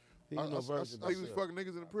 He ain't no virgin. He was fucking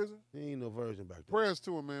niggas in the prison? He ain't no virgin back then. Prayers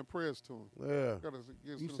to him, man. Prayers to him. Yeah.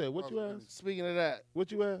 You said what you asked? Speaking of that, What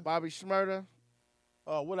you asked? Bobby Shmurda.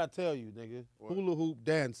 Oh, what I tell you, nigga? What? Hula hoop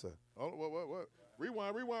dancer. Oh, what?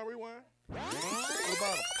 Rewind. What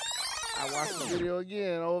about him? I watched the video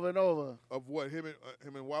again over and over. Of what? Him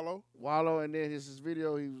and Wallow? Wallow, and then his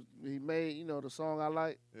video he made, you know, the song I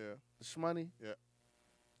like, Yeah. the Shmoney. Yeah.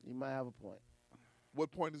 He might have a point. What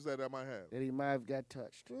point is that I might have? That he might have got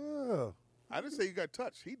touched. Yeah. I didn't say you got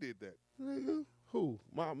touched. He did that. Nigga. Who?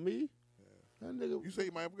 Me? Yeah. That nigga. You say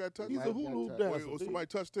you might have got touched? He's a hula hoop dancer. Wait, somebody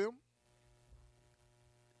touched him?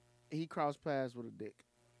 He crossed paths with a dick.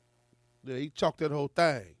 Yeah, he chalked that whole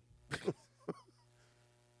thing.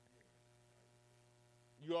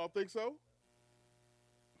 You all think so?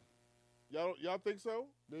 Y'all think so?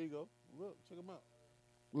 There you go. Look, check him out.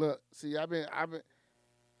 Look, see, I've been.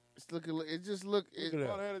 It's looking. It just look. Look at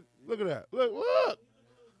that. Look at that. Look.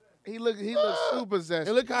 He looked super zesty.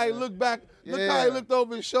 And look how he looked back. Look Yeah. how he looked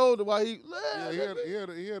over his shoulder while he. Yeah, he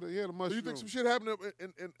had a mushroom. Do you think some shit happened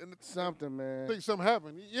in something, man? I think something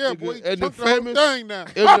happened. Yeah, boy, he and the took the whole famous thing now.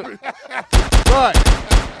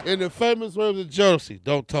 Right. In the famous words of Josie,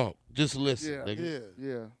 don't talk, just listen, Yeah.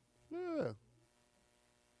 nigga. Yeah.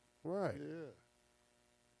 Right. Yeah.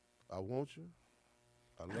 I want you.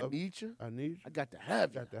 I I love need you. I need you. I got to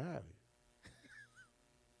have you. Got to have you.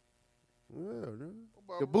 Yeah,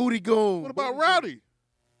 nigga. The booty goon. What about Rowdy?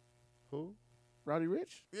 Who? Roddy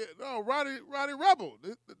Rich? Yeah, no, Roddy Rebel,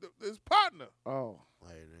 his partner. Oh.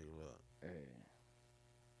 Hey, nigga, look. Hey.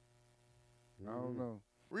 I don't know.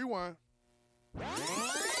 Rewind. Pull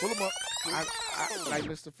him up. I like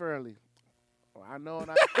Mr. Furley. Oh, I know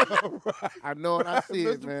and I know and I see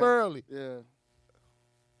it, Mr. man. Furley. Yeah.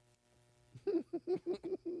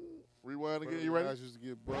 Rewind again. You ready? I used to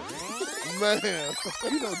get bucked. Man.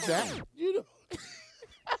 You know Jack.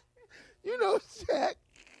 You know Jack.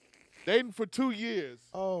 Dating for 2 years.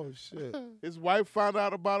 Oh, shit. His wife found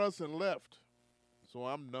out about us and left. So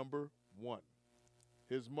I'm number 1.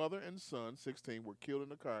 His mother and son, 16, were killed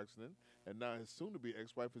in a car accident, and now his soon-to-be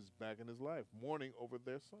ex-wife is back in his life, mourning over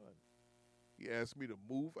their son. He asked me to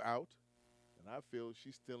move out, and I feel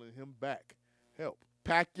she's stealing him back. Help.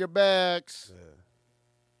 Pack your bags. Yeah.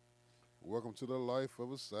 Welcome to the life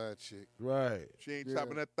of a side chick. Right. She ain't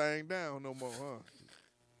chopping that thing down no more, huh?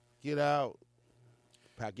 Get out.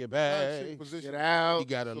 Pack your Side chick bag. position. Get out. You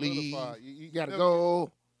gotta leave. Solidified. You gotta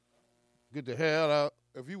go. Get the hell out.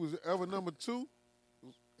 If you was ever number 2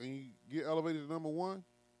 and you get elevated to number 1,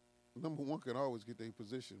 number 1 can always get their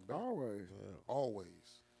position back. Always.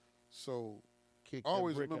 Always. So Kick that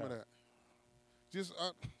always brick remember out. that.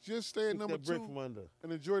 Just stay at Kick number that brick 2 from under.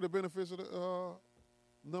 and enjoy the benefits of the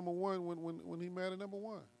number 1 when he mad at number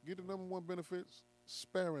 1. Get the number 1 benefits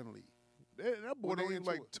sparingly. That boy When they don't even into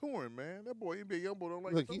like it. touring, man. That boy, NBA young boy, don't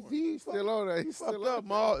like Look, touring. he's Still on that. He's fucked still up.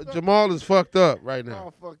 on that. Jamal is fucked up right now.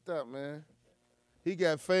 All fucked up, man. He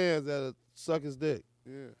got fans that'll suck his dick.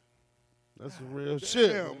 Yeah. That's some real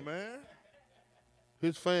shit. Damn, man.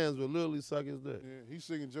 His fans will literally suck his dick. Yeah. He's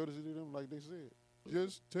singing Jodeci to them like they said.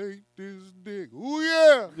 Just take this dick. Ooh,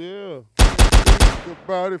 yeah. Yeah. Think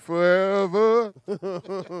about it forever.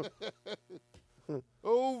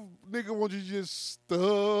 Oh, nigga, won't you just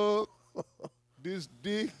stuck this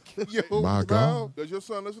dick in your My mouth? God. Does your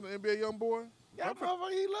son listen to NBA young boy? Yeah,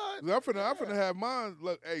 motherfucker, he love. I'm finna have mine.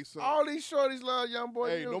 Look, hey, son. All these shorties love young boy.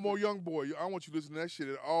 Hey, music. no more young boy. I don't want you to listen to that shit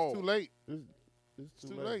at all. Too late. It's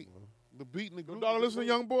Too late. bro. The beat and the Your groove. daughter listen to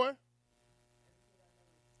young boy?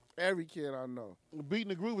 Every kid I know. The beat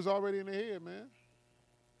and the groove is already in their head, man.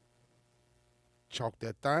 Chalk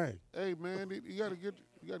that thing. Hey, man, you gotta get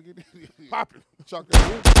Popping. chalk that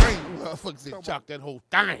whole thing. Motherfucker said chalk that whole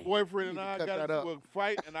thing. Boyfriend and You I cut got that into up. a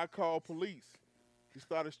fight, and I called police. He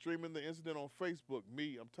started streaming the incident on Facebook.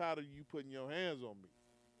 Me, I'm tired of you putting your hands on me.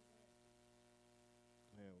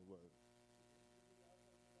 Man, what?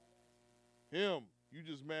 Him, you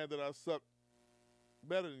just mad that I suck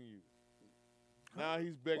better than you. Now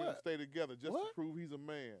he's begging to What? stay together just What? to prove he's a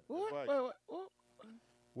man. What? Fight. What?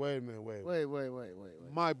 Wait a minute, wait.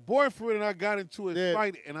 Wait. My boyfriend and I got into a Yeah.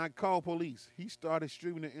 fight, and I called police. He started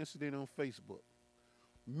streaming the incident on Facebook.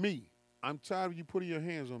 Me, I'm tired of you putting your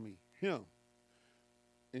hands on me. Him,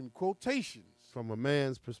 in quotations, From a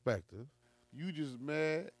man's perspective. you just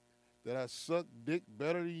mad that I suck dick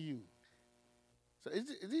better than you. So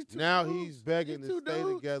is these two Now dudes? he's begging These to two stay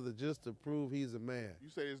dudes? together just to prove he's a man. You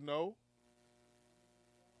say there's no?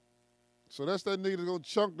 So that's that nigga that's gonna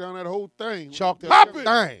chunk down that whole thing. Chalk that Pop whole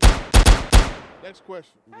it. thing. Next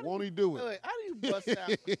question. Won't he do it? Wait, how do you bust out?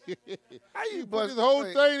 How you Put bust this whole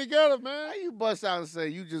wait, thing together, man. How you bust out and say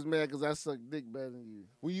you just mad because I suck dick better than you?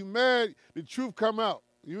 When you mad, the truth come out.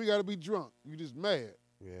 You ain't gotta be drunk. You just mad.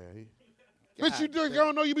 Yeah. Bitch, you drink. I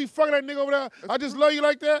don't know you be fucking that nigga over there. I just love you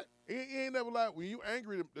like that. He ain't never like when you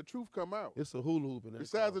angry, the truth come out. It's a hula hoop in that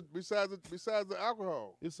Besides the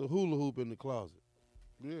alcohol. It's a hula hoop in the closet.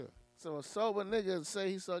 Yeah. So a sober nigga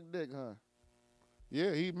say he suck dick, huh?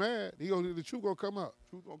 Yeah, he mad. The truth gonna come out.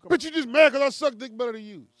 Truth gonna come But you just mad because I suck dick better than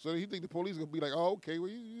you. So he think the police gonna be like, oh, okay, well,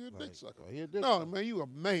 you a dick sucker. No, man, you a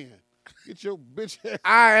man. Get your bitch ass.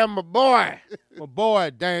 I am a boy. My boy,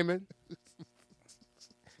 Damon.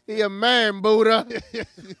 He a man, Buddha.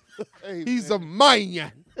 Hey, He's man. a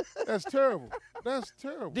man. That's terrible. That's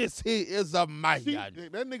terrible. This he is a man. See, that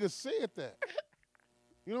nigga said that.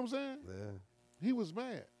 You know what I'm saying? Yeah. He was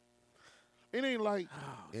mad. It ain't like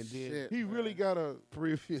And then he really got a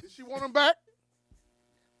previous. She want him back?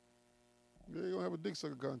 They gonna have a dick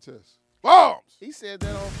sucker contest. Bombs. He said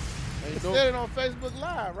that on. He Ain't no, said it on Facebook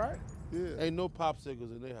Live, right? Yeah. ain't no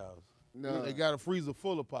popsicles in their house. No. They got a freezer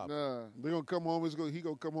full of pop. No. They gonna come home. He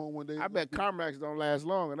gonna come home one day. I bet Carmax don't last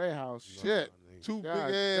long in their house. Shit. Two God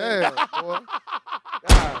big ass. damn, boy.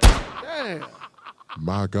 God damn.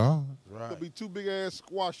 My God. Right. There'll be two big ass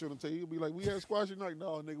squash on the table. He'll be like, we had squash tonight?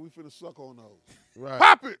 No, nigga, we finna suck on those. Right.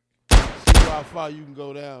 Pop it. See how far you can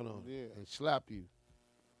go down on Yeah. and slap you.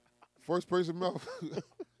 First person mouth.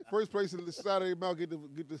 First person in the side of their mouth get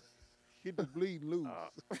the bleed loose.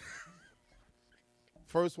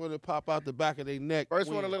 First one to pop out the back of their neck. First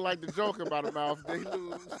win. one to look like the Joker by the mouth, they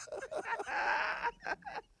lose.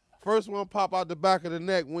 First one pop out the back of the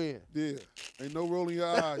neck, win. Yeah. Ain't no rolling your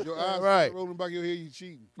eyes. Your eyes Right. rolling back of your head, you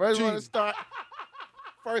cheating. First one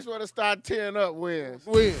to start tearing up wins.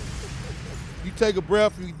 Win. You take a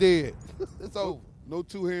breath, you dead. It's over. No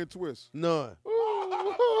two-hand twist. None.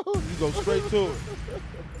 You go straight to it.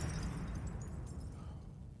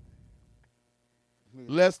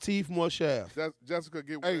 Less teeth, more shaft. Jessica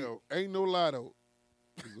get Hey, well. ain't no lie though.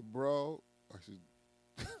 She's a broad. I should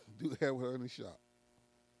do that with her in the shop.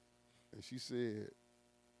 And she said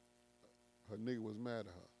her nigga was mad at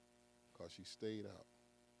her because she stayed out.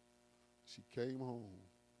 She came home.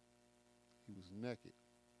 He was naked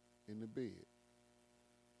in the bed.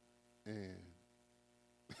 And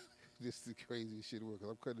this is the craziest shit work because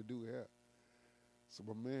I'm cutting the dude hair. So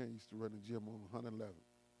my man used to run the gym on 111.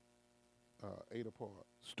 8 apart.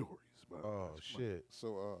 Stories. About Oh, shit.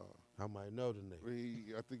 So I might know the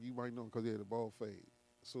nigga. I think you might know him because he had a bald fade.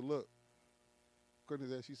 So look, according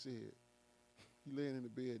to that, she said, he laying in the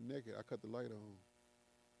bed naked. I cut the light on.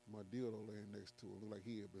 My dildo laying next to him. Looked like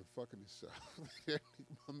he had been fucking himself.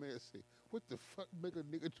 My man said, what the fuck make a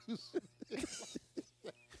nigga do something?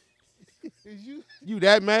 Is You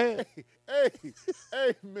that mad?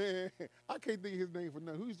 hey, man. I can't think of his name for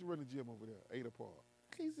nothing. Who used to run the gym over there? 8 apart.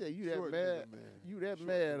 He said, you that Short mad? nigga, man. You that Short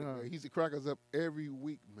mad, nigga, huh? man. He used to crack us up every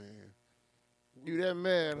week, man. You that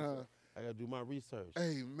mad, huh? I gotta do my research.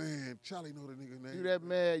 Hey, man. Charlie know the nigga name. You that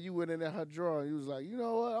mad? You went in there her drawer and you was like, you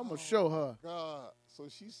know what? I'm gonna show her. God. So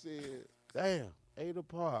she said, Damn. Ada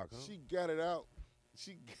Park. Huh? she got it out.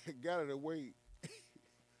 She got it away.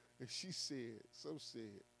 And she said,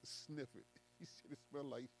 sniff it. He said it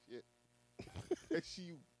smelled like shit. And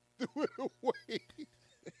she threw it away.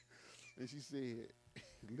 And she said,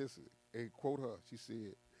 listen, and quote her, she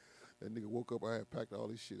said, that nigga woke up, I had packed all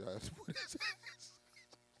this shit. I had to put his ass.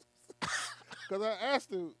 Because I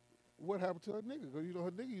asked her what happened to her nigga. Because,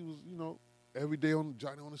 her nigga, he was, every day on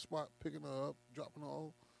Johnny on the spot, picking her up, dropping her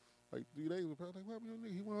off. Like 3 days. I was like, what happened to your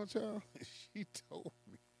nigga? He went on town. And she told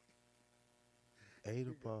me.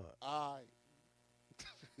 Ada Park.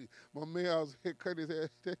 My man, I was here cutting his ass.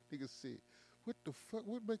 That nigga said, what the fuck?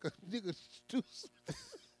 What make a nigga do something?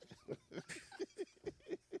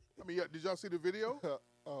 I mean, did y'all see the video?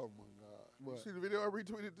 Oh, my God. You see the video I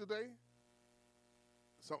retweeted today?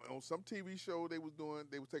 On some TV show they was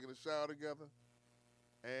taking a shower together,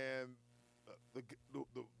 and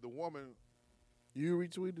the woman. You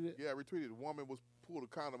retweeted it? Yeah, I retweeted. The woman was pulled a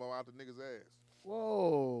condom out the nigga's ass.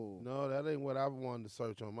 Whoa. No, that ain't what I wanted to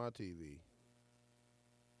search on my TV.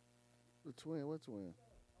 The twin, what twin?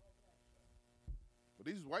 But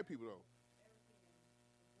these is white people though.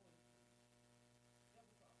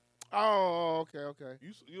 Oh, okay.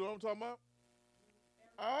 You know what I'm talking about?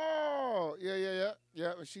 Oh, yeah.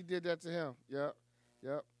 She did that to him. Yep.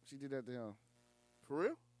 She did that to him. For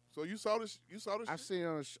real? So you saw this? I seen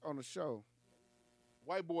it on the show.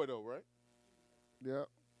 White boy though, right? Yep.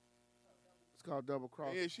 It's called Double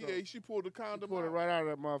Cross. Yeah, she pulled the condom. Pulled it right out of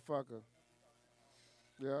that motherfucker.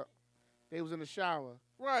 Yep. They was in the shower.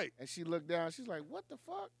 Right. And she looked down. She's like, "What the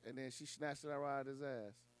fuck?" And then she snatched it out of his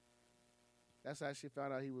ass. That's how she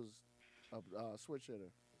found out he was a switch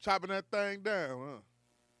hitter. Chopping that thing down,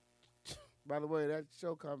 huh? By the way, that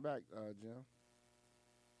show come back, Jim.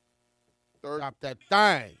 Third. Chop that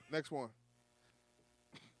thing. Next one.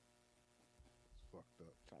 Fucked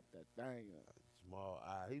up. Chop that thing up. Small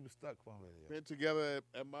eye. He was stuck for me. Been together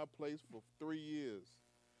at my place for 3 years.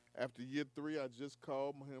 After year 3, I just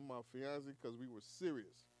called him my fiance because we were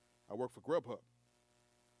serious. I worked for Grubhub.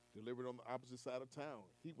 Delivered on the opposite side of town.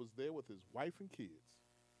 He was there with his wife and kids.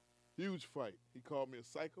 Huge fight. He called me a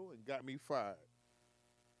psycho and got me fired.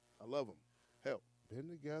 I love him. Help. Been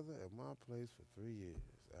together at my place for 3 years.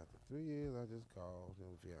 After 3 years, I just called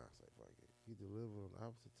him fiance. Fuck it. He delivered on the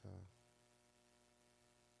opposite time.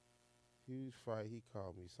 Huge fight. He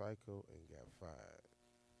called me psycho and got fired.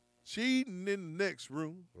 Cheating in the next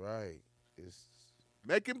room. Right. It's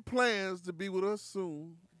making plans to be with us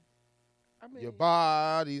soon. I mean, your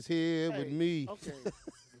body's here with me. Okay.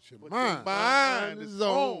 Your mind is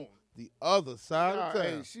on the other side of town.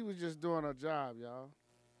 Hey, she was just doing her job, y'all.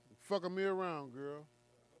 Fucking me around, girl.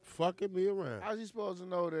 Fucking me around. How's she supposed to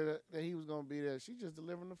know that he was gonna be there? She just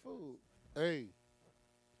delivering the food. Hey.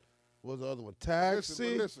 What was the other one?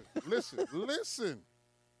 Taxi? Listen.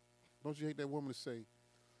 Don't you hate that woman to say,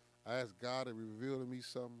 I asked God to reveal to me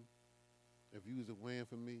something if you was a win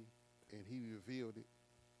for me, and he revealed it.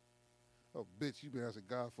 Oh, bitch, you been asking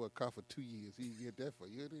God for a car for 2 years. He didn't get that for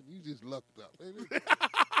you. You just lucked up.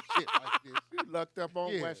 Shit like this. You lucked up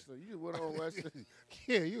on Western. You went on Western.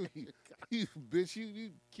 Yeah, you bitch,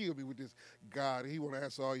 you killed me with this God. He want to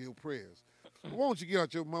answer all your prayers. Why don't you get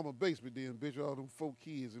out your mama basement then, bitch, with all them 4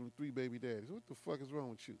 kids and 3 baby daddies? What the fuck is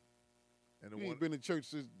wrong with you? And you ain't been in church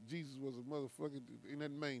since Jesus was a motherfucker in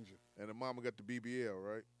that manger. And the mama got the BBL,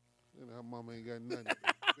 right? And her mama ain't got nothing.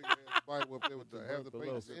 Big ass Bible up there with the have the baby.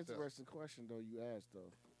 It's an interesting question, though, you asked,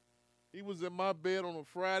 though. He was in my bed on a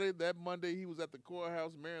Friday. That Monday, he was at the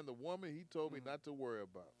courthouse marrying the woman he told me not to worry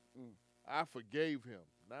about. I forgave him.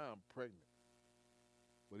 Now I'm pregnant.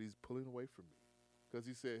 But he's pulling away from me. Because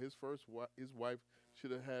he said his wife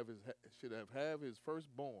should have his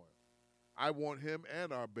firstborn. I want him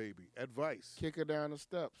and our baby. Advice. Kick her down the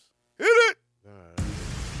steps. Hit it!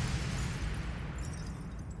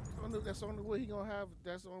 That's the only way he gonna have.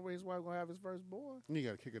 That's the only way his wife gonna have his firstborn. You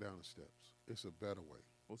gotta kick her down the steps. It's a better way.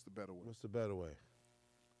 What's the better way? What's the better way?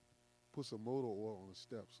 Put some motor oil on the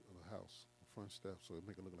steps of the house, the front steps, so it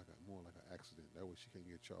make it look like more like an accident. That way she can't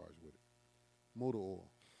get charged with it. Motor oil.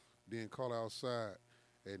 Then call her outside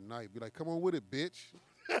at night. Be like, come on with it, bitch.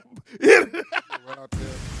 Right out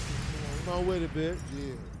there. Come on with it, bitch.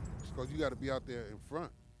 Yeah. Because you got to be out there in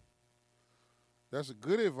front. That's a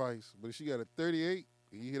good advice. But if she got a 38,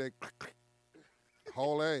 and you hear that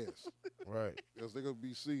haul ass. Right. Because they're going to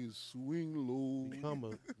be seeing swing low.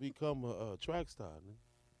 Become a track star, man.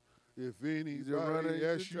 If anybody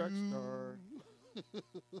asks you.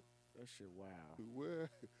 That shit, wow. Well,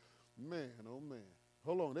 man, oh, man.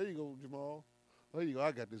 Hold on. There you go, Jamal. There you go.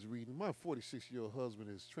 I got this reading. My 46-year-old husband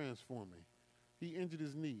is transforming. He injured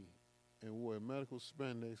his knee and wore a medical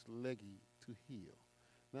spandex leggy to heal.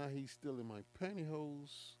 Now he's still in my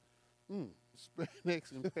pantyhose.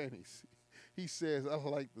 Spandex and panties. He says, I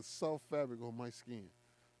like the soft fabric on my skin.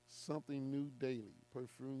 Something new daily.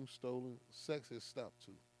 Perfume stolen. Sex has stopped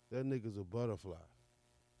too. That nigga's a butterfly.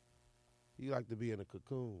 He like to be in a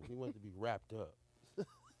cocoon. He want to be wrapped up.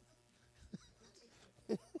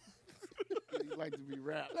 He like to be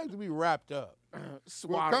wrapped. He like to be wrapped up.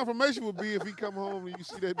 Well, confirmation would be if he come home and you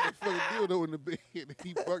see that motherfucking dildo in the bed and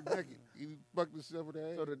he buck naked. He bucked himself with the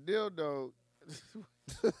ass. So the dildo,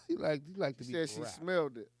 he like to be said she wrapped.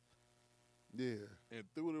 smelled it. Yeah. And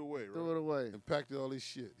threw it away, right? Threw it away. And packed all this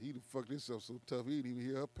shit. He done fucked himself so tough he didn't even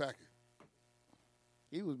hear her packing.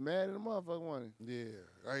 He was mad at the motherfucker, wasn't he? Yeah.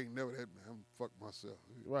 I ain't never that man. I'm fuck myself.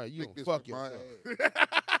 Right, you Think gonna this fuck with my yourself. ass.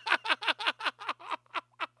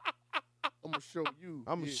 I'm gonna show you.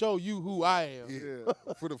 I'm gonna show you who I am. Yeah.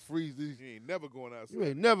 For the freeze these. You ain't never going outside. You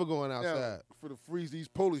ain't never going outside. For the freeze these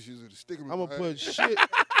polishes and stick them in I'm my gonna put ass. shit.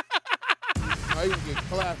 Now you gonna get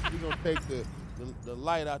clapped. You gonna take the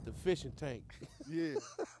light out the fishing tank. Yeah.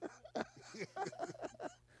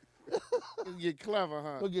 You get clever,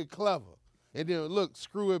 huh? It'll get clever. And then look,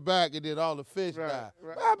 screw it back, and then all the fish die.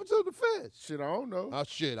 Right. What happened to the fish? Shit, I don't know. Oh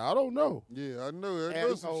shit, I don't know. Yeah, I know. I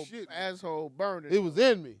know some shit. Asshole burning. It was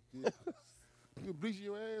in me. Yeah. You bleach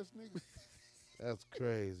your ass, nigga. That's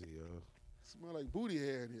crazy, yo. Smell like booty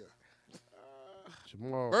hair in here.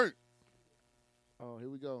 Jamal. Burnt. Oh, here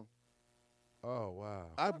we go. Oh wow.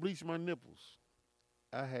 I bleached my nipples.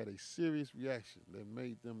 I had a serious reaction that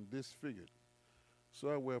made them disfigured. So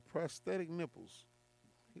I wear prosthetic nipples.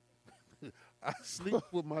 I sleep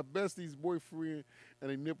with my bestie's boyfriend,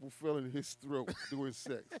 and a nipple fell in his throat during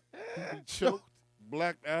sex. He choked,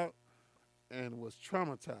 blacked out, and was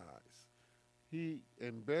traumatized. He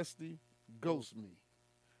and bestie ghost me.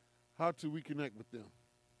 How to reconnect with them?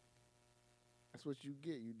 That's what you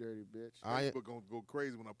get, you dirty bitch. Facebook gonna go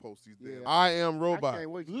crazy when I post these damn. I am robot. I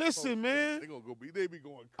can't wait to Listen, man. They be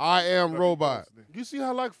going crazy. I am robot. You see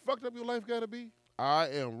how fucked up your life gotta be? I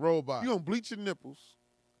am robot. You gonna bleach your nipples,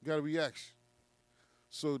 gotta be action.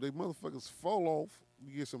 So they motherfuckers fall off.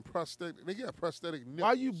 You get some prosthetic. They got prosthetic nipples.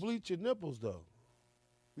 Why you bleach your nipples though?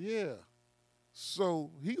 Yeah.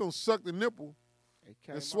 So he gonna suck the nipple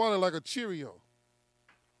and swallow like a Cheerio.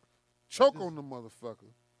 Choke on the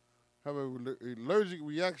motherfucker. Have an allergic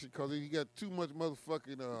reaction because he got too much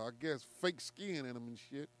motherfucking, I guess, fake skin in him and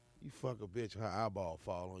shit. You fuck a bitch, her eyeball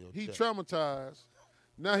fall on your He chest. traumatized.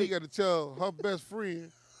 Now he got to tell her best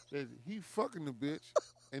friend that he fucking the bitch,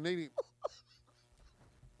 and they didn't.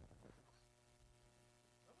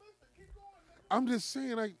 I'm just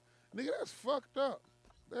saying, like, nigga, that's fucked up.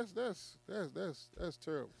 That's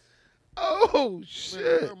terrible. Oh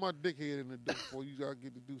shit! Man, got my dickhead in the door before you gotta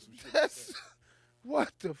get to do some shit. That's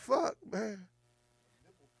what the fuck, man.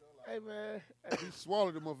 Hey man, He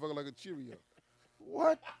swallowed the motherfucker like a Cheerio,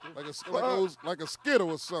 What? like a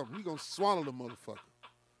Skittle or something. He gonna swallow the motherfucker.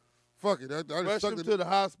 Fuck it. I just Rush sucked him it. to the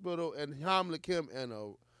hospital and Heimlich him and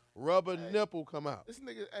a rubber nipple come out. this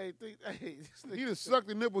nigga, this nigga. He just sucked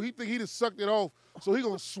the nipple. He think he just sucked it off, so he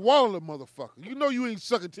gonna swallow the motherfucker. You know you ain't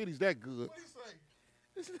sucking titties that good.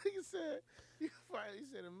 This nigga said, he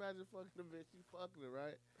said, imagine fucking the bitch, you fucking her,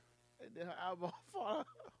 right? And then her eyeball fall out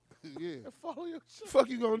Yeah. and follow your shit. Fuck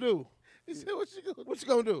you gonna do? He said, what you gonna do? What you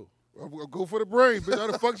gonna do? I'm gonna go for the brain, bitch. I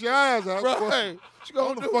done fucked your eyes out. Right. What you I'm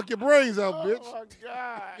gonna gonna do? fuck your brains out, bitch. Oh my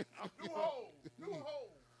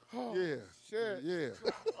God. Yeah. Shit. Yeah.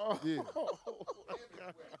 Oh, Yeah. oh, my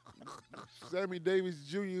God. Sammy Davis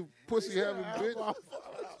Jr. pussy having bitch. Oh,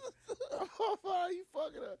 you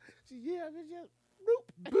fucking her. She, yeah, bitch, yeah. Boop.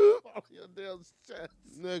 Boop. Follow your damn chest.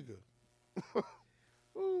 Nigga.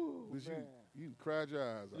 Ooh, Bitch, man. you cried your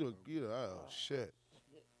eyes out. Oh shit.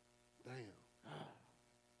 Damn.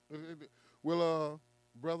 Well,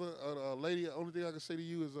 brother, lady, the only thing I can say to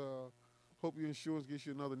you is hope your insurance gets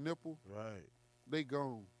you another nipple. Right. They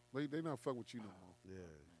gone. They not fuck with you no more. Yeah.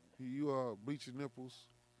 You bleach your nipples.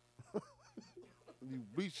 You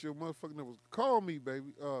bleach your motherfucking nipples. Call me,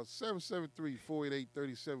 baby.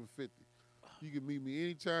 773-488-3750. You can meet me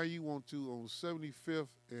anytime you want to on 75th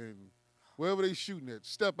and wherever they shooting at.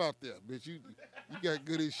 Step out there, bitch. You got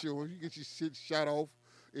good insurance. You get your shit shot off.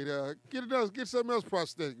 And get something else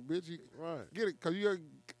prosthetic, bitch. Right. Get it, cause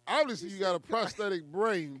obviously you got a prosthetic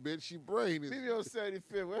brain, bitch. Your brain is. Meet me on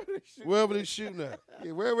 75th. Wherever they shooting at.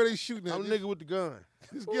 Yeah, wherever they shooting at. I'm the nigga with the gun.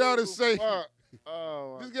 Just get out and say.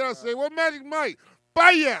 Oh, Just get out and say, what Magic Mike?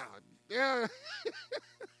 Baya! Yeah.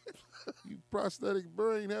 You prosthetic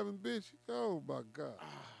brain having bitch. Oh my God.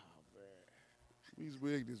 We's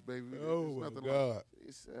rigged this, baby. Oh There's my nothing God. Like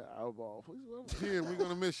He said, eyeball. Jim, we're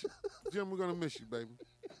gonna miss you. Jim, we're gonna miss you, baby.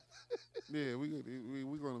 Yeah,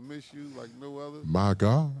 we're gonna miss you like no other. My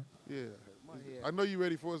God. Yeah. I know you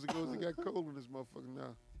ready for us to go. It got cold in this motherfucker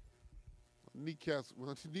now. Kneecaps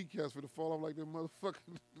for the fall off like that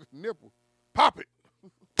motherfucking nipple. Pop it.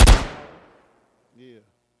 Yeah.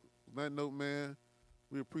 On that note, man,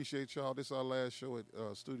 we appreciate y'all. This is our last show at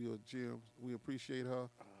Studio Jim. We appreciate her.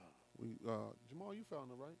 Jamal, you found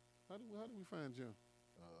her, right? How did we find Jim?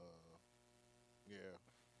 Yeah.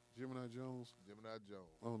 Gemini Jones. Gemini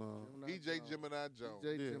Jones. On DJ Gemini Jones.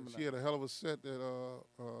 yeah, she had a hell of a set that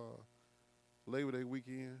Labor Day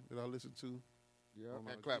weekend that I listened to. Yeah.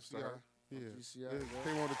 And claps to her. Yeah. GCI,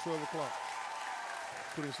 Came on at 12 o'clock.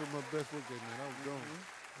 Put in some of my best work that man. I was gone.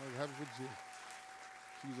 I was happy for Jim.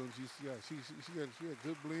 She was on GCI. She had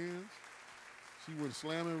good blends. She was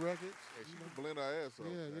slamming records. Yeah, she can blend her ass off.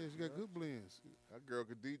 Yeah, she got good blends. That girl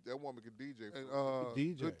could DJ. That woman could DJ. And,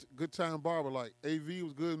 DJ. Good time barber. Like AV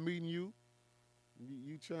was good meeting you.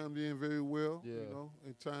 You chimed in very well. Yeah. You know,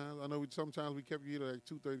 at times. I know sometimes we kept you here like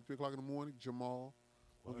 2:30, 3 o'clock in the morning. Jamal.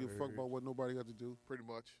 Don't give a fuck about what nobody got to do. Pretty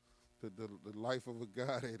much. The life of a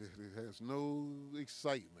guy that has no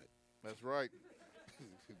excitement. That's right.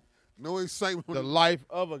 No excitement. The life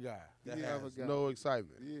of a guy that Yeah. has no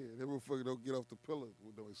excitement. Yeah, that motherfucker don't get off the pillar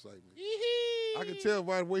with no excitement. I can tell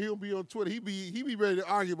by the way he'll be on Twitter. He be ready to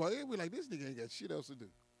argue about it. He be like, this nigga ain't got shit else to do.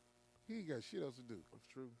 He ain't got shit else to do. That's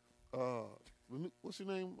true. What's your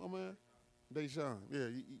name, my man? Deshaun. Yeah,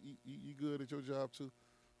 you good at your job too.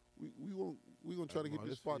 We gonna try to get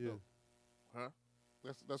this spot though. Huh?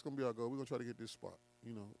 That's gonna be our goal. We're gonna try to get this spot.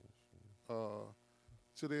 You know.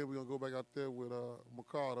 Till then, we're gonna go back out there with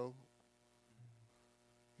Mercado.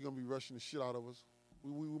 He's gonna be rushing the shit out of us.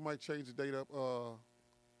 We might change the date up.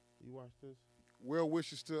 You watch this? Well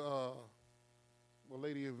wishes to a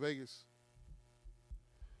lady in Vegas.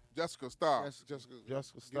 Jessica Starr.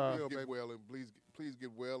 Jessica Starr. Get well, Get baby. well and please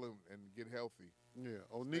get well and get healthy. Yeah.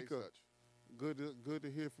 Stay Onika, such. good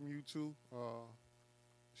to hear from you too.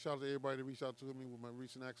 Shout out to everybody that reached out to me with my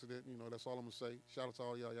recent accident. You know, that's all I'm gonna say. Shout out to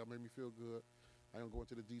all y'all. Y'all made me feel good. I don't go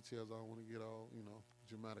into the details. I don't want to get all,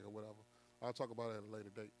 dramatic or whatever. I'll talk about it at a later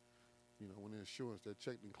date. You know, when the insurance, that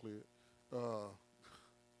check been cleared.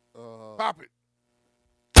 Pop it.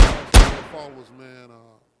 Followers, man.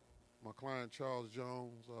 My client Charles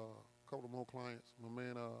Jones, a couple of more clients. My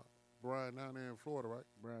man Brian down there in Florida, right?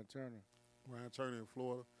 Brian Turner. Brian Turner in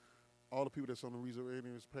Florida. All the people that's on the Reason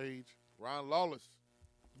Ignorance page. Ryan Lawless.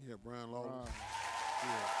 Yeah, Brian Lawless.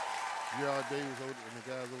 Yeah. Gerard Davis and the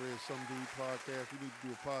guys over there at Some Dude Podcast. We need to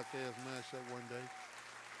do a podcast mashup one day.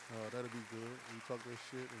 That'll be good. We talk that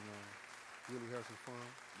shit and really have some fun.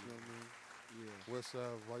 You know what I mean? Yeah.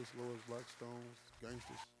 Westside, Vice Lords, Blackstones,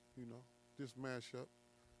 gangsters. You know, this mashup.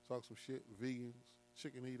 Talk some shit. Vegans,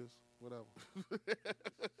 chicken eaters, whatever.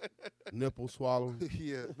 Nipple swallowers.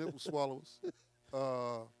 Yeah, nipple swallowers.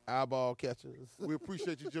 Eyeball catchers. We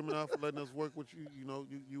appreciate you, Gemini, for letting us work with you. You know,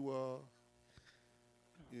 you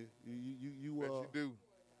do.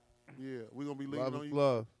 Yeah, we're gonna be leaning Love on is you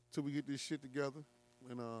love. till we get this shit together,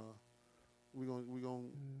 and we're gonna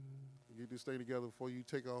get this thing together before you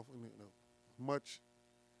take off. And much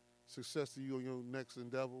success to you on your next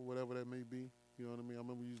endeavor, whatever that may be. You know what I mean? I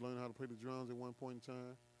remember you was learning how to play the drums at one point in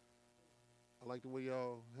time. I like the way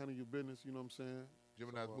y'all handle your business. You know what I'm saying?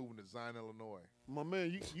 Gemini's moving to Zion, Illinois. My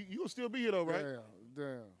man, you gonna still be here though, right?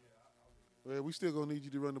 Damn. Yeah, we still gonna need you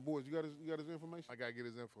to run the boards. You got his information? I gotta get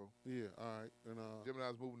his info. Yeah, all right. And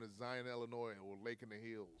Gemini's moving to Zion, Illinois, or Lake in the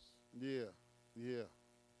Hills. yeah.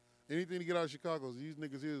 Anything to get out of Chicago, these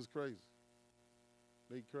niggas here is crazy.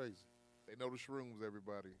 They crazy. They know the shrooms,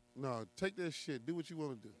 everybody. No, take that shit. Do what you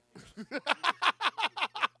want to do.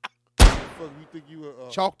 Fuck, you think you a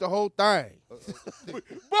Chalk the whole thing.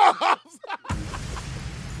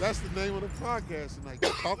 That's the name of the podcast tonight.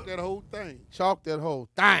 Chalk that whole thing. Chalk that whole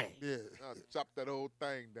thing. Yeah. Chop that whole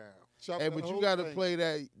thing down. Chop Hey, that but you whole got to thing. play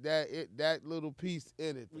that little piece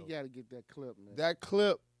in it. We Though. got to get that clip, man. That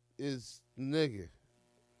clip is nigga.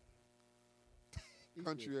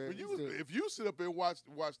 Country ass. If you sit up and watch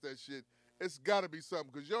that shit, it's got to be something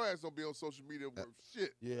because your ass don't be on social media for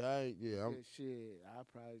shit. Yeah, I'm, Shit, I'll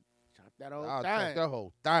probably chop that whole I'll thing. chop that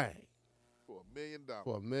whole thing. For $1 million.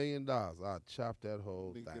 For $1 million, I'll chop that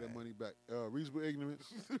whole Need to thing. get that money back. Reasonable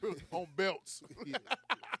ignorance. On belts. Yeah.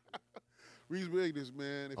 Reasonable ignorance,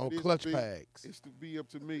 man. If On it is clutch to be, pads. It's to be up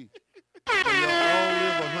to me. And y'all all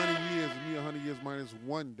live 100 years, and me 100 years minus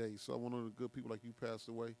one day. So I want all the good people like you pass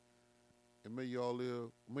away. And may you all live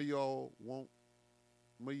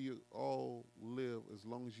as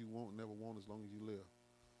long as you want, never want as long as you live.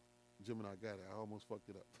 Gemini got it. I almost fucked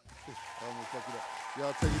it up.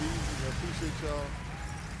 Y'all take it easy. I appreciate y'all.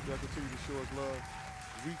 Y'all continue to show us love.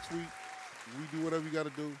 Retweet. We do whatever you got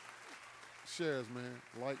to do. Shares, man.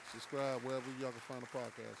 Like, subscribe, wherever y'all can find the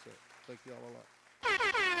podcast at. Thank y'all a lot.